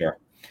know. Sure.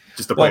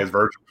 Just to play as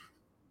Virgil.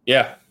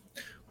 Yeah.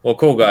 Well,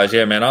 cool guys.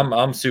 Yeah, man,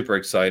 I'm super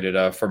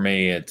excited. For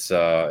me, it's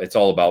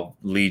all about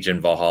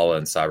Legion, Valhalla,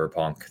 and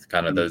Cyberpunk.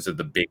 Kind of those are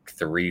the big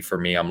three for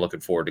me. I'm looking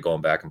forward to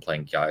going back and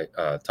playing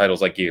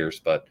titles like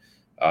Gears, but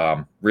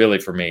really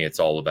for me, it's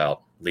all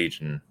about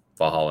Legion,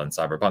 Valhalla, and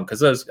Cyberpunk,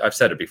 because I've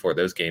said it before,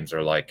 those games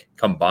are like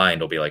combined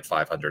will be like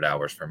 500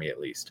 hours for me at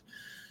least.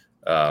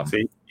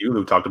 See,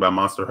 you talked about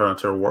Monster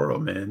Hunter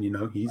World, man. You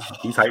know, he's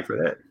hyped for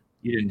that.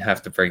 You didn't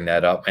have to bring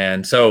that up,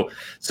 man. So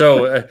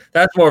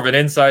that's more of an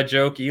inside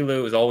joke.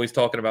 Elu is always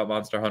talking about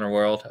Monster Hunter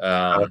World,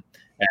 and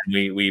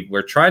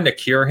we're trying to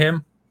cure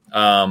him.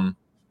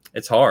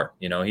 It's hard,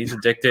 you know. He's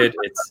addicted.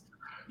 It's,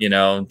 you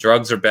know,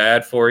 drugs are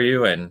bad for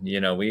you, and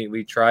you know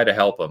we try to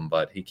help him,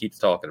 but he keeps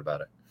talking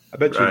about it. I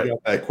bet you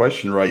got that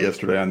question right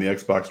yesterday on the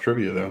Xbox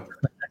trivia, though.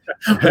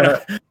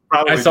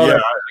 Probably, I saw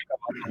that.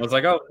 I was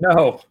like, oh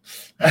no.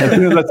 As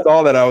soon as I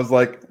saw that, I was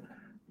like,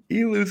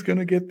 Elu's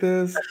gonna get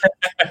this.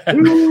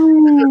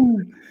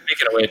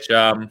 Speaking of which,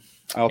 I'll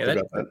forget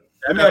that.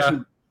 Let me ask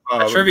you,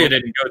 trivia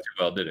didn't go too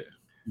well, did it?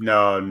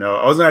 No.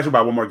 I was going to ask you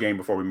about one more game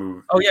before we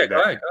move. Oh yeah,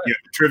 go ahead. Yeah,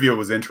 the trivia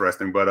was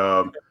interesting, but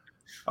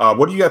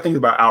what do you guys think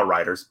about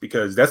Outriders?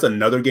 Because that's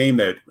another game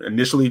that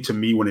initially, to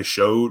me, when it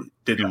showed,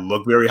 didn't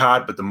look very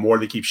hot, but the more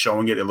they keep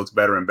showing it, it looks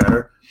better and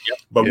better. Yep.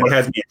 But what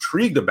has me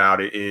intrigued about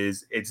it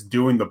is it's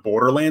doing the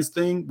Borderlands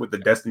thing with the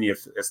Destiny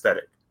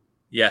aesthetic.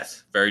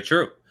 Yes, very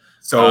true.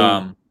 So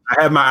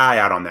I have my eye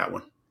out on that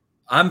one.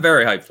 I'm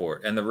very hyped for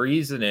it. And the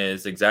reason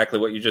is exactly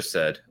what you just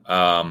said.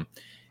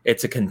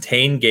 It's a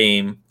contained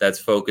game that's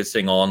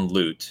focusing on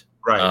loot.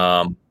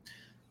 Right.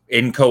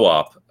 In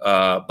co-op.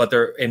 But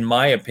they're, in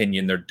my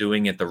opinion, they're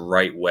doing it the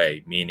right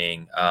way.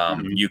 Meaning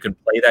you can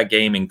play that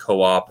game in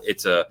co-op.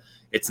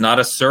 It's not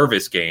a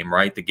service game,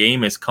 right? The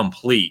game is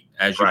complete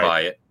as you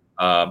buy it,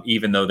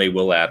 even though they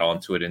will add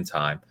on to it in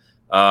time.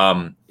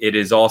 It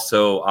is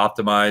also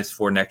optimized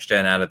for next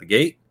gen out of the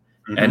gate.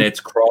 And it's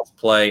cross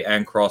play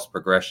and cross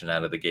progression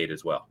out of the gate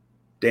as well.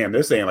 Damn,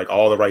 they're saying like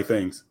all the right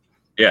things.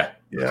 Yeah.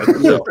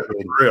 So,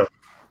 real.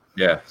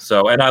 Yeah.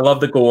 So, and I love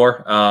the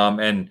gore.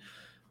 And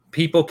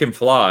People Can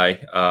Fly,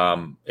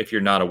 if you're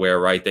not aware,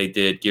 right? They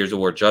did Gears of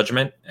War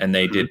Judgment and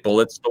they did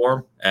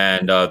Bulletstorm,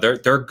 and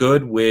they're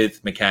good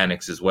with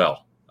mechanics as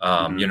well.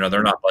 You know,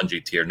 they're not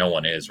Bungie tier, no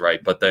one is,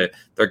 right? But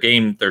their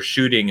game, their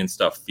shooting and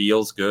stuff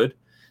feels good.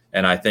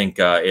 And I think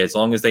as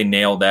long as they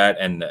nail that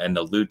and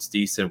the loot's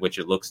decent, which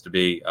it looks to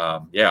be,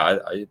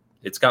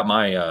 it's got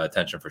my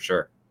attention for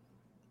sure.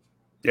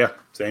 Yeah,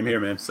 same here,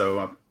 man.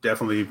 So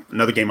definitely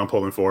another game I'm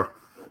pulling for.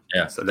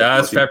 Yeah, so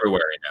that's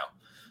February now.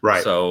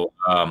 Right. So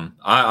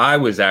I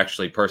was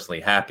actually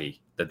personally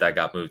happy that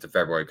got moved to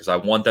February because I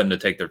want them to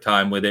take their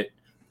time with it,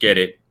 get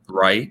it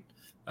right,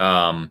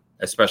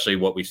 especially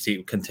what we've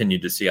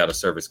continued to see out of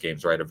service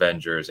games, right?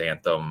 Avengers,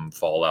 Anthem,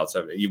 Fallout.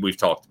 So we've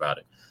talked about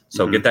it.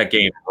 So get that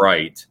game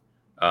right.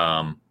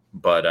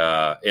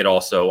 But it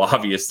also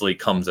obviously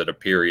comes at a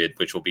period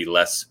which will be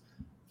less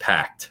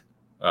packed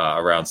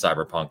around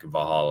Cyberpunk and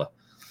Valhalla.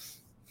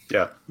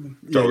 Yeah,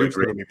 totally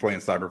agree. Going to be playing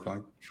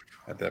Cyberpunk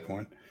at that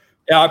point.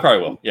 Yeah, I probably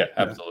will. Yeah,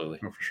 absolutely.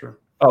 Oh, for sure.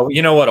 Oh,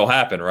 you know what'll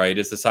happen, right?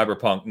 Is the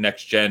Cyberpunk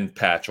next gen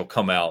patch will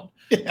come out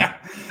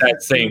that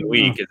same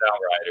week as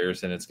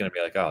Outriders, and it's going to be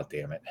like, oh,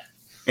 damn it.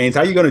 And how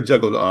are you going to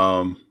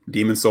juggle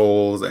Demon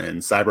Souls and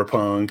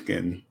Cyberpunk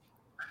and?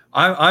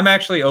 I'm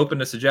actually open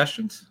to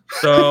suggestions.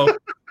 So,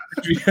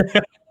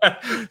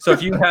 so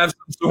if you have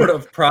some sort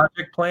of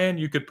project plan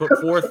you could put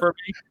forth for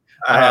me.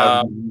 I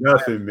have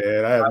nothing,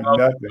 man. I have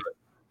nothing.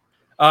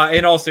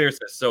 In all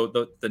seriousness, so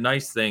the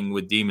nice thing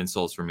with Demon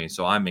Souls for me,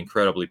 so I'm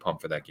incredibly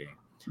pumped for that game.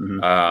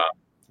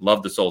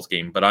 Love the Souls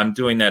game, but I'm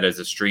doing that as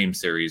a stream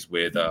series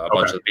with a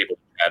bunch of people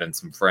and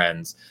some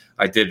friends.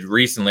 I did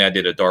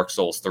a Dark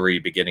Souls 3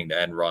 beginning to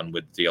end run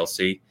with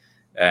DLC,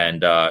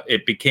 and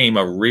it became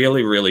a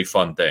really, really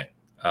fun thing.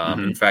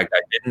 In fact, I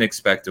didn't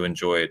expect to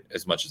enjoy it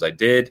as much as I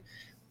did.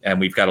 And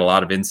we've got a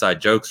lot of inside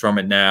jokes from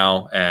it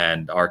now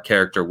and our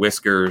character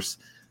Whiskers.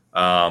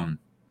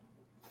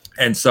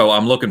 And so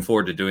I'm looking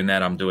forward to doing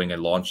that. I'm doing a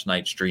launch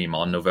night stream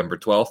on November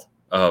 12th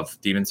of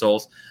Demon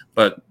Souls.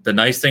 But the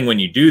nice thing when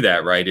you do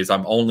that, right, is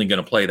I'm only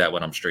going to play that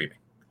when I'm streaming.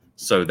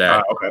 So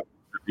that the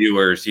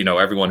viewers, you know,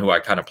 everyone who I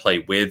kind of play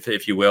with,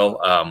 if you will,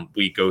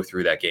 we go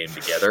through that game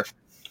together.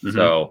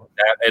 So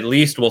that, at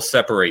least we'll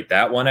separate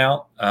that one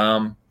out.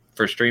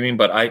 For streaming,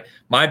 but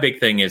my big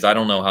thing is I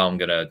don't know how I'm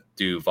gonna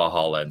do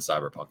Valhalla and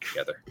Cyberpunk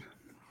together.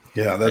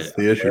 Yeah, that's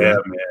the issue. Yeah,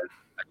 man.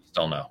 I just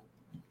don't know.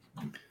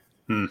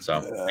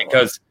 So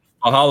because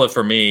Valhalla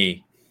for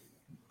me,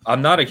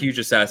 I'm not a huge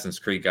Assassin's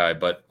Creed guy,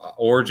 but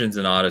Origins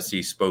and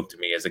Odyssey spoke to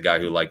me as a guy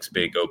who likes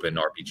big open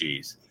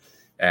RPGs,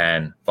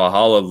 and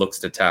Valhalla looks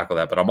to tackle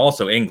that. But I'm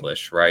also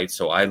English, right?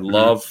 So I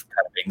love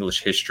kind of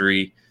English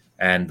history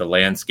and the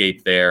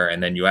landscape there,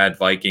 and then you add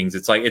Vikings.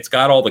 It's like it's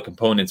got all the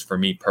components for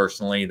me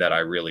personally that I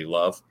really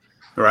love.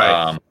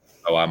 Right.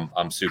 So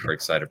I'm super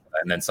excited for that.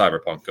 And then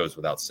Cyberpunk goes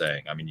without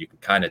saying. I mean, you can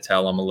kind of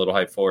tell I'm a little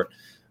hyped for it.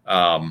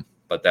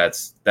 but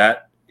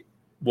that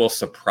will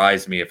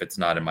surprise me if it's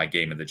not in my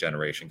game of the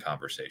generation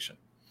conversation.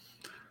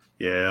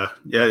 Yeah.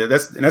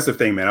 That's the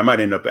thing, man. I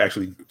might end up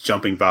actually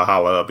jumping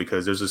Valhalla up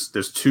because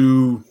there's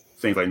two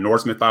things like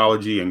Norse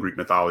mythology and Greek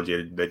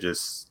mythology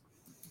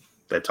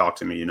that talk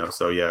to me, you know.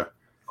 So yeah,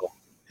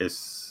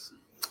 it's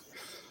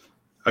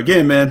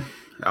again, man.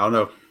 I don't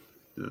know.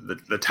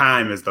 The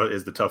time is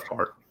the tough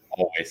part.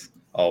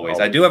 Always.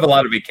 I do have a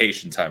lot of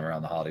vacation time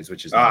around the holidays,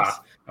 which is nice.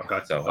 Okay.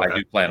 So I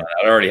do plan on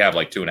that. I already have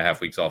like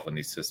 2.5 weeks off when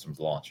these systems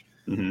launch.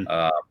 Mm-hmm.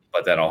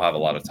 But then I'll have a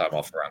lot of time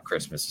off around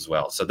Christmas as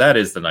well. So that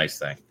is the nice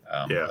thing.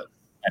 Yeah.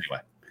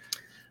 Anyway,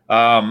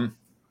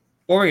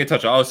 what were we going to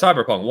touch on?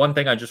 Cyberpunk. One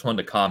thing I just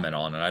wanted to comment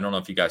on, and I don't know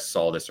if you guys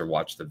saw this or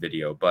watched the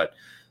video, but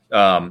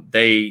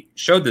they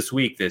showed this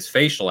week this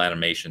facial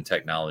animation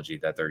technology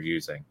that they're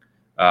using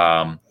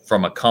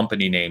from a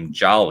company named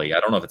Jolly. I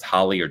don't know if it's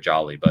Holly or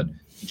Jolly, but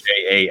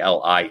Jali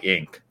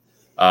Inc.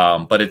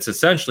 But it's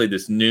essentially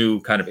this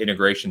new kind of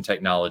integration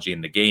technology in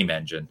the game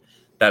engine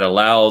that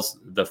allows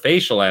the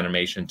facial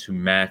animation to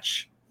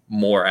match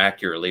more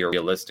accurately or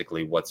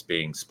realistically what's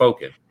being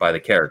spoken by the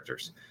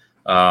characters.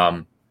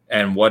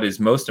 And what is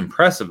most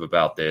impressive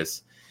about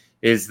this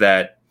is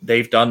that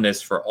they've done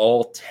this for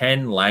all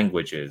 10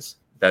 languages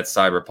that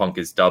Cyberpunk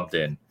is dubbed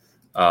in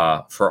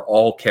for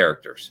all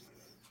characters.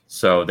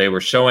 So they were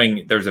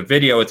showing, there's a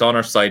video, it's on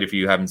our site if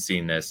you haven't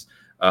seen this.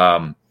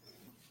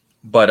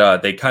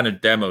 But they kind of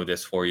demo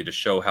this for you to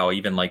show how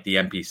even like the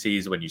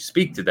NPCs, when you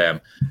speak to them,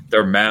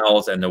 their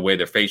mouths and the way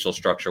their facial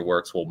structure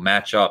works will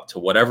match up to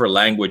whatever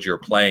language you're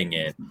playing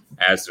in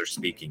as they're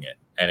speaking it.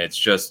 And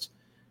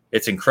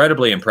it's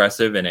incredibly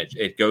impressive. And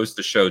it goes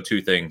to show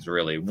two things,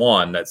 really.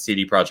 One, that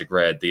CD Projekt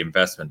Red, the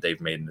investment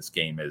they've made in this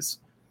game is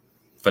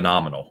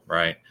phenomenal,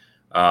 right?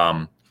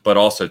 But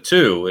also,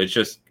 two, it's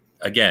just,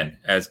 again,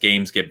 as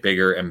games get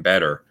bigger and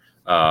better,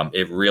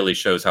 it really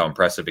shows how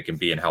impressive it can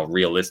be and how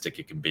realistic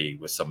it can be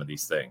with some of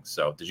these things.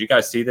 So did you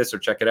guys see this or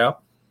check it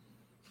out?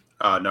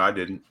 No, I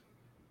didn't.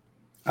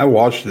 I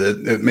watched it.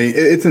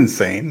 It's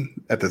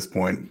insane at this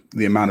point,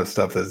 the amount of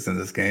stuff that's in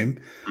this game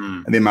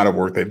and the amount of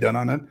work they've done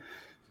on it.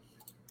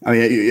 I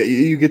mean,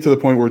 you get to the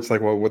point where it's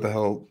like, well, what the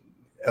hell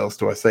else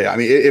do I say? I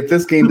mean, if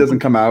this game doesn't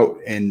come out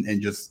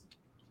and just,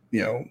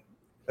 you know,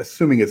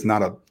 assuming it's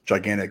not a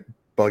gigantic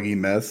buggy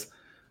mess,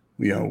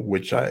 you know,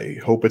 which I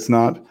hope it's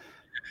not,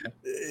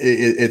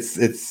 it's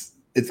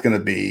going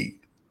to be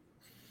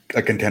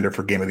a contender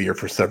for Game of the Year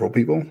for several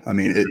people. I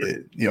mean,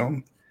 you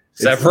know,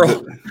 several.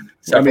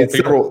 I was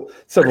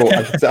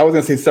going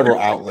to say several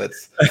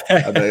outlets.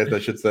 I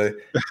should say,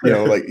 you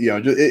know, like, you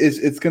know,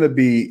 it's going to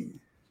be,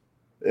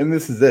 and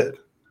this is it.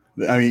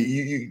 I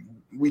mean,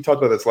 we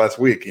talked about this last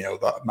week. You know,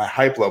 my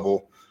hype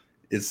level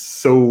is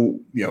so,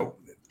 you know,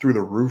 through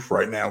the roof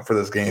right now for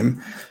this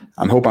game.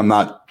 I hope I'm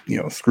not,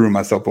 you know, screwing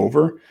myself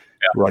over.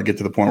 Yeah. Where I get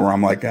to the point where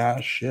I'm like,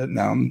 shit.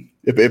 Now,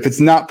 if it's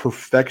not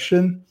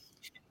perfection,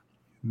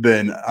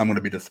 then I'm going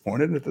to be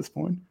disappointed at this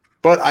point.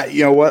 But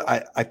you know what?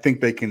 I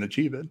think they can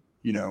achieve it.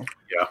 You know,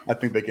 yeah. I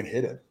think they can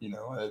hit it. You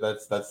know,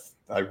 that's.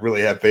 I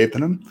really have faith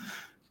in them.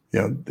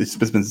 You know,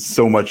 there's been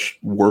so much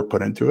work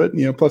put into it.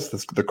 You know, plus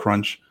the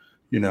crunch.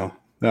 You know,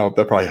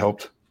 that probably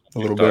helped a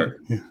little bit.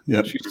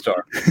 Yeah.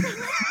 Star.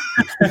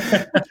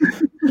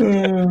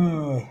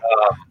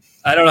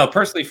 I don't know.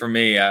 Personally, for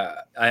me,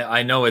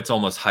 I know it's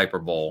almost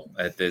hyperbole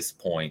at this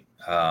point,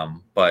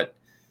 but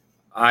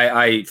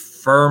I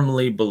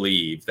firmly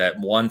believe that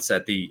once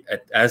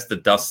as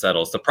the dust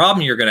settles, the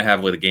problem you're going to have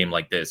with a game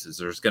like this is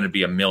there's going to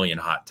be a million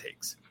hot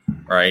takes,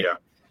 right? Yeah.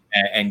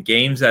 And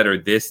games that are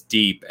this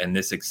deep and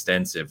this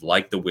extensive,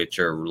 like The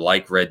Witcher,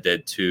 like Red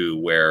Dead 2,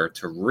 where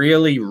to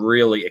really,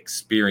 really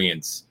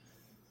experience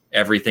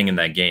everything in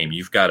that game,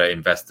 you've got to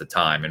invest the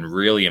time and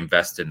really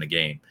invest in the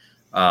game.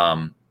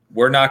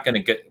 We're not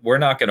going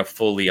to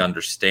fully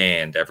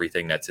understand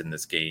everything that's in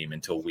this game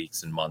until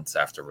weeks and months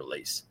after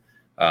release.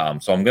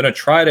 So I'm going to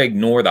try to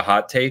ignore the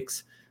hot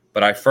takes,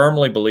 but I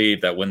firmly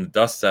believe that when the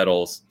dust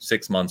settles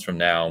 6 months from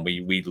now, and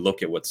we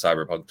look at what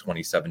Cyberpunk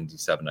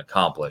 2077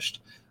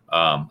 accomplished,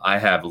 I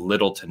have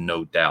little to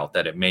no doubt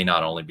that it may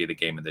not only be the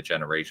game of the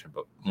generation,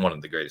 but one of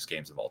the greatest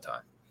games of all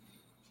time.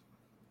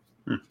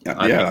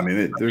 I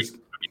mean, there's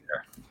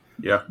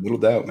little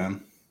doubt,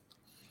 man.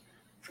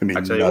 I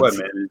tell you what,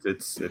 man,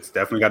 it's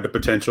definitely got the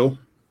potential,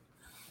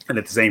 and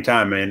at the same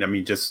time, man, I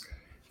mean, just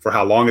for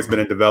how long it's been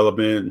in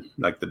development,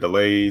 like the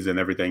delays and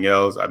everything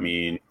else, I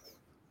mean,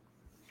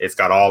 it's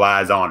got all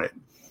eyes on it.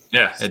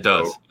 Yeah, it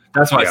does.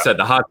 That's why I said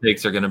the hot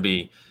takes are going to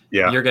be.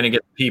 Yeah, you're going to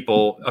get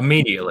people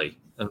immediately.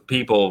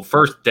 People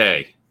first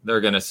day, they're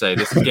going to say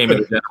this is game of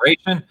the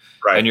generation,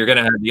 right? And you're going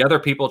to have the other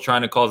people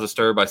trying to cause a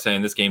stir by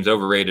saying this game's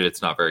overrated.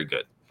 It's not very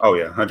good. Oh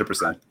yeah,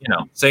 100%. You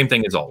know, same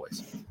thing as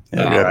always.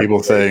 Yeah,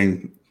 people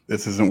saying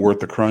this isn't worth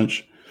the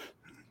crunch,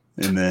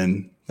 and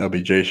then that'll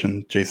be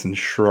Jason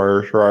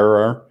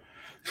Schreier.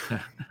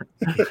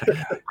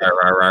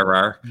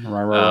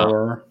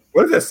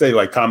 What does that say,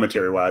 like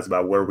commentary wise,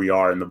 about where we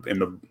are in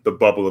the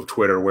bubble of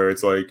Twitter, where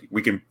it's like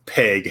we can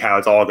peg how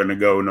it's all going to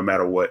go no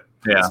matter what?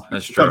 Yeah,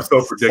 that's true. It's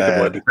so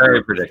predictable.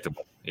 Very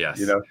predictable. Yes.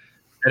 You know.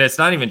 And it's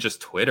not even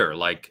just Twitter.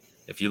 Like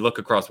if you look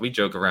across, we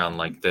joke around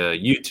like the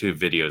YouTube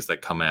videos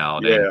that come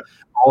out and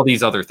all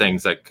these other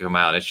things that come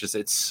out.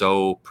 It's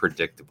so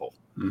predictable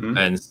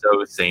and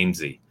so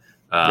samey.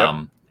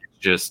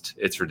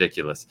 It's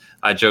ridiculous.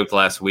 I joked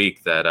last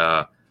week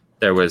that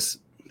there was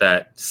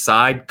that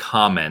side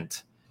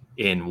comment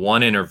in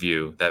one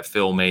interview that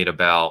Phil made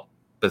about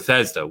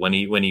Bethesda when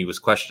he was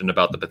questioned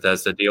about the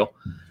Bethesda deal.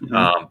 And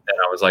I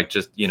was like,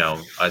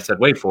 I said,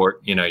 wait for it.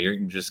 You're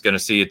just going to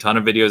see a ton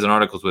of videos and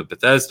articles with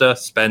Bethesda,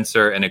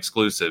 Spencer, and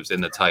exclusives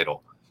in the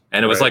title.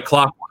 And it was like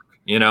clockwork,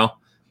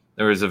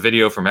 There was a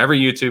video from every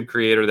YouTube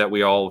creator that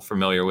we all are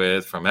familiar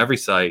with, from every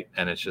site.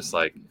 And it's just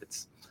like,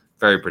 it's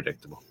very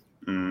predictable.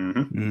 All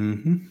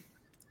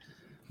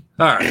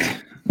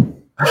right.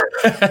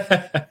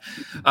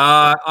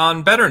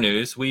 On better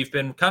news, we've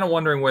been kind of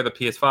wondering where the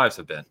PS5s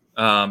have been,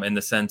 in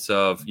the sense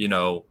of,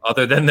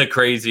 other than the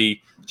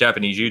crazy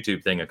Japanese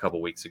YouTube thing a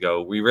couple weeks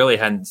ago, we really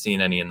hadn't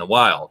seen any in the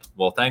wild.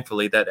 Well,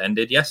 thankfully that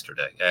ended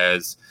yesterday,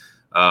 as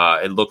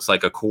it looks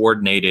like a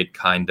coordinated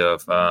kind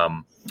of,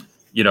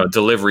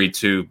 delivery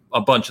to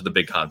a bunch of the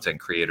big content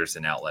creators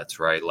and outlets,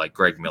 right? Like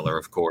Greg Miller,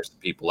 of course,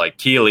 people like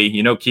Keeley.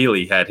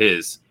 Keeley had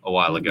his a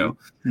while ago.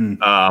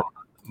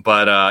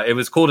 But it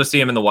was cool to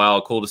see him in the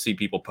wild, cool to see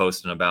people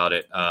posting about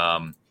it.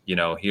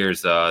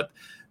 Here's the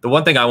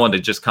one thing I wanted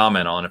to just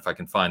comment on, if I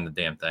can find the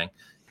damn thing,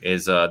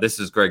 is this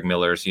is Greg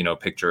Miller's,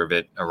 picture of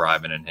it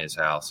arriving in his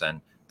house.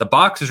 And the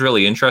box is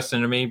really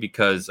interesting to me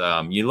because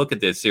you look at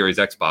the Series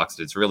X box,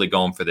 it's really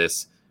going for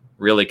this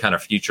really kind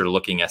of future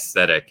looking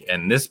aesthetic.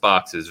 And this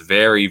box is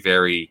very,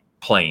 very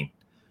plain.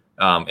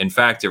 In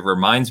fact, it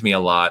reminds me a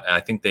lot. I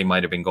think they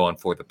might have been going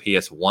for the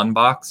PS1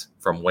 box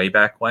from way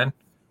back when,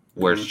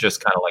 where it's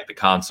just kind of like the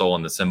console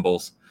and the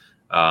symbols.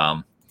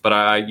 But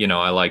I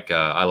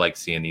like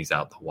seeing these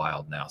out in the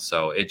wild now.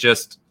 So it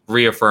just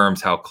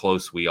reaffirms how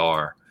close we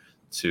are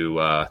to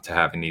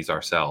having these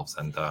ourselves.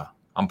 And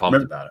I'm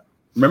pumped about it.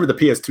 Remember the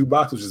PS2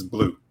 box was just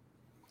blue?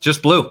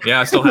 Just blue.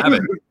 Yeah, I still have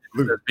it.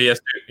 The PS2.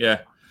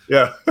 Yeah.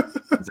 Yeah.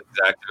 That's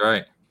exactly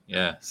right.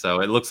 Yeah.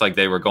 So it looks like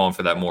they were going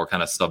for that more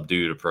kind of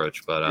subdued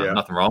approach, but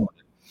nothing wrong with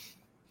it.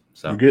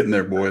 So you're getting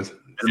there, boys.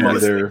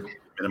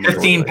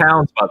 15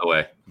 pounds, by the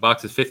way. The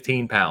box is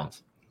 15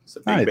 pounds. It's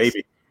a big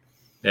baby.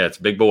 Yeah, it's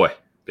a big boy.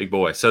 Big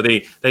boy. So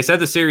they said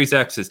the Series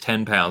X is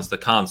 10 pounds. The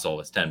console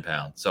is 10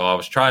 pounds. So I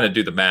was trying to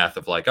do the math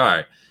of like, all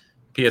right,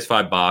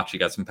 PS5 box, you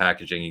got some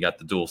packaging, you got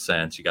the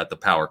DualSense, you got the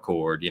power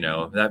cord,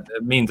 that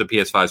means the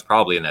PS5 is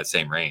probably in that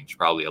same range,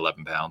 probably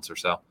 11 pounds or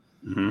so.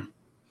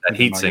 That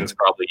heat sink's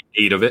probably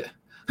 8 of it.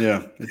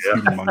 Yeah, it's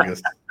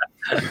humongous.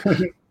 I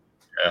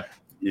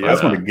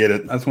just want to get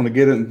it. I just want to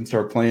get it and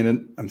start playing it.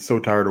 I'm so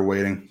tired of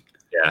waiting.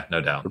 Yeah,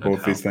 no doubt. For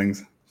both these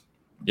things.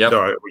 Yep. So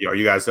are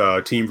you guys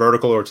team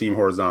vertical or team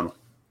horizontal?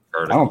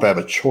 Vertical. I don't have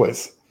a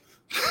choice.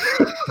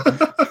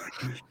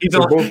 He's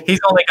only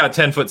got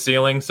 10-foot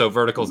ceiling, so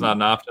vertical's not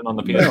an option on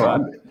the PS5.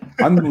 No,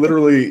 I'm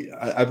literally.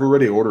 I've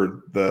already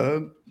ordered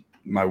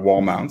my wall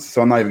mounts,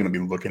 so I'm not even going to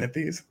be looking at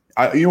these.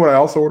 You know what I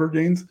also ordered,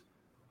 James?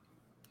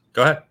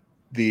 Go ahead.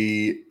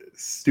 The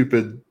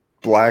stupid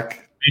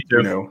black. Me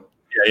too.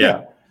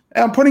 Yeah.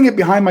 And I'm putting it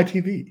behind my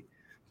TV.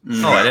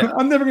 Oh, I didn't.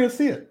 I'm never going to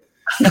see it.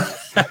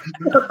 I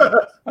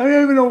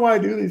don't even know why I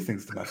do these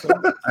things to myself.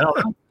 I don't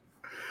know.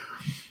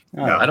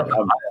 I don't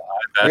know.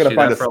 I got to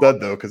find a stud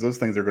though, because those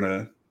things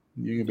are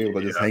you can be able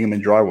to just hang them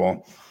in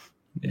drywall.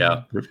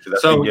 Yeah.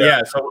 So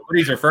what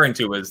he's referring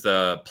to is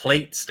the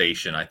Plate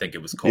Station, I think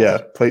it was called. Yeah,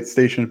 Plate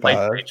Station 5.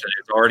 Plate Station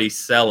is already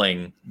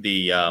selling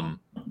the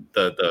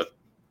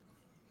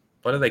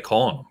what are they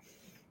calling them?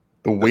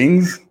 The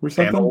wings or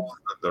something?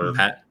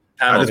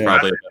 Panels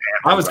probably.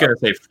 I was going to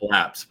say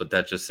flaps, but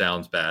that just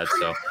sounds bad.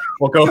 So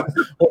we'll go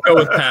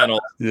with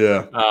panels.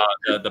 Yeah.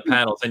 The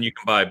panels, and you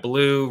can buy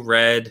blue,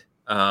 red,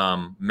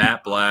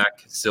 matte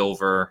black,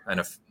 silver,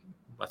 and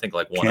I think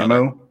like one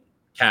other.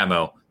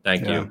 Camo.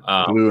 Thank you.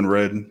 Blue and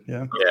red.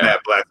 Yeah. Matte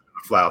black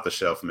fly off the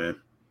shelf, man.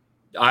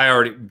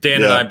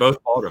 Dan and I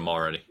both bought them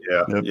already.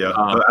 Yeah. Yep. Yeah.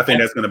 I think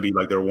that's going to be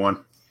like their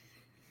one.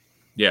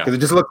 Yeah. Because it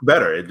just looks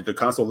better. The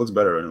console looks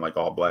better in like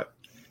all black.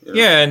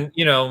 Yeah, and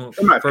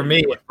for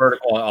me, it's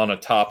vertical on the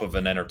top of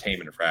an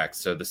entertainment rack.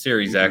 So the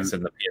Series X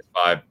and the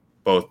PS5,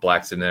 both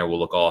blacks in there, will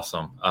look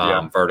awesome.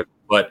 Vertical.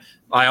 But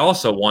I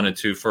also wanted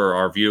to, for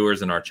our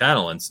viewers and our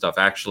channel and stuff,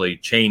 actually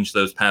change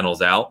those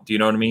panels out. Do you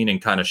know what I mean?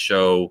 And kind of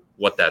show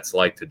what that's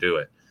like to do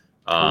it.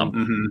 Should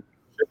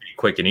be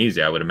quick and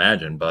easy, I would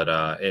imagine. But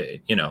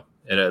it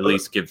at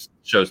least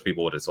shows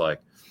people what it's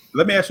like.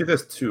 Let me ask you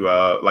this too.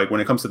 Like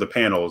when it comes to the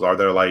panels, are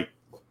there like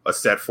a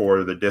set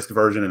for the disc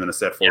version and then a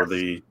set for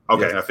the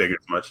I figured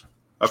as much.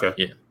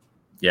 Okay.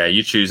 Yeah,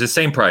 you choose the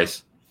same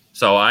price.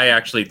 So I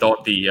actually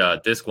thought the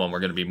disc one were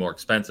going to be more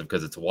expensive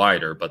because it's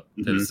wider, but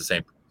it's the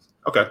same price.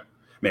 Okay.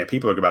 Man,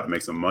 people are about to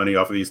make some money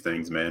off of these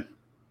things, man.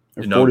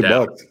 No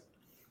 $40.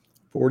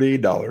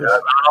 $48. Not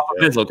off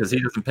of Bizzle because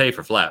he doesn't pay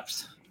for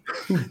flaps.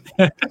 No,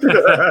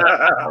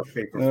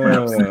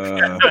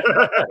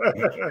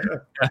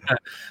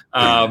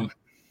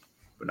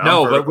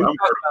 but we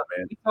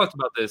talked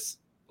about this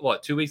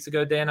 2 weeks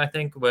ago, Dan, I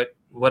think. But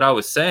what I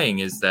was saying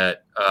is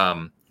that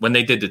when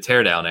they did the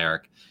teardown,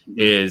 Eric,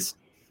 is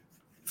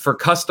for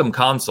custom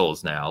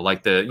consoles now,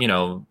 like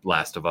the,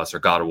 Last of Us or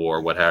God of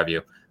War, what have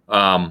you.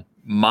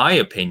 My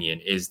opinion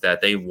is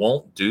that they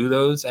won't do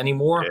those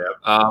anymore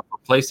for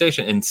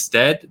PlayStation.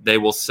 Instead, they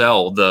will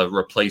sell the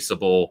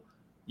replaceable,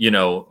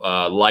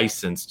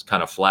 licensed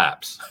kind of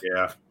flaps.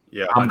 Yeah.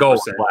 Yeah, I'm going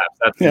with flaps.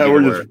 That's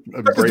we're just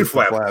let's do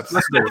flaps.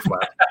 Let's go with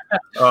flaps.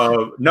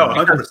 No,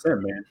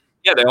 100%, man.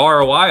 Yeah, the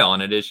ROI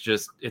on it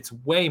is it's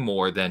way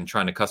more than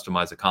trying to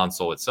customize a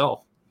console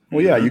itself.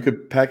 Well, yeah, you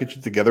could package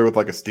it together with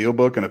like a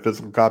steelbook and a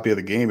physical copy of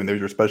the game, and there's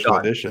your special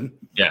edition.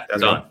 Yeah,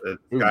 that's done. The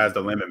sky's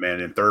the limit, man.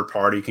 And third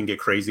party can get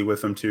crazy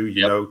with them too.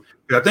 You know,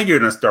 I think you're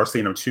going to start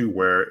seeing them too,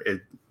 where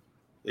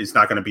it's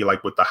not going to be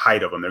like with the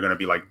height of them. They're going to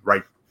be like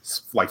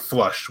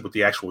flush with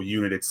the actual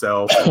unit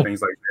itself and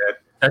things like that.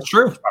 That's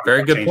true.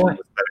 Very good point.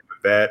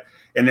 With that.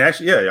 And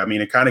actually, yeah, I mean,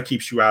 it kind of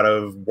keeps you out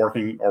of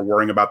working or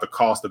worrying about the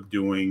cost of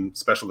doing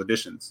special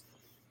editions.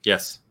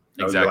 Yes,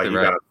 exactly you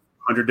right. got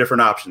 100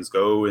 different options.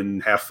 Go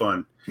and have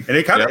fun. And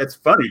it kind of it's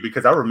funny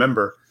because I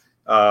remember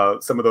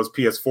some of those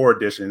PS4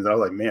 editions. And I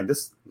was like, man,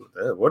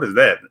 what is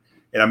that?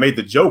 And I made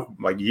the joke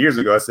like years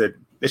ago. I said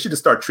they should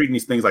just start treating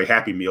these things like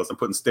Happy Meals and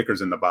putting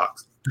stickers in the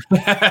box. You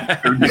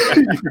can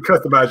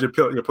customize your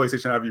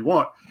PlayStation however you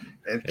want.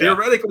 And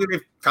theoretically,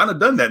 they've kind of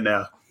done that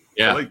now.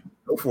 Yeah, so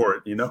go for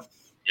it.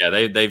 Yeah,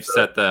 they've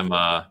set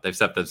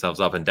themselves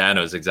up, and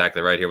Dano's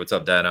exactly right here. What's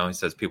up, Dano? He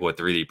says people with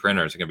 3D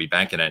printers are going to be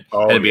banking it.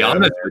 Oh, and to be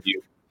honest with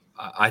you,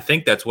 I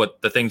think that's what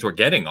the things we're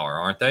getting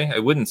are, aren't they?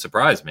 It wouldn't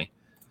surprise me.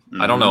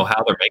 Mm-hmm. I don't know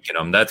how they're making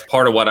them. That's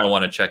part of what I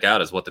want to check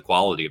out is what the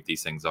quality of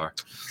these things are.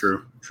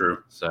 True.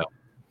 So,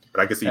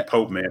 but I can see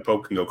Pope, man.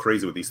 Pope can go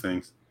crazy with these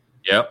things.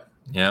 Yep.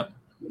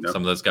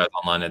 Some of those guys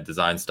online that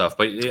design stuff,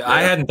 but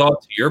I hadn't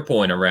thought to your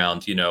point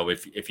around,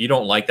 if you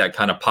don't like that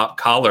kind of pop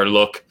collar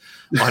look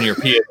on your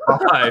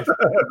PS5,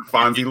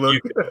 Fonzie look,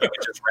 you could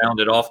just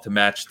round it off to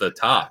match the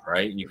top,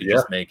 right? You could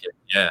just make it.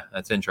 Yeah,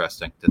 that's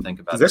interesting to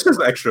think about. That's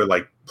just extra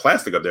like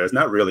plastic up there. It's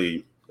not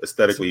really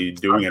aesthetically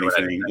doing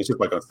anything. It's just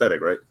like aesthetic,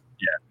 right?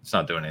 Yeah, it's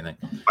not doing anything.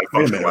 Like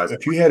function-wise.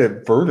 If you had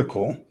it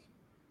vertical,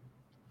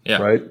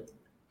 right,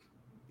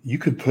 you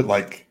could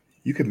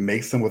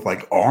make some with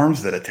like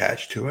arms that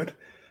attach to it.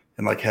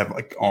 And like have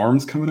like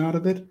arms coming out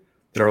of it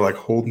that are like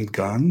holding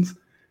guns.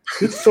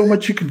 There's so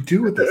much you can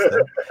do with this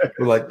stuff.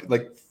 Or like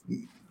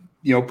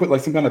put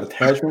like some kind of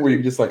attachment where you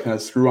can just like kind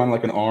of screw on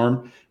like an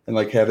arm and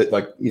like have it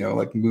like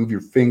like move your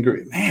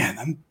finger.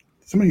 Man,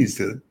 somebody needs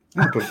to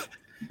put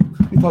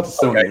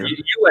thoughts of Sony.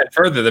 You went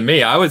further than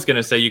me. I was going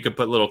to say you could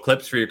put little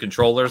clips for your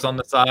controllers on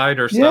the side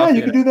or stuff. Yeah,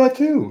 you could do that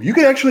too. You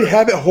could actually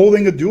have it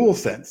holding a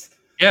DualSense.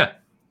 Yeah,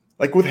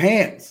 like with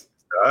hands,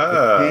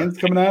 hands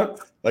coming out,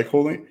 like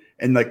holding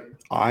and like.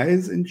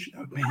 Eyes and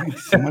man, you do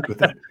so much with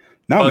that.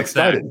 Now I'm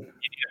excited. You need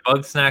a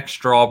Bug Snack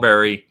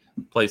Strawberry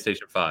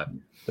PlayStation 5.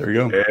 There you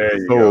go. There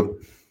you go.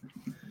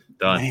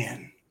 Done.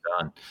 Man.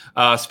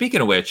 Done. Speaking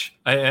of which,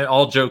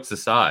 all jokes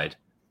aside,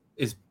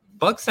 is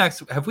Bug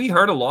Snacks? Have we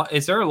heard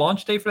is there a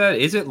launch date for that?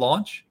 Is it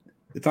launch?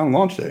 It's on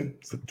launch day.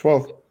 It's the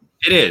 12th.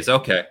 It is.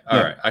 Okay.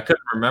 All right. I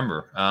couldn't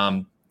remember.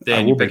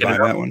 Dan, you picking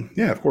that one?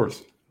 Yeah, of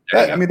course.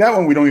 That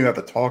one we don't even have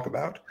to talk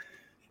about.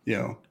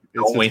 It's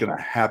just going to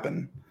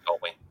happen.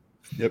 Don't we?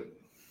 Yep.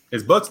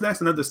 Is Bug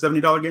Snacks another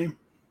 $70 game?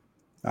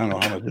 I don't know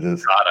how much it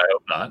is. God, I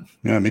hope not.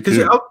 Yeah, me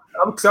too. I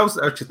was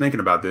actually thinking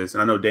about this,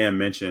 and I know Dan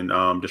mentioned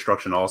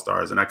Destruction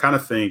All-Stars, and I kind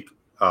of think,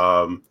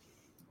 to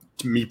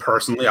me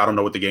personally, I don't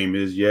know what the game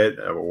is yet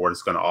or what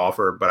it's going to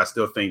offer, but I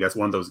still think that's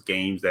one of those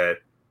games that,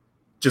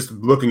 just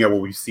looking at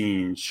what we've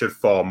seen, should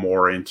fall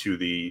more into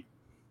the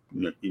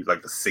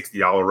like the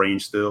 $60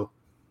 range still.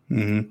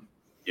 Mm-hmm.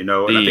 And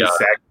I think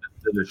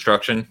the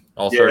Destruction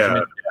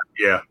All-Stars.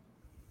 Yeah.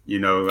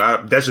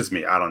 That's just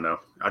me. I don't know.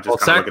 I just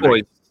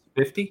Sackboy's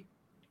 50,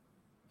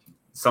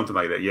 something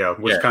like that. Yeah,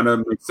 which kind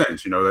of makes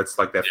sense. That's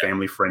like that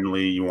family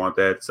friendly. You want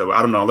that. So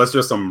I don't know. Unless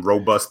there's some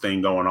robust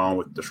thing going on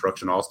with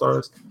Destruction All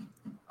Stars.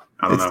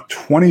 I don't know.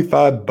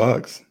 $25.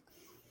 Bug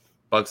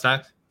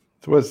Snacks.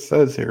 That's what it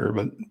says here,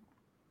 but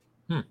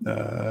he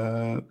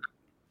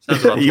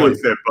would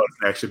said Bug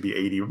Snacks should be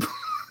 $80.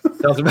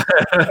 Sounds about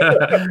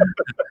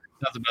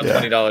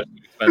 $20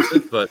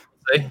 expensive, but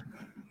say.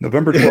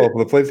 November 12th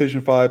for the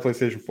PlayStation 5,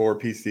 PlayStation 4,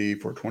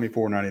 PC for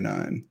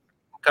 $24.99.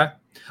 Okay.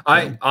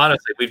 I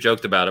honestly, we've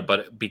joked about it,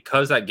 but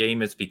because that game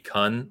has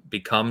become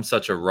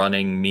such a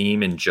running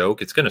meme and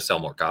joke, it's going to sell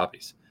more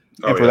copies.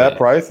 And for that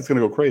price, it's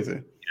going to go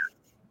crazy.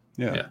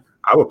 Yeah.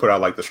 I would put out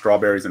like the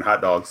strawberries and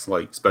hot dogs,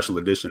 like special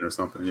edition or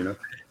something,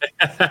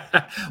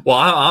 Well,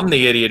 I'm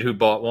the idiot who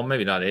bought, well,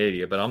 maybe not an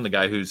idiot, but I'm the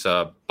guy who's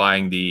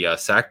buying the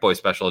Sackboy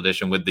special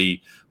edition with the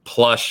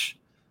plush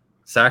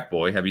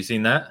Sackboy. Have you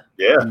seen that?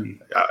 Yeah,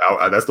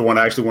 that's the one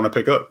I actually want to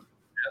pick up.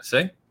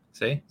 Yeah,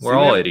 see, we're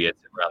all idiots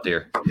around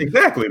here.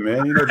 Exactly,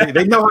 man.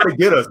 They know how to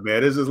get us,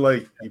 man. It's just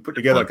like you put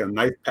together like a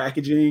nice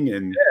packaging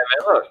and man,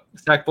 look,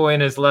 Sackboy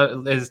in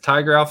his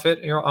tiger outfit.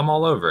 I'm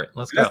all over it.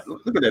 Let's go.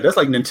 Look at that. That's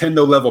like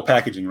Nintendo level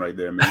packaging right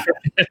there, man.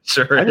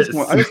 Sure I just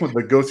want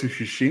the Ghost of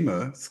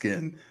Tsushima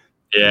skin.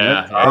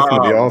 Yeah, That's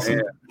gonna be awesome.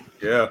 Man.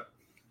 Yeah.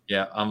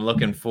 yeah. I'm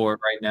looking for it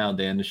right now,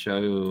 Dan, to show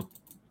you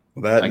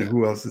Well, that and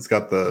who else? It's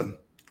got the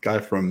guy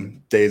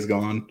from Days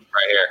Gone.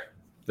 right here.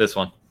 This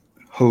one.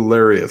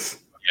 Hilarious.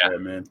 Yeah,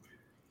 man.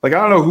 Like,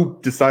 I don't know who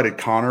decided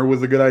Connor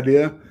was a good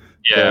idea.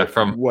 Yeah, but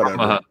from whatever.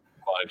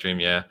 Quantic Dream.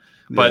 Yeah,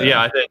 but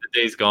yeah, I think the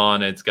Day's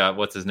Gone. It's got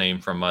what's his name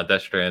from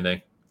Death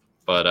Stranding,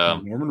 but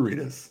Norman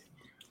Reedus.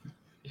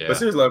 yeah. But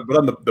seriously, but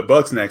on the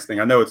Bucks next thing,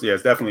 I know it's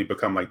definitely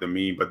become like the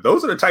meme. But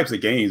those are the types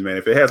of games, man.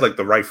 If it has like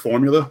the right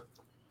formula,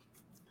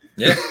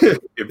 Yeah,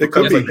 it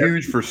could be like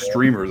huge for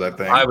streamers. I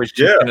think. I was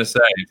just gonna say,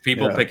 if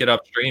people Yeah. pick it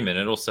up streaming,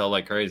 it'll sell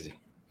like crazy.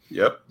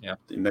 Yep. Yeah.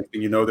 The next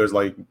thing you know, there's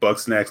like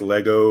Bugsnax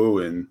Lego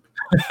and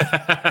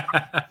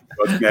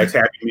Bugsnax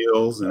Happy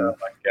Meals. And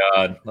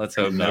God, let's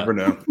hope You not. never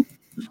know.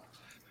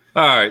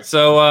 All right,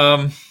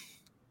 so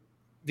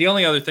the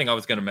only other thing I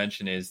was going to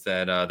mention is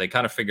that they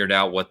kind of figured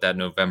out what that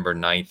November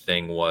 9th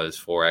thing was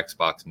for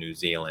Xbox New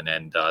Zealand,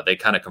 and they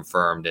kind of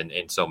confirmed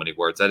in so many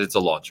words that it's a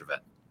launch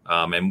event.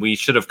 And we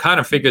should have kind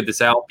of figured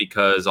this out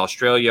because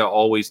Australia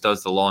always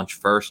does the launch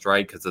first,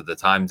 right, because of the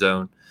time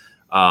zone.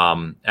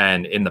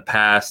 And in the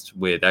past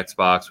with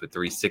Xbox, with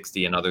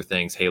 360 and other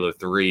things, Halo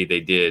 3,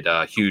 they did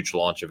huge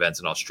launch events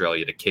in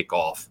Australia to kick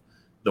off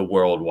the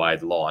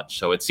worldwide launch.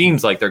 So it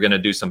seems like they're going to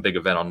do some big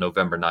event on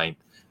November 9th,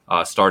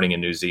 starting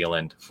in New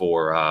Zealand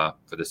for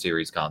the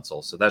Series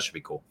console. So that should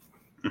be cool.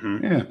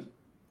 Mhm. Yeah.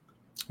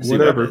 See what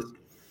Whatever. it is.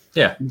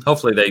 Yeah,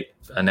 hopefully they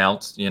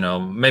announce,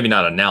 maybe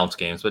not announce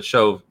games, but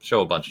show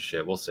a bunch of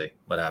shit. We'll see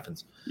what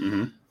happens.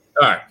 Mhm.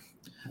 All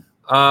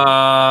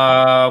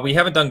right. We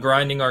haven't done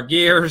grinding our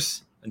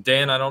gears.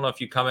 Dan, I don't know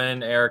if you come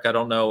in. Eric, I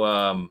don't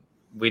know.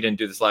 We didn't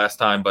do this last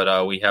time,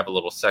 but we have a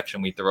little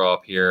section we throw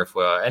up here. If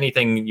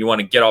anything you want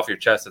to get off your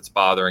chest that's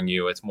bothering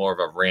you, it's more of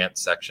a rant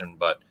section,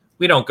 but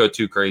we don't go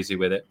too crazy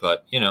with it.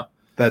 But,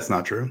 That's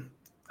not true.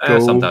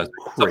 sometimes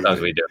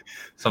crazy. we do.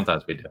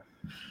 Sometimes we do.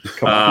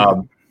 Come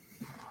on.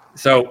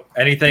 So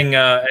anything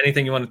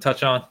you want to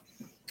touch on,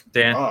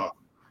 Dan, Oh,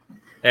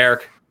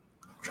 Eric?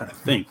 I'm trying to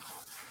think.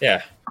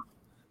 Yeah.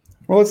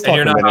 Well, let's And talk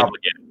you're a not minute.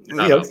 obligated. You're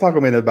not Yeah, let's talk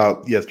a minute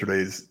about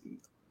yesterday's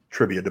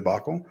trivia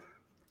debacle.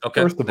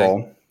 Okay. First of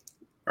all,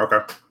 Okay.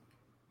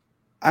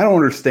 I don't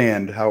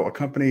understand how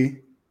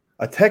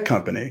a tech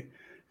company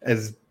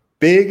as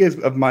big as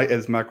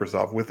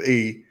Microsoft, with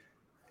a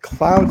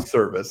cloud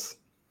service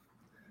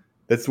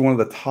that's one of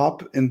the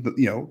top in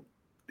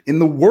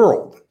the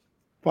world,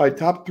 probably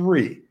top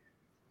 3.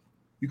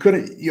 You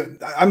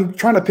couldn't. I'm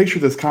trying to picture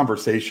this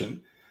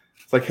conversation.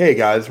 It's like, hey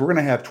guys, we're going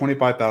to have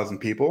 25,000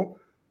 people.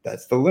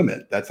 That's the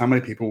limit. That's how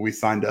many people we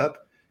signed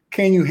up.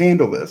 Can you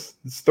handle this?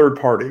 It's third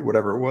party,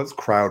 whatever it was,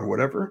 crowd,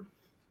 whatever.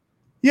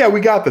 Yeah, we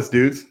got this,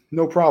 dudes.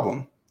 No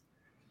problem.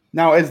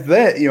 Now, as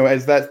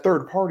that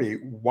third party,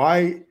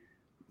 why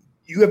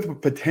you have the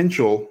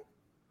potential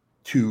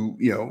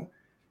to,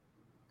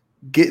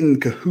 get in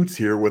cahoots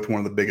here with one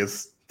of the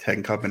biggest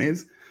tech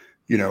companies,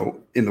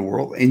 in the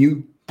world, and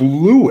you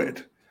blew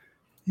it.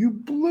 You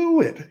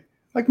blew it.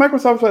 Like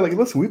Microsoft's like,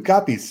 listen, we've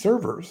got these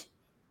servers.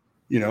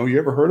 You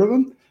ever heard of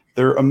them?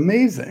 They're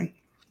amazing.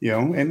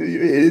 And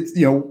it's,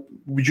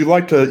 would you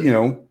like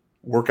to,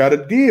 work out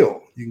a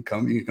deal? You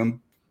can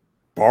come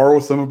borrow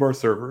some of our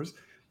servers.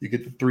 You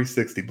get the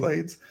 360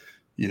 blades.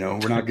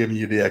 We're not giving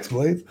you the X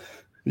blades.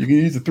 You can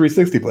use the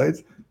 360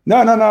 blades.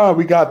 No,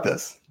 we got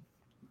this.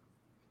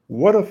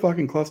 What a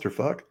fucking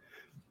clusterfuck.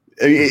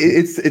 I mean,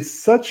 it's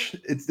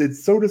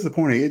so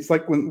disappointing. It's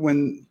like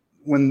when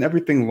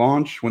everything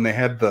launched, when they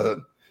had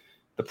the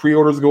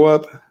pre-orders go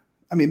up.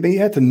 I mean, they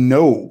had to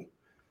know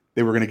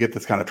they were going to get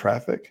this kind of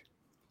traffic.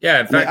 Yeah,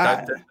 in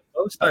fact, the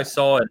most I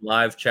saw in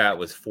live chat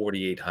was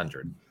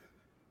 4,800.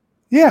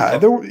 Yeah, So,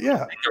 there were I think there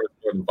was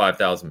more than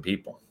 5,000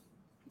 people.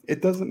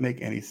 It doesn't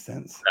make any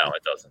sense. No,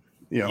 it doesn't.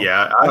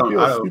 Yeah, I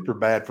feel super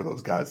bad for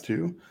those guys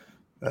too.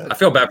 I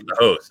feel bad for the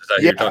host. Is that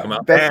who you're talking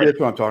about? That's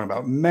what I'm talking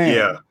about, man.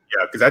 Yeah,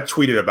 because I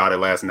tweeted about it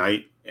last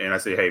night, and I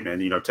said, hey, man,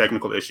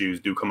 technical issues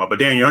do come up. But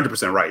Dan, you're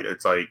 100% right.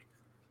 It's like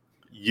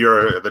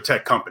you're the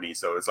tech company,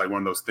 so it's like one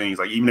of those things.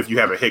 Like even if you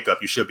have a hiccup,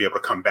 you should be able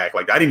to come back.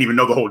 Like I didn't even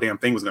know the whole damn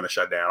thing was going to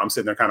shut down. I'm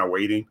sitting there kind of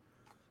waiting,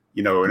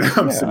 and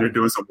I'm sitting there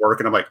doing some work,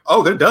 and I'm like,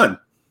 oh, they're done.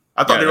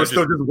 I thought they were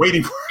still just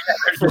waiting for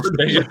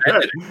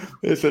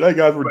They said, hey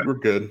guys, we're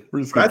good.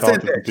 We're just going to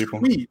talk to some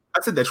people.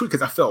 I said that tweet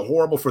because I felt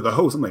horrible for the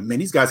host. I'm like, man,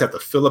 these guys have to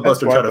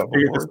filibuster and try to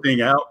figure this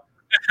thing out.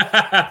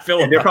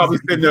 And they're probably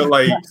sitting there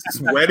like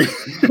sweating.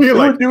 They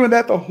were doing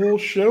that the whole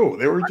show.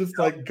 They were just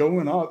like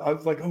going off. I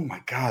was like, oh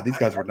my God, these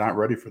guys were not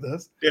ready for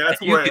this. Yeah,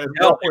 that's you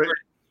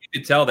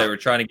could tell they were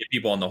trying to get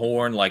people on the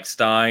horn, like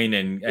Stein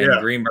and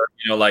Greenberg.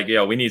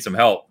 We need some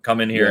help. Come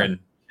in here and.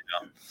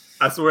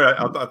 I swear,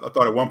 I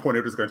thought at one point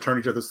they were just going to turn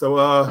each other. So,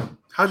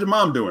 how's your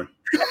mom doing?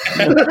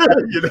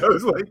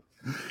 It's like,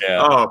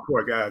 oh,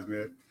 poor guys,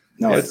 man.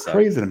 No, it's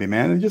crazy to me,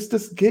 man. And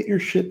just get your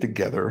shit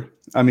together.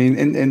 I mean,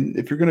 and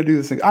if you're going to do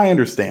this thing, I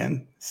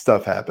understand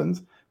stuff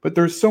happens, but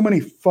there's so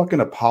many fucking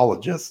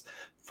apologists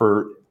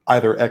for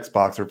either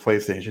Xbox or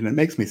PlayStation. It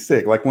makes me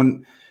sick. Like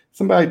when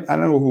somebody, I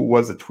don't know who it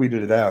was that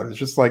tweeted it out. It's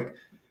just like,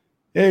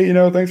 hey,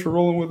 thanks for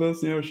rolling with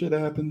us. Shit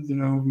happens.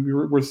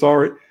 We're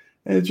sorry.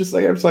 And it's just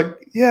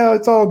like, yeah,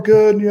 it's all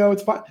good.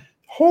 It's fine.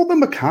 Hold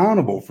them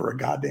accountable for a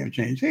goddamn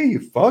change. Hey, you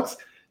fucks,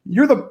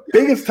 you're the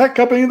biggest tech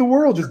company in the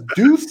world. Just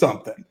do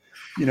something.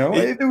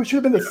 It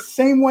should have been the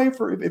same way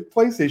for if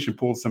PlayStation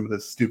pulls some of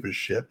this stupid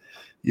shit.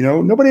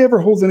 Nobody ever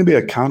holds anybody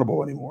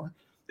accountable anymore.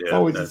 Yeah, it's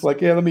always just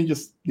like, yeah, let me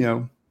just,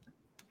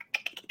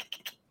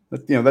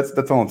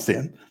 that's all I'm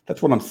seeing.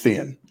 That's what I'm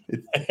seeing.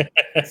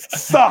 It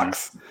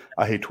sucks.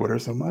 I hate Twitter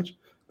so much.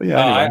 But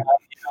yeah,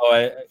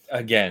 anyway.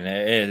 Again,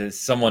 as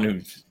someone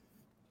who's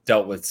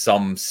dealt with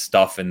some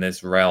stuff in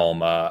this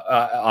realm,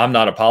 I'm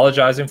not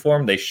apologizing for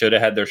them. They should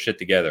have had their shit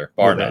together.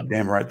 Bar none.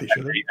 Damn right they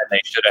should have. And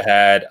they should have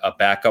had a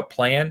backup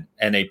plan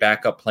and a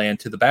backup plan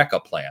to the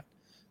backup plan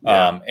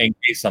in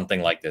case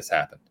something like this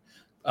happened.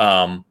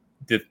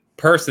 The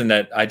person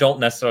that I don't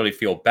necessarily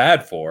feel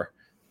bad for,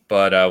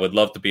 but I would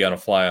love to be on a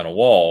fly on a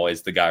wall,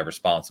 is the guy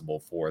responsible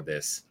for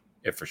this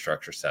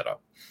infrastructure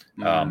setup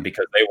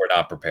because they were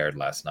not prepared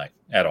last night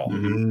at all.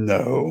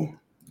 No,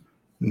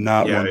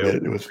 not one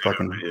bit. It was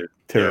fucking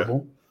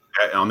terrible.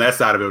 Yeah. On that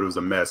side of it was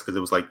a mess because it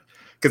was like,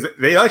 because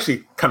they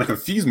actually kind of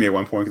confused me at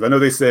one point because I know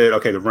they said,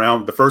 okay,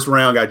 the first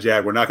round got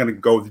jacked. We're not going to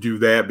go do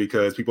that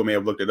because people may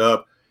have looked it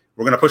up.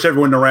 We're going to push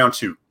everyone to round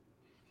 2.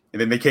 And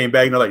then they came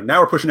back and they're like,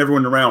 now we're pushing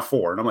everyone to round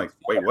 4. And I'm like,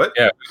 wait, what?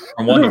 Yeah,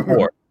 from 1 to 4.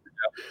 I'm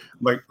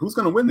like, who's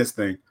going to win this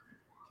thing?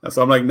 And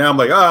so I'm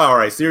like, oh, all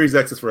right, Series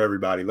X is for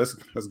everybody. Let's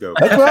go.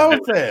 That's what I was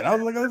saying. I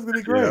was like, oh, this is going to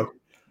be great.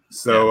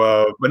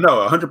 So, but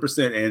no,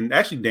 100%. And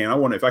actually, Dan, I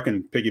wonder if I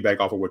can piggyback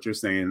off of what you're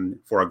saying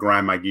for a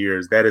grind my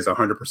gears. That is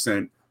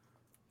 100%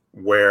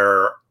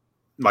 where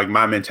like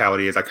my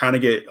mentality is. I kind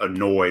of get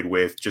annoyed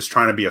with just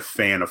trying to be a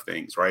fan of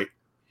things, right?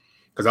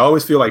 Because I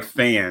always feel like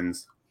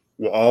fans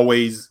will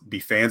always be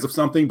fans of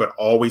something, but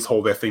always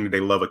hold that thing that they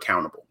love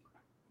accountable.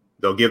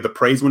 They'll give the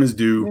praise when it's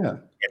due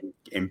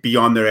and be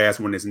on their ass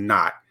when it's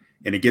not.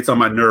 And it gets on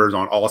my nerves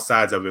on all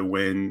sides of it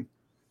when,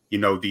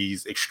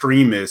 these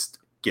extremists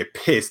get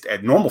pissed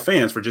at normal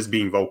fans for just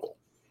being vocal.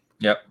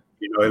 Yep.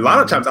 A lot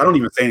of times I don't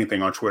even say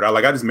anything on Twitter.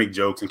 I just make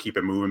jokes and keep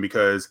it moving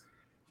because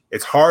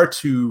it's hard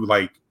to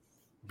like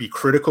be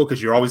critical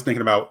because you're always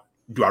thinking about,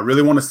 do I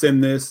really want to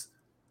send this?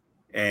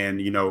 And,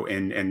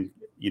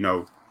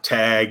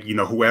 tag,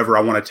 whoever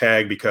I want to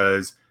tag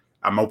because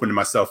I'm opening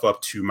myself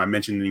up to my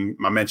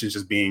mentions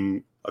just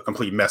being a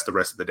complete mess the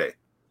rest of the day.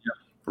 Yeah.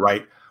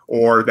 Right.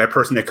 Or that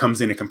person that comes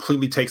in and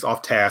completely takes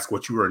off task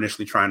what you were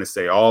initially trying to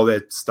say. All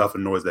that stuff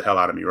annoys the hell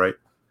out of me, right?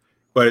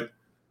 But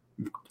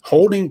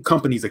holding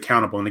companies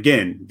accountable, and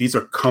again, these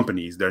are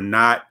companies. They're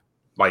not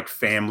like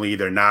family.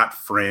 They're not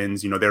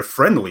friends. They're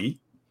friendly.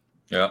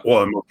 Yeah.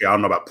 Well, I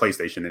don't know about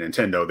PlayStation and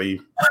Nintendo. I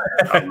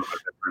don't know if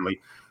they're friendly.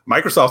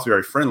 Microsoft's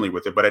very friendly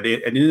with it, but at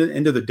the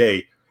end of the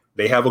day,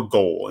 they have a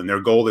goal, and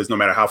their goal is no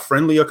matter how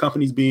friendly a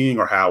company's being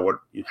or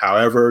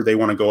however they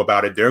want to go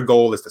about it, their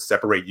goal is to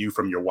separate you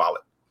from your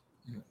wallet.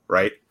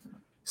 Right.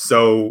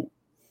 So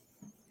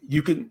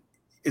you can,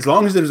 as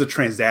long as there's a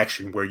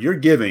transaction where you're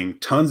giving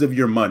tons of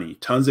your money,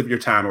 tons of your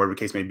time, whatever the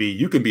case may be,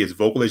 you can be as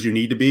vocal as you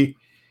need to be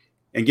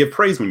and give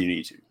praise when you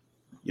need to.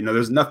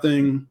 There's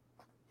nothing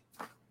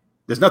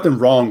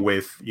wrong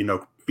with,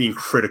 being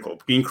critical.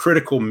 Being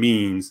critical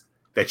means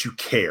that you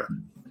care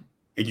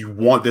and you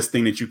want this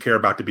thing that you care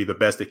about to be the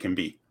best it can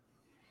be.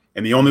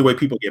 And the only way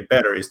people get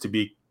better is to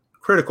be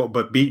critical,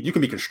 but you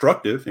can be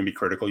constructive and be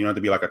critical. You don't have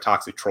to be like a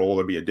toxic troll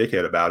or be a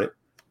dickhead about it.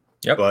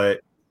 Yep. But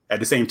at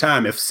the same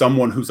time, if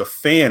someone who's a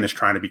fan is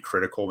trying to be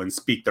critical and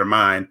speak their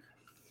mind,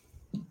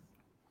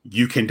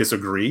 you can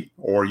disagree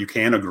or you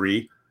can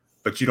agree,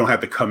 but you don't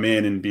have to come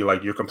in and be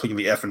like, you're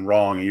completely effing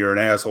wrong and you're an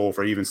asshole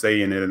for even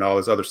saying it and all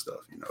this other stuff.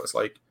 It's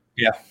like,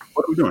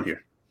 what are we doing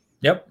here?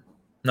 Yep.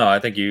 No, I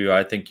think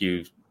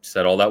you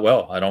said all that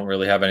well. I don't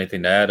really have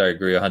anything to add. I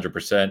agree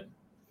 100%.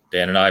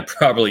 Dan and I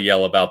probably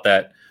yell about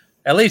that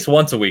at least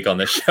once a week on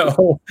this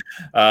show.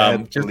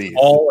 Just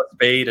all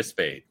a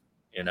spade.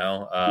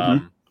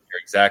 You're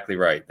exactly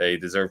right. They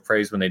deserve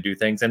praise when they do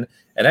things, and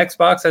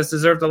Xbox has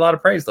deserved a lot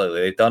of praise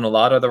lately. They've done a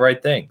lot of the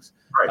right things.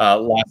 Right.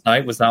 Last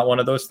night was not one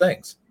of those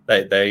things.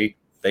 They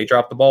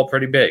dropped the ball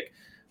pretty big,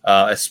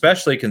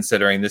 especially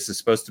considering this is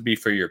supposed to be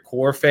for your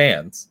core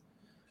fans.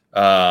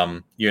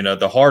 The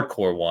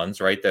hardcore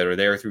ones, right, that are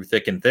there through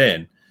thick and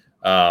thin.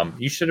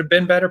 You should have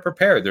been better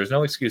prepared. There's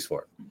no excuse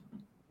for it.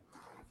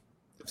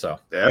 So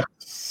yeah.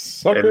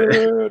 Suck it.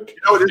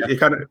 It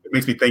kind of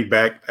makes me think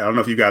back. I don't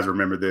know if you guys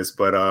remember this,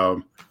 but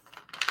it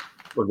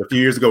was a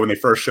few years ago when they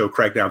first showed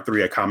Crackdown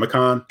 3 at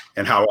Comic-Con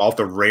and how off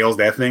the rails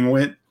that thing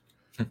went.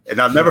 And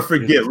I'll never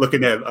forget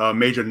looking at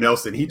Major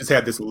Nelson. He just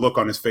had this look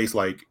on his face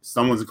like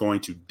someone's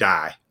going to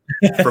die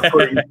for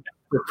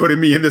putting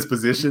me in this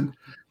position.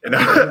 And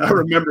I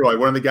remember like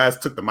one of the guys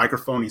took the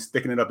microphone, he's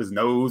sticking it up his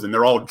nose, and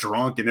they're all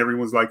drunk and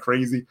everyone's like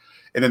crazy.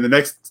 And then the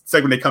next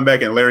segment they come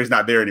back and Larry's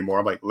not there anymore.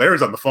 I'm like,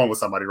 Larry's on the phone with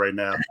somebody right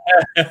now.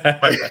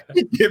 Like,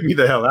 get me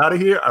the hell out of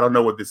here. I don't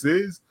know what this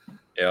is.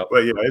 Yeah.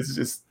 But it's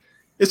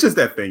just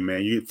that thing,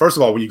 man. First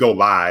of all, when you go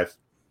live,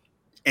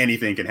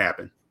 anything can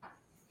happen.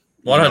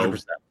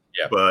 100%.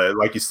 Yeah. But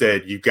like you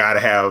said, you got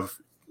to have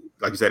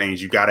like you said, Ainge,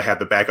 you got to have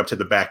the backup to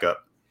the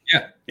backup.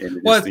 Yeah.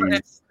 And Well,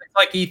 it's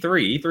like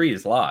E3. E3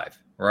 is live,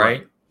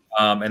 right?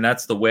 And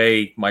that's the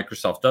way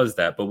Microsoft does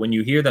that. But when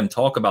you hear them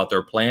talk about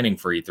their planning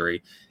for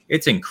E3,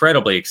 it's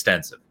incredibly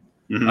extensive.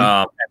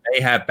 And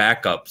they have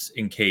backups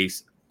in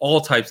case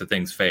all types of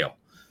things fail.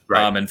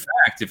 Right. In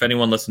fact, if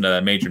anyone listened to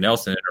that Major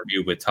Nelson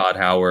interview with Todd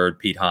Howard,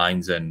 Pete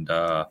Hines, and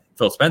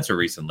Phil Spencer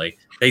recently,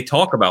 they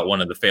talk about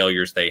one of the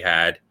failures they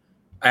had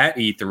at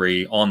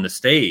E3 on the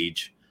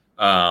stage.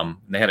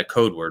 They had a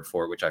code word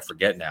for it, which I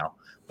forget now.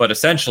 But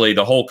essentially,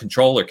 the whole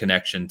controller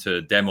connection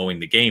to demoing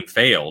the game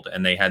failed,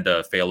 and they had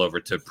to fail over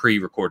to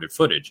pre-recorded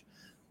footage.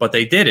 But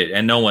they did it,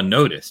 and no one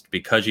noticed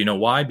because you know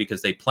why?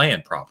 Because they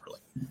planned properly.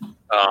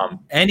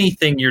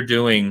 Anything you're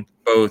doing,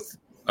 both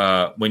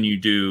when you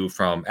do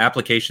from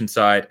application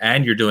side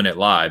and you're doing it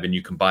live, and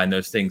you combine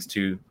those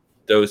two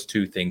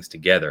things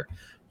together,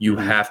 you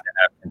have to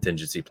have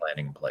contingency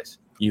planning in place.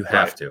 You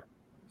have to.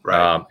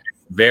 Right.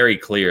 Very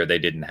clear they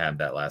didn't have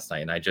that last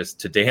night. And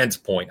to Dan's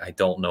point, I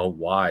don't know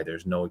why.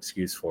 There's no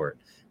excuse for it.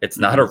 It's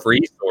not a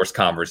resource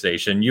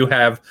conversation. You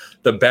have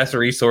the best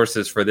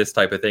resources for this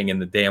type of thing in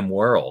the damn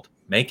world.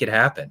 Make it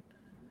happen.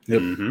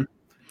 Yep.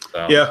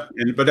 So. Yeah,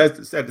 but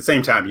that's, at the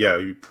same time,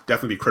 you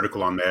definitely be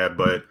critical on that.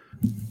 But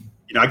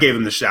I gave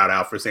them the shout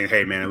out for saying,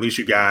 "Hey, man, at least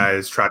you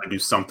guys try to do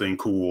something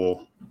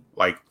cool,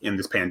 like in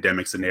this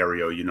pandemic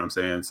scenario." You know what I'm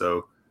saying?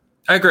 So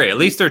I agree. At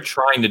least they're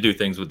trying to do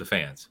things with the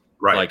fans.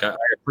 Right. Like I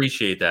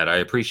appreciate that. I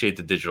appreciate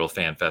the digital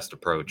fan fest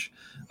approach.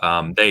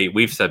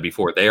 We've said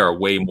before, they are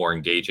way more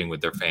engaging with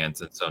their fans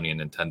than Sony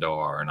and Nintendo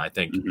are, and I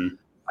think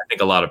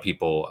a lot of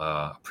people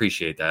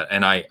appreciate that.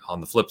 And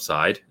on the flip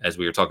side, as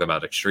we were talking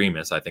about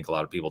extremists, I think a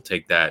lot of people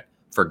take that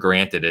for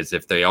granted as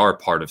if they are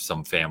part of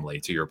some family.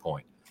 To your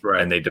point,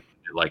 right? And they defend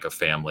it like a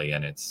family,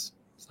 and it's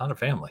not a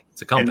family;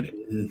 it's a company.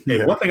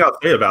 And one thing I'll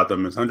say about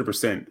them is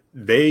 100%.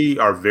 They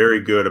are very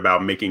good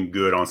about making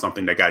good on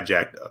something that got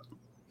jacked up.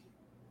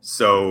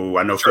 So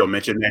I know Phil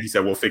mentioned that. He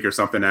said, we'll figure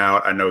something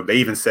out. I know they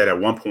even said at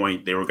one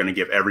point they were going to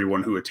give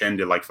everyone who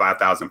attended like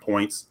 5,000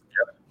 points,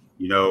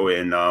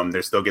 and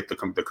they still get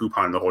the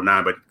coupon and the whole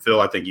nine. But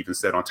Phil, I think, even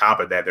said on top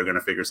of that, they're going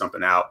to figure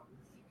something out,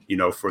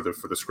 for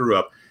the screw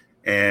up.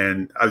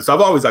 And so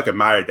I've always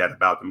admired that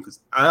about them because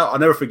I'll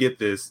never forget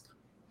this.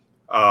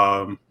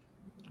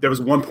 There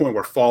was one point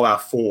where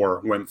Fallout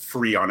 4 went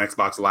free on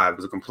Xbox Live. It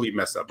was a complete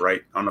mess up,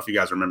 right? I don't know if you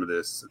guys remember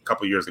this a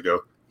couple of years ago.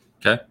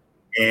 Okay.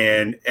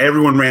 And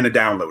everyone ran to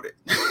download it,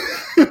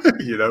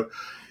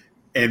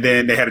 and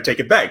then they had to take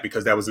it back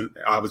because that was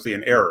obviously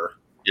an error.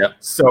 Yeah.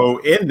 So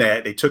in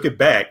that, they took it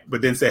back,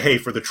 but then said, "Hey,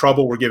 for the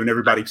trouble, we're giving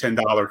everybody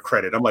 $10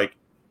 credit." I'm like,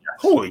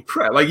 holy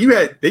crap! Like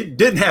they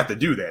didn't have to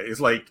do that. It's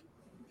like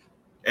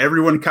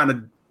everyone kind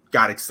of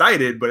got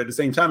excited, but at the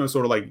same time, it was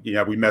sort of like,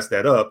 we messed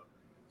that up,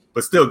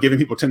 but still giving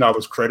people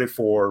 $10 credit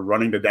for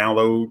running to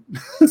download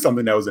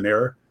something that was an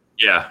error.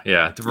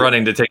 Yeah,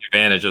 running to take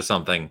advantage of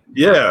something.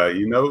 Yeah,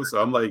 so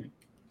I'm like,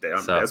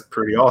 damn, that's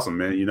pretty awesome,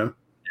 man. Yeah,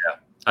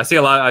 I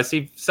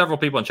see several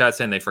people in chat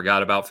saying they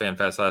forgot about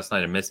FanFest last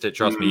night and missed it.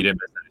 Trust me, you didn't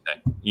miss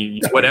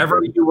anything.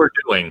 Whatever you were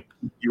doing,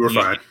 you were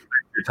fine.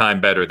 Your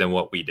time better than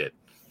what we did.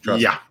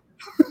 Trust me.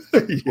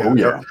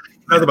 That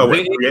was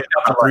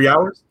about 3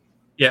 hours.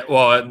 Yeah,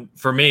 well,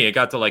 for me, it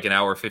got to like an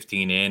hour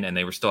 15 in, and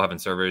they were still having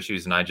server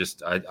issues. And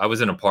I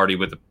was in a party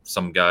with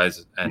some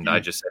guys, and I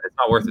just said, it's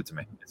not worth it to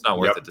me. It's not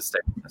worth it to stay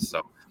with this.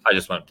 So I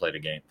just went and played a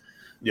game.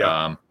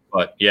 Yeah.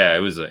 But yeah,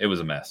 it was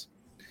a mess.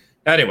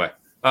 Anyway,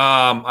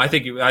 I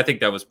think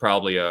that was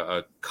probably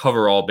a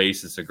cover all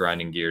basis of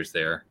grinding gears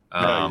there.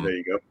 There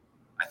you go.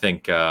 I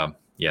think,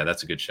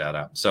 that's a good shout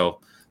out. So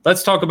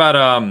let's talk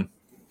about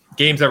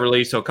games that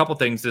released. So a couple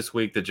things this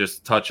week to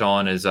just touch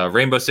on is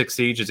Rainbow Six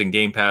Siege is in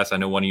Game Pass. I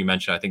know one of you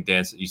mentioned, I think,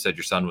 Dan, you said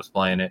your son was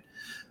playing it.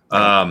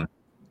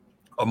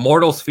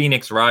 Immortals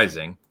Phoenix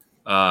Rising,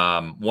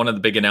 one of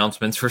the big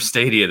announcements for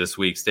Stadia this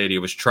week. Stadia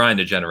was trying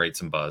to generate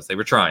some buzz. They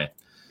were trying.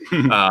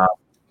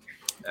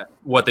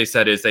 What they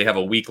said is they have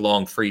a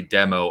week-long free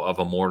demo of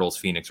Immortals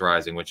Phoenix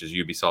Rising, which is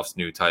Ubisoft's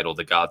new title,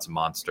 the Gods and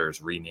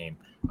Monsters rename,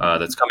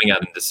 that's coming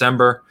out in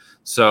December.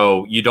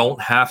 So you don't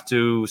have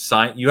to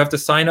sign. You have to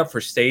sign up for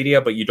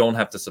Stadia, but you don't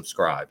have to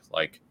subscribe.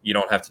 Like, you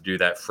don't have to do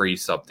that free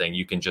sub thing.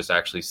 You can just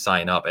actually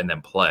sign up and then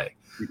play.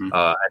 And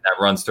that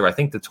runs through, I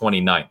think, the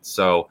 29th.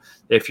 So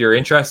if you're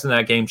interested in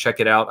that game,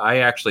 check it out. I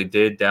actually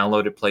did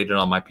download it, played it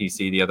on my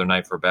PC the other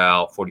night for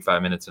about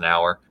 45 minutes, an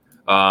hour.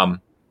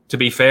 To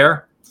be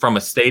fair, from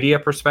a Stadia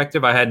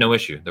perspective, I had no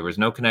issue. There was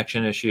no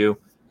connection issue.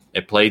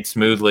 It played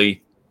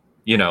smoothly.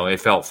 It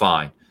felt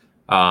fine.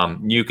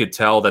 You could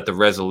tell that the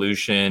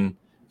resolution,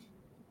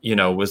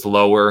 was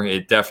lower.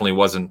 It definitely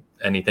wasn't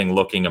anything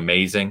looking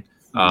amazing,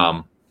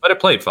 but it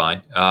played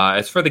fine.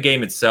 As for the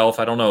game itself,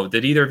 I don't know.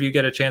 Did either of you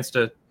get a chance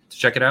to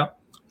check it out?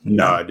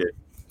 No, I did.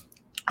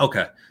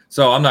 Okay.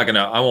 So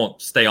I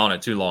won't stay on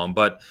it too long,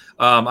 but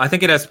I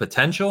think it has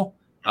potential.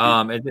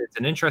 It's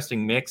an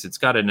interesting mix. It's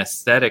got an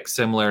aesthetic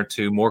similar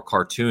to more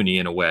cartoony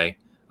in a way.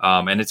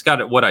 And it's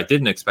got what I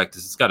didn't expect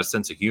is it's got a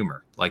sense of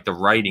humor. Like the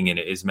writing in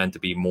it is meant to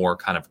be more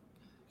kind of,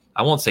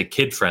 I won't say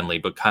kid friendly,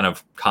 but kind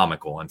of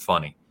comical and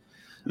funny.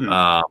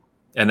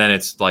 And then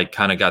it's like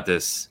kind of got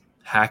this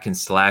hack and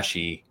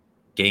slashy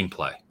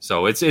gameplay.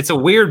 So it's a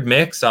weird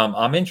mix.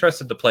 I'm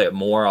interested to play it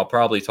more. I'll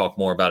probably talk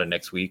more about it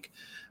next week.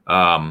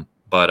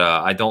 But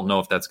I don't know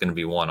if that's going to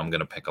be one I'm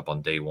going to pick up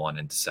on day one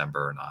in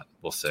December or not.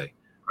 We'll see.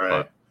 Right.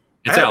 But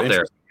it's out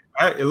there.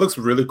 It looks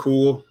really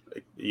cool.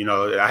 You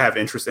know, I have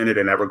interest in it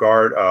in that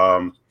regard.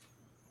 I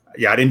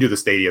didn't do the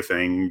Stadia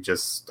thing. I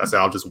said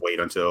I'll just wait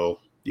until,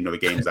 you know, the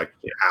game's like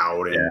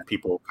out and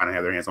people kind of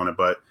have their hands on it.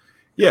 But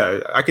yeah,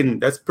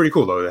 that's pretty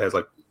cool though. It has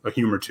like a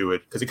humor to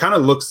it because it kind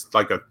of looks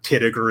like a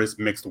Kid Icarus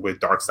mixed with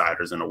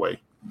Darksiders in a way.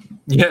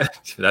 Yeah,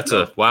 that's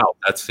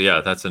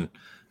an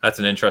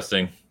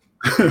interesting.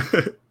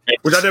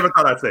 Which I never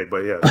thought I'd say, but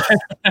yeah.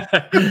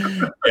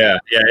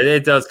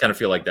 It does kind of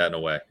feel like that in a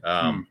way.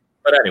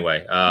 But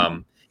anyway,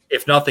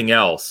 if nothing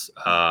else,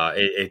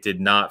 it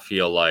did not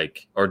feel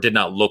like, or did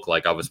not look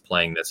like I was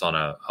playing this on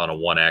a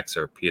 1X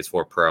or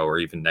PS4 Pro or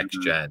even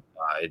next gen.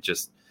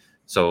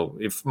 So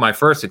if my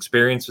first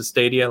experience with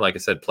Stadia, like I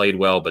said, played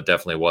well, but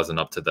definitely wasn't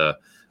up to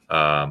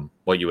the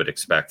what you would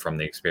expect from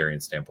the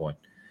experience standpoint.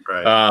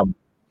 Right.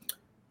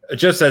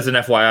 Just as an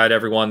FYI to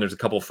everyone, there's a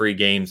couple free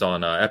games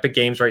on Epic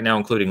Games right now,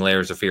 including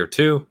Layers of Fear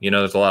 2. You know,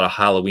 there's a lot of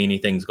Halloween-y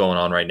things going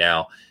on right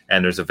now.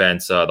 And there's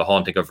events, The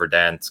Haunting of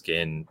Verdansk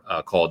in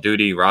Call of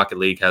Duty. Rocket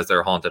League has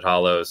their Haunted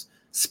Hollows.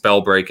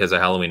 Spellbreak has a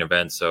Halloween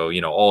event. So,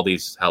 you know, all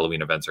these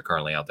Halloween events are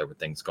currently out there with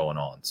things going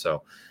on.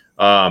 So,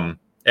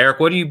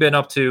 Eric, what have you been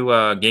up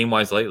to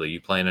game-wise lately?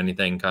 You playing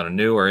anything kind of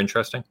new or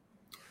interesting?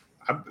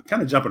 I'm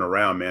kind of jumping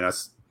around, man. I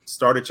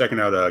started checking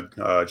out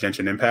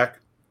Genshin Impact.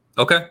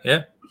 Okay,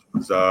 yeah.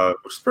 Which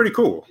is pretty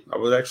cool. I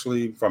was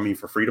actually,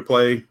 for free to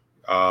play.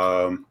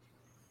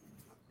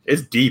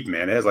 It's deep,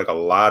 man. It has like a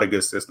lot of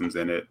good systems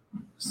in it.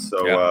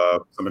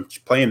 So I've been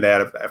playing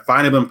that. I've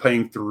finally been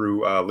playing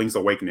through Link's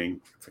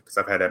Awakening because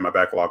I've had that in my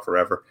backlog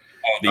forever.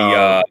 Oh,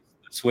 the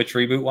Switch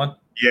reboot one?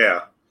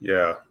 Yeah.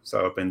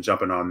 So I've been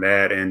jumping on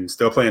that and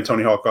still playing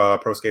Tony Hawk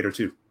Pro Skater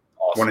 2.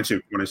 Awesome. 1 and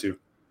 2.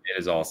 It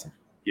is awesome.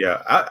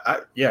 Yeah,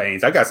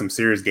 Ains, I got some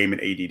serious gaming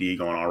ADD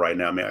going on right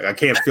now, man. I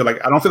don't feel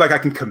like I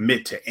can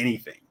commit to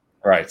anything.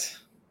 Right.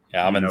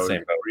 Yeah, I'm in the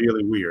same boat.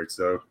 Really weird.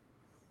 So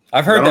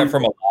I've heard that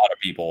from a lot of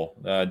people.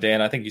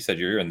 Dan, I think you said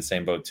you're in the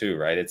same boat too,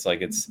 right? It's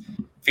like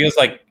feels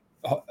like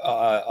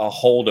a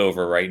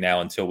holdover right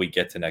now until we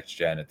get to next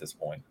gen at this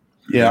point.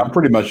 Yeah, I'm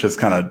pretty much just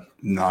kind of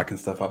knocking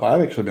stuff up.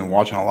 I've actually been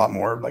watching a lot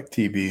more like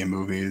TV and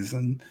movies,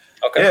 and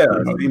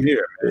same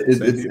here.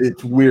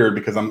 It's weird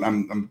because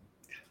I'm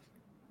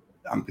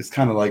just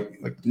kind of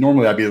like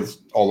normally I'd be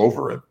all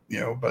over it, you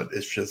know, but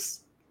it's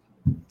just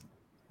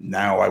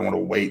now I want to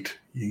wait.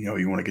 You know,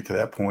 you want to get to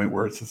that point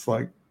where it's just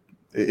like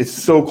it's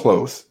so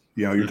close.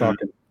 You know, you're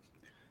talking,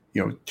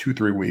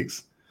 2-3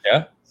 weeks.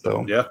 Yeah.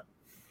 So yeah.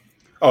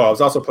 Oh, I was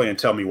also playing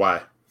Tell Me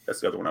Why.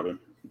 That's the other one I've been.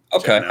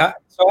 Okay.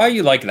 So how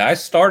you liking that? I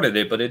started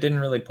it, but it didn't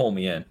really pull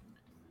me in.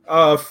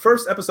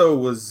 First episode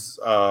was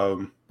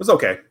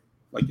okay.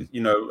 Like,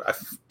 you know,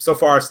 so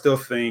far I still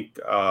think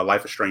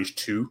Life is Strange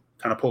 2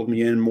 kind of pulled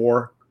me in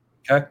more.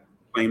 Okay.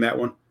 Playing that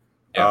one.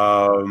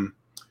 Yeah.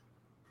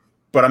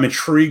 But I'm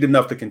intrigued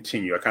enough to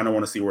continue. I kind of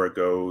want to see where it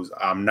goes.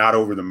 I'm not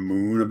over the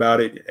moon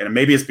about it. And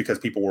maybe it's because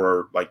people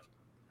were like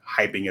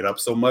hyping it up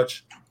so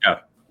much. Yeah.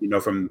 You know,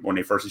 from when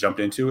they first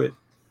jumped into it.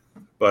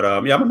 But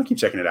I'm going to keep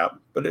checking it out.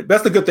 But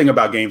that's the good thing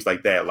about games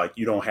like that. Like,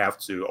 you don't have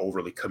to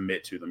overly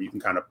commit to them. You can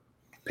kind of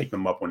pick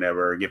them up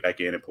whenever, get back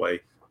in and play.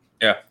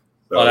 Yeah.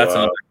 So, that's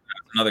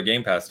another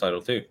Game Pass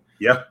title too.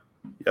 Yeah.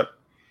 Yep.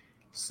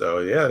 So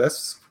yeah,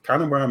 that's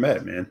kind of where I'm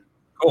at, man.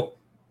 Cool.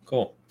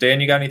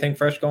 Dan, you got anything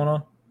fresh going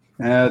on?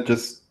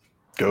 Just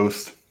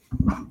Ghost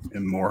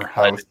and more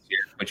House.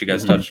 What you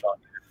guys touched on.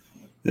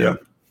 Yeah.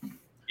 I'm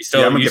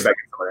going to get back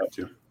into that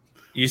too.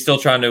 You still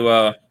trying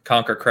to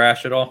conquer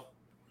Crash at all?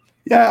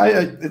 Yeah,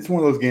 it's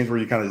one of those games where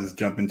you kind of just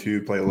jump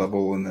into, play a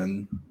level, and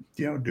then,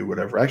 do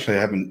whatever. Actually,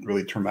 I haven't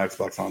really turned my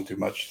Xbox on too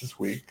much this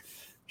week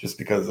just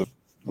because of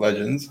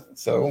Legends.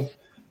 So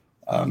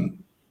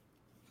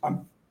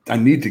I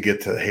need to get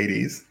to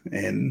Hades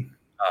and,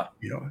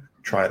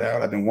 try it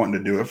out. I've been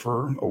wanting to do it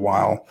for a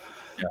while,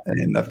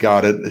 and I've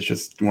got it. It's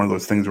just one of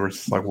those things where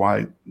it's like,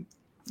 why,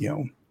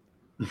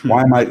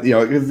 why am I,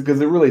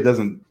 because it really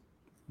doesn't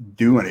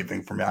do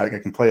anything for me. I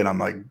can play it. I'm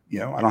like,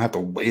 I don't have to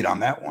wait on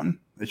that one.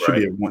 It should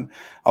be a one.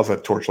 I also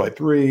have Torchlight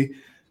 3.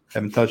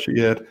 Haven't touched it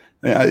yet.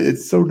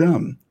 It's so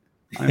dumb.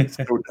 I'm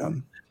so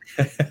dumb.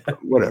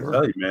 Whatever. I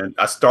tell you, man.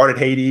 I started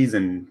Hades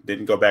and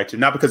didn't go back to,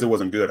 not because it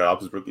wasn't good.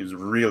 It was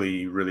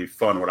really, really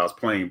fun what I was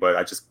playing. But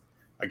it's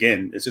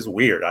just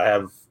weird. I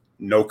have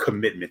no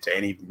commitment to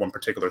any one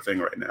particular thing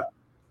right now.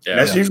 Yeah,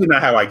 that's usually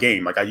not how I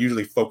game. Like, I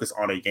usually focus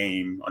on a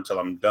game until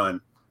I'm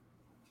done.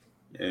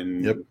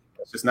 And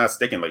it's just not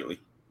sticking lately.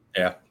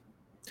 Yeah.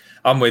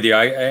 I'm with you.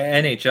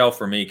 NHL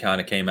for me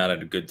kind of came out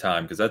at a good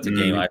time because that's a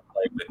game I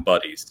played with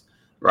buddies,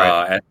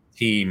 right?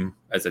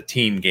 As a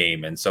team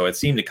game, and so it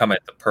seemed to come at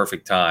the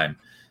perfect time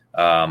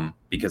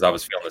because I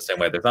was feeling the same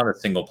way. There's not a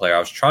single player. I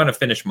was trying to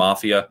finish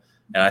Mafia,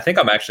 and I think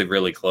I'm actually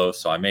really close,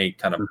 so I may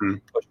kind of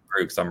push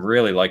through because I'm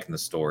really liking the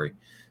story.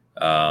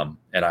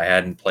 And I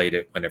hadn't played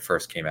it when it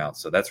first came out,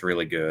 so that's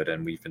really good.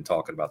 And we've been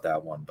talking about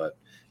that one, but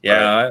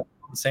yeah,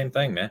 the same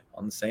thing, man.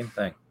 On the same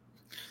thing.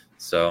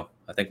 So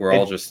I think we're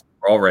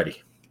all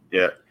ready.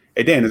 Yeah.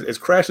 Hey Dan, is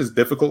Crash as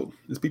difficult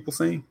as people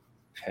saying?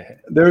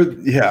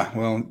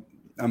 Well,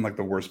 I'm like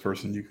the worst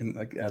person you can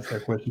like ask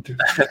that question to.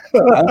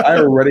 I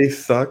already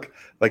suck.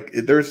 Like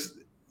there's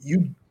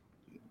two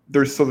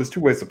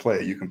ways to play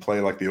it. You can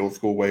play like the old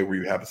school way where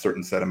you have a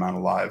certain set amount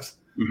of lives,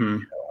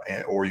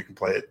 or you can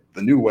play it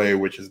the new way,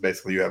 which is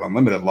basically you have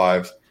unlimited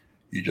lives.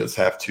 You just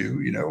have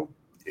to,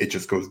 it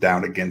just goes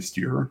down against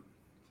your,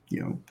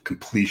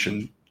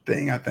 completion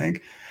thing. I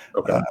think.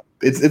 Okay.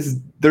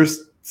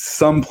 There's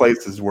some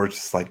places where it's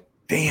just like,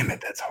 damn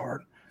it, that's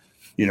hard.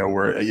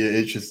 Where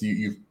it's just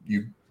you've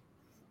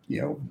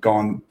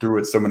gone through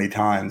it so many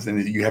times,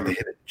 and you have to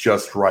hit it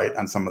just right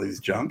on some of these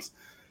jumps.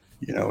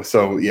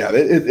 So yeah,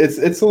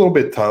 it's a little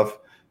bit tough,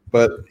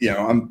 but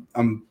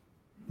I'm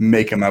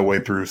making my way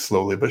through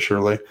slowly but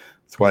surely.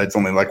 That's why it's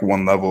only like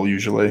one level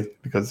usually,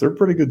 because they're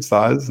pretty good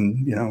size,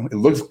 and it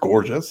looks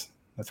gorgeous.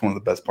 That's one of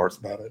the best parts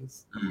about it.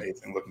 It's an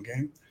amazing looking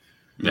game.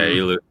 Yeah,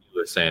 you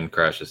were saying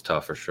Crash is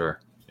tough for sure.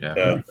 Yeah,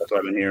 that's what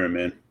I've been hearing,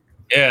 man.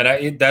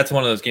 Yeah, that's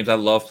one of those games. I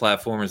love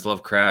platformers,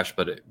 love Crash,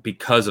 but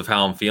because of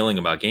how I'm feeling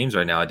about games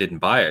right now, I didn't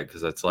buy it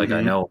because it's like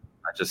I know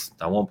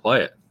I won't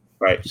play it.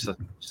 Right, it just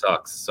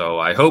sucks. So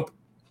I hope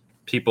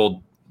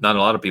not a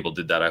lot of people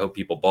did that. I hope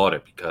people bought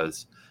it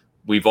because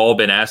we've all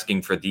been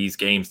asking for these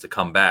games to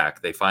come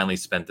back. They finally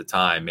spent the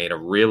time, made a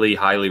really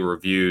highly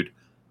reviewed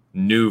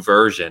new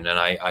version, and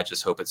I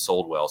just hope it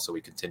sold well so we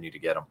continue to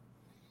get them.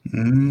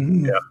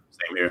 Mm-hmm. Yeah,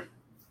 same here.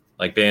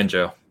 Like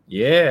Banjo,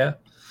 yeah.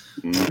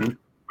 Mm-hmm.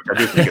 I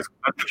do think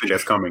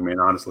that's coming, man.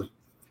 Honestly,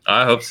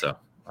 I hope so.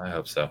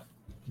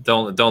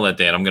 Don't let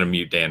Dan. I'm going to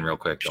mute Dan real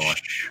quick. Don't worry.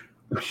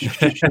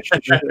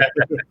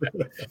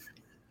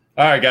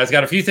 All right, guys.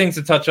 Got a few things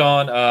to touch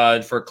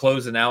on for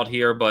closing out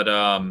here,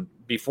 but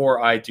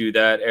before I do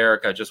that,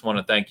 Eric, I just want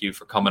to thank you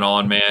for coming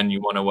on, man. You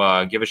want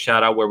to give a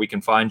shout out where we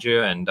can find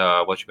you and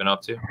what you've been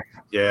up to?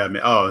 Yeah,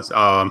 man.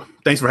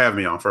 Thanks for having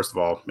me on. First of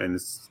all, man,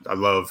 I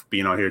love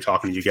being on here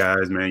talking to you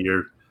guys, man.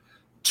 You're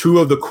two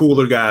of the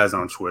cooler guys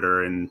on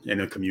Twitter and in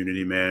the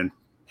community, man,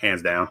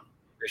 hands down.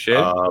 Appreciate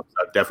it. I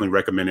definitely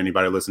recommend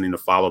anybody listening to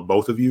follow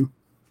both of you.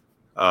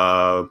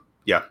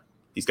 Yeah,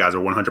 these guys are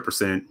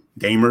 100%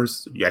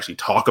 gamers. You actually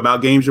talk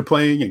about games you're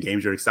playing and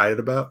games you're excited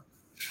about,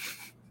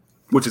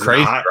 which is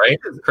crazy, right?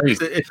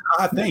 Crazy. It's an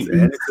odd thing,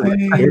 man. It's a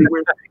very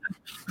weird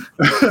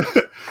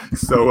thing.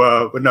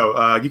 So, but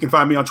no, you can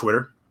find me on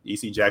Twitter,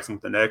 EC Jackson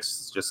with an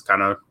X, just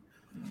kind of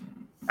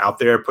out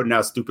there putting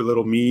out stupid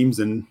little memes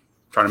and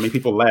trying to make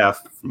people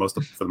laugh for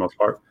the most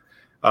part.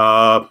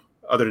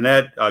 Other than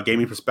that,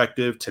 Gaming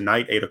Perspective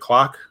tonight,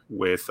 8:00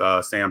 with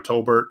Sam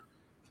Tolbert,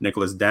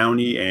 Nicholas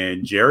Downey,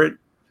 and Jarrett.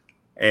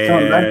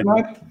 And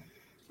back,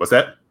 what's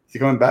that? Is he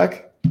coming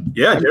back?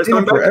 Yeah, Jarrett's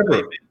coming back.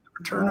 Forever.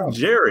 Return of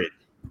Jarrett.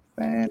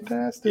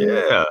 Fantastic.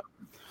 Yeah.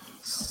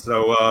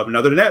 So,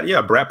 other than that,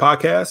 yeah, Brat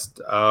Podcast,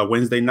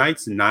 Wednesday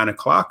nights,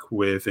 9:00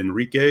 with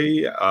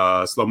Enrique,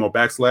 Slow Mo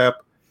Backslap,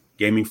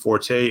 Gaming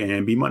Forte,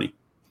 and B Money.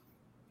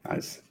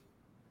 Nice.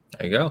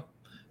 There you go.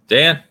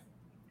 Dan,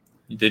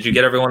 did you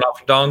get everyone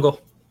off your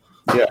dongle?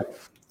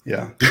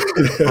 Yeah. Get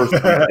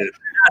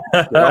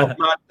off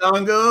my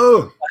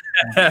dongle.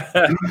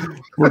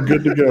 We're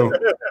good to go.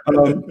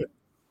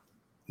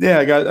 Yeah,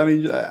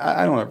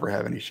 I don't ever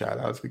have any shout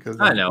outs because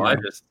I know. I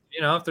just,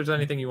 if there's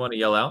anything you want to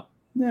yell out.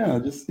 Yeah,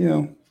 just,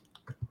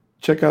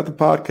 check out the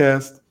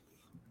podcast.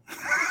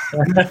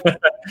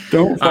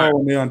 Don't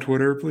follow me on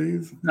Twitter,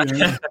 please.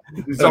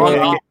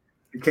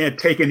 You can't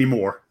take any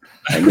more.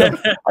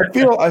 I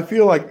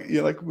feel like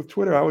like with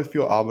Twitter, I always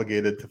feel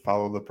obligated to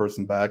follow the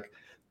person back.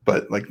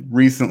 But like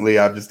recently,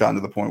 I've just gotten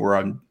to the point where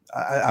I'm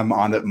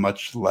on it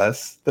much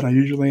less than I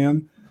usually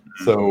am.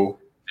 So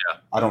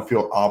I don't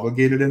feel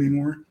obligated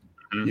anymore.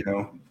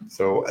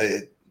 So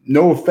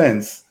no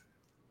offense.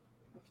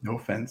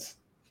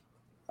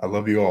 I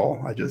love you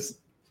all. I just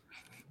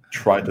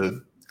try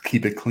to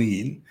keep it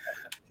clean.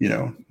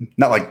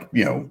 Not like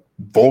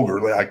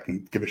vulgarly. I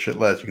can give a shit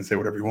less. You can say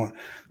whatever you want.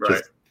 Right.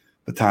 Just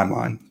the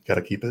timeline. Got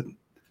to keep it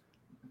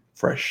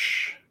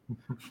fresh.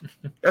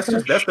 That's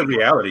the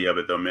reality of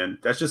it, though, man.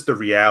 That's just the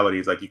reality.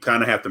 It's like you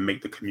kind of have to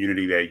make the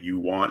community that you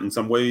want in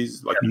some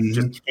ways. Like you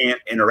just can't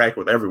interact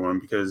with everyone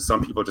because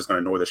some people are just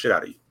going to annoy the shit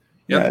out of you.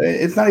 Yep. Yeah,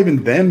 it's not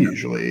even them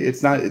usually.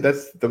 It's not.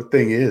 That's the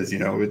thing is,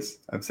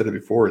 I've said it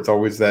before. It's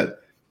always that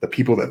the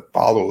people that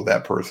follow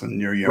that person.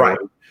 Right.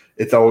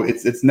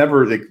 It's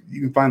never like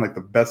you can find like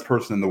the best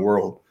person in the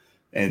world,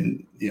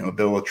 and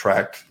they'll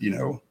attract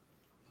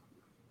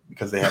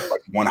because they have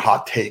like one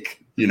hot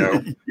take.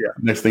 Yeah.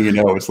 Next thing you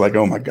know, it's like,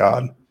 oh my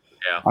god.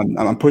 Yeah.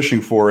 I'm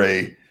pushing for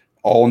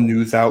all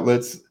news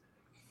outlets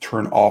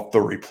turn off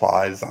the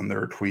replies on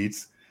their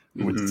tweets.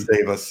 It would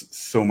save us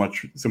so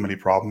many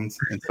problems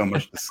and so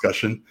much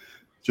discussion.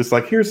 Just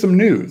like, here's some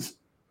news.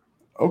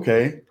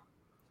 Okay.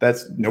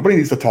 Nobody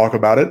needs to talk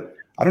about it.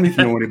 I don't need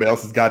to know anybody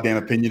else's goddamn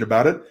opinion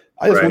about it.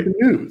 I just want the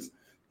news,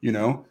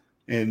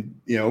 and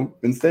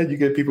instead you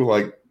get people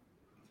like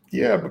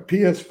Yeah, but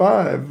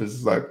PS5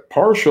 is like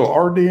partial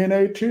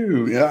RDNA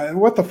 2. Yeah,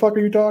 what the fuck are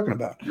you talking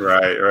about?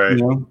 Right. You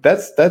know,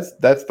 that's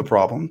the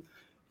problem.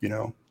 You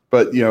know,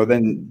 but you know,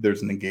 then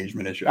there's an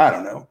engagement issue. I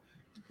don't know.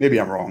 Maybe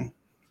I'm wrong.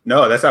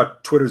 No, that's how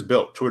Twitter's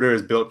built. Twitter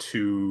is built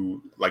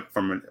to, like,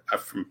 from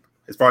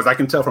as far as I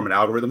can tell, from an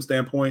algorithm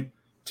standpoint,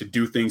 to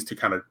do things to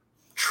kind of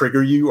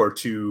trigger you or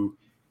to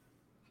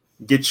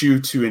get you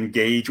to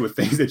engage with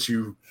things that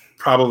you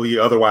probably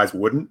otherwise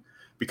wouldn't.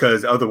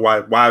 Because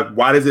otherwise,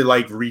 why does it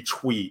like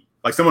retweet,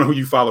 like someone who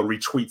you follow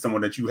retweet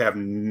someone that you have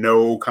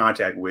no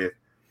contact with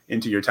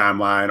into your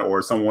timeline,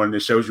 or someone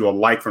that shows you a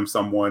like from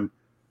someone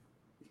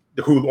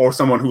or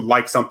someone who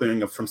likes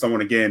something from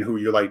someone again who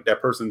you're like, that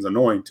person's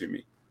annoying to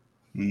me.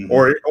 Mm-hmm.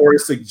 Or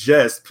it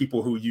suggests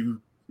people who you're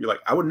like,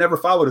 I would never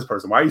follow this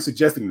person. Why are you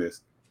suggesting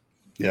this?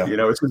 Yeah, you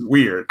know, it's just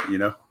weird. You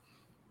know,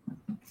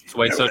 it's the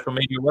way social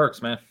media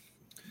works, man.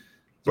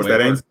 What's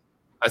that, Ames?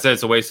 I said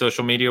it's the way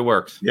social media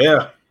works.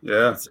 Yeah.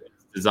 It's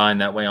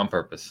designed that way on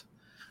purpose.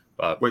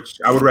 But which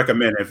I would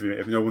recommend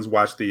if no one's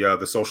watched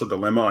the Social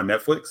Dilemma on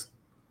Netflix.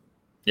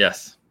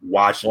 Yes,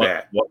 watch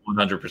that.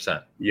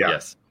 100%. Yeah.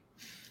 Yes.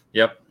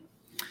 Yep.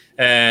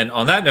 And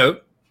on that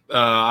note,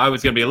 I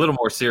was going to be a little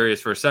more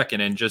serious for a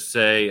second and just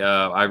say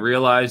I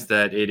realized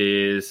that it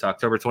is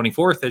October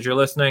 24th as you're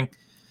listening.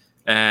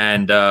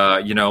 And,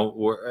 you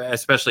know,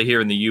 especially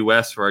here in the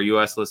U.S., for our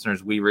U.S.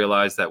 listeners, we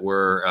realize that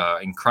we're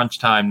in crunch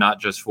time, not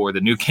just for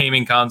the new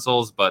gaming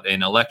consoles, but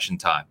in election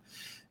time.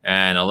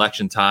 And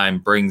election time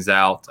brings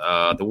out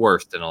the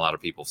worst in a lot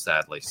of people,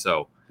 sadly.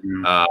 So,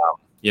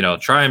 you know,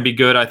 try and be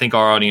good. I think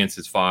our audience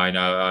is fine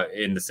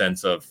in the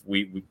sense of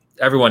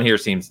everyone here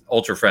seems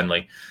ultra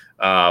friendly,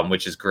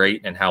 which is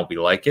great and how we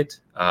like it.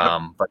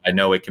 But I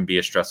know it can be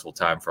a stressful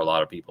time for a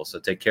lot of people. So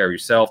take care of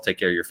yourself, take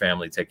care of your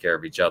family, take care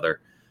of each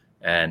other.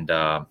 And,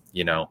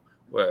 you know,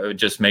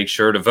 just make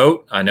sure to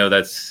vote. I know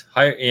that's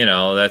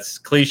that's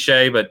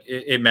cliche, but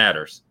it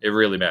matters. It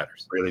really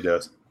matters. It really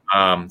does.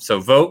 So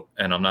vote,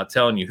 and I'm not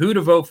telling you who to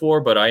vote for,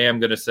 but I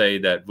am going to say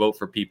that vote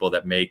for people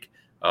that make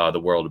the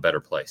world a better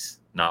place,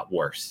 not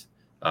worse.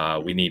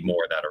 We need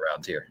more of that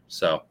around here.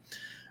 So,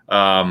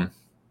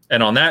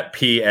 and on that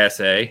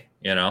PSA,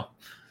 you know,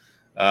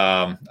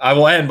 I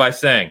will end by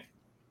saying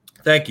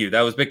thank you.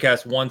 That was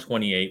Bigcast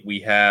 128. We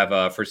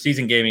have for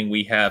Season Gaming,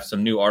 we have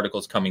some new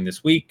articles coming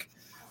this week.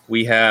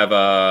 We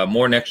have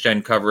more next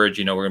gen coverage.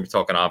 You know, we're going to be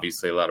talking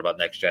obviously a lot about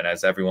next gen,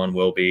 as everyone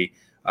will be.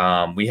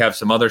 We have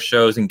some other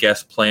shows and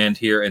guests planned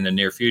here in the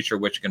near future,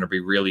 which are going to be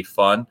really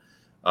fun.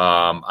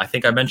 I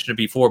think I mentioned it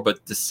before,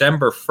 but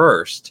December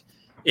 1st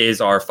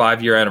is our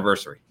 5-year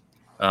anniversary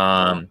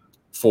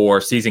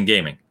for Season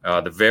Gaming.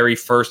 The very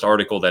first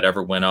article that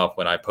ever went up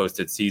when I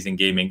posted Season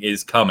Gaming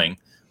is coming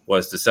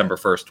was December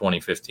 1st,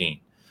 2015.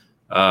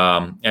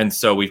 And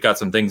so we've got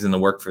some things in the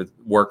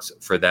works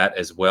for that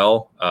as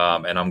well.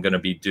 And I'm going to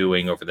be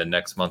doing over the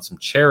next month some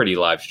charity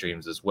live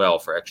streams as well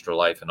for Extra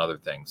Life and other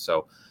things.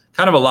 So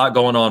kind of a lot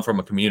going on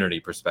from a community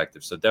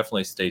perspective. So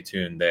definitely stay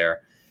tuned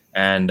there.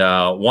 And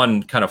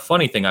one kind of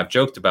funny thing I've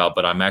joked about,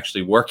 but I'm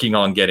actually working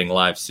on getting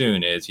live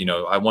soon is, you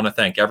know, I want to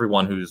thank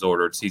everyone who's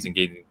ordered Season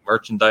Gaming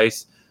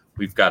merchandise.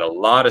 We've got a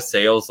lot of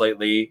sales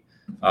lately,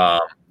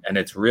 and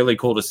it's really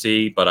cool to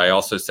see. But I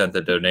also sent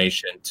the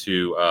donation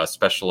to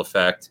Special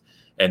Effect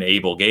and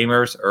Able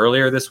Gamers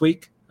earlier this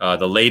week,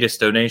 the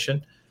latest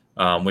donation,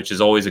 which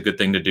is always a good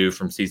thing to do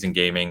from Season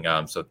Gaming.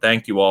 So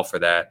thank you all for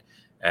that.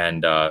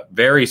 And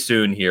very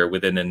soon here,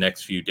 within the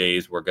next few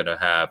days, we're going to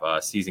have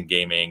Season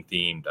Gaming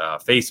themed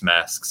face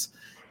masks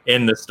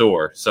in the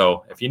store.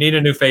 So if you need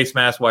a new face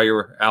mask while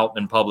you're out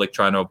in public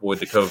trying to avoid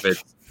the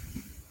COVID,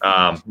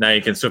 now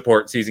you can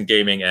support Season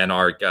Gaming and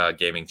our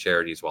gaming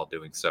charities while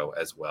doing so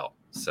as well.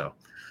 So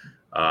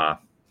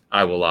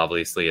I will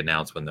obviously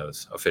announce when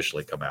those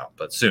officially come out,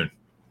 but soon.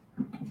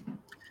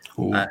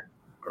 Cool.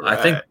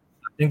 I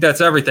think that's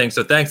everything.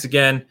 So thanks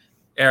again,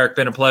 Eric.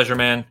 Been a pleasure,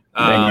 man.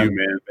 Thank you,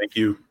 man. Thank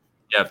you.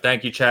 Yeah,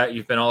 thank you, chat.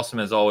 You've been awesome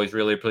as always.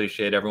 Really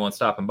appreciate everyone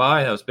stopping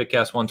by. That was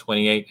Bigcast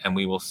 128, and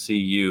we will see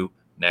you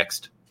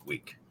next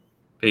week.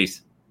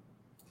 Peace.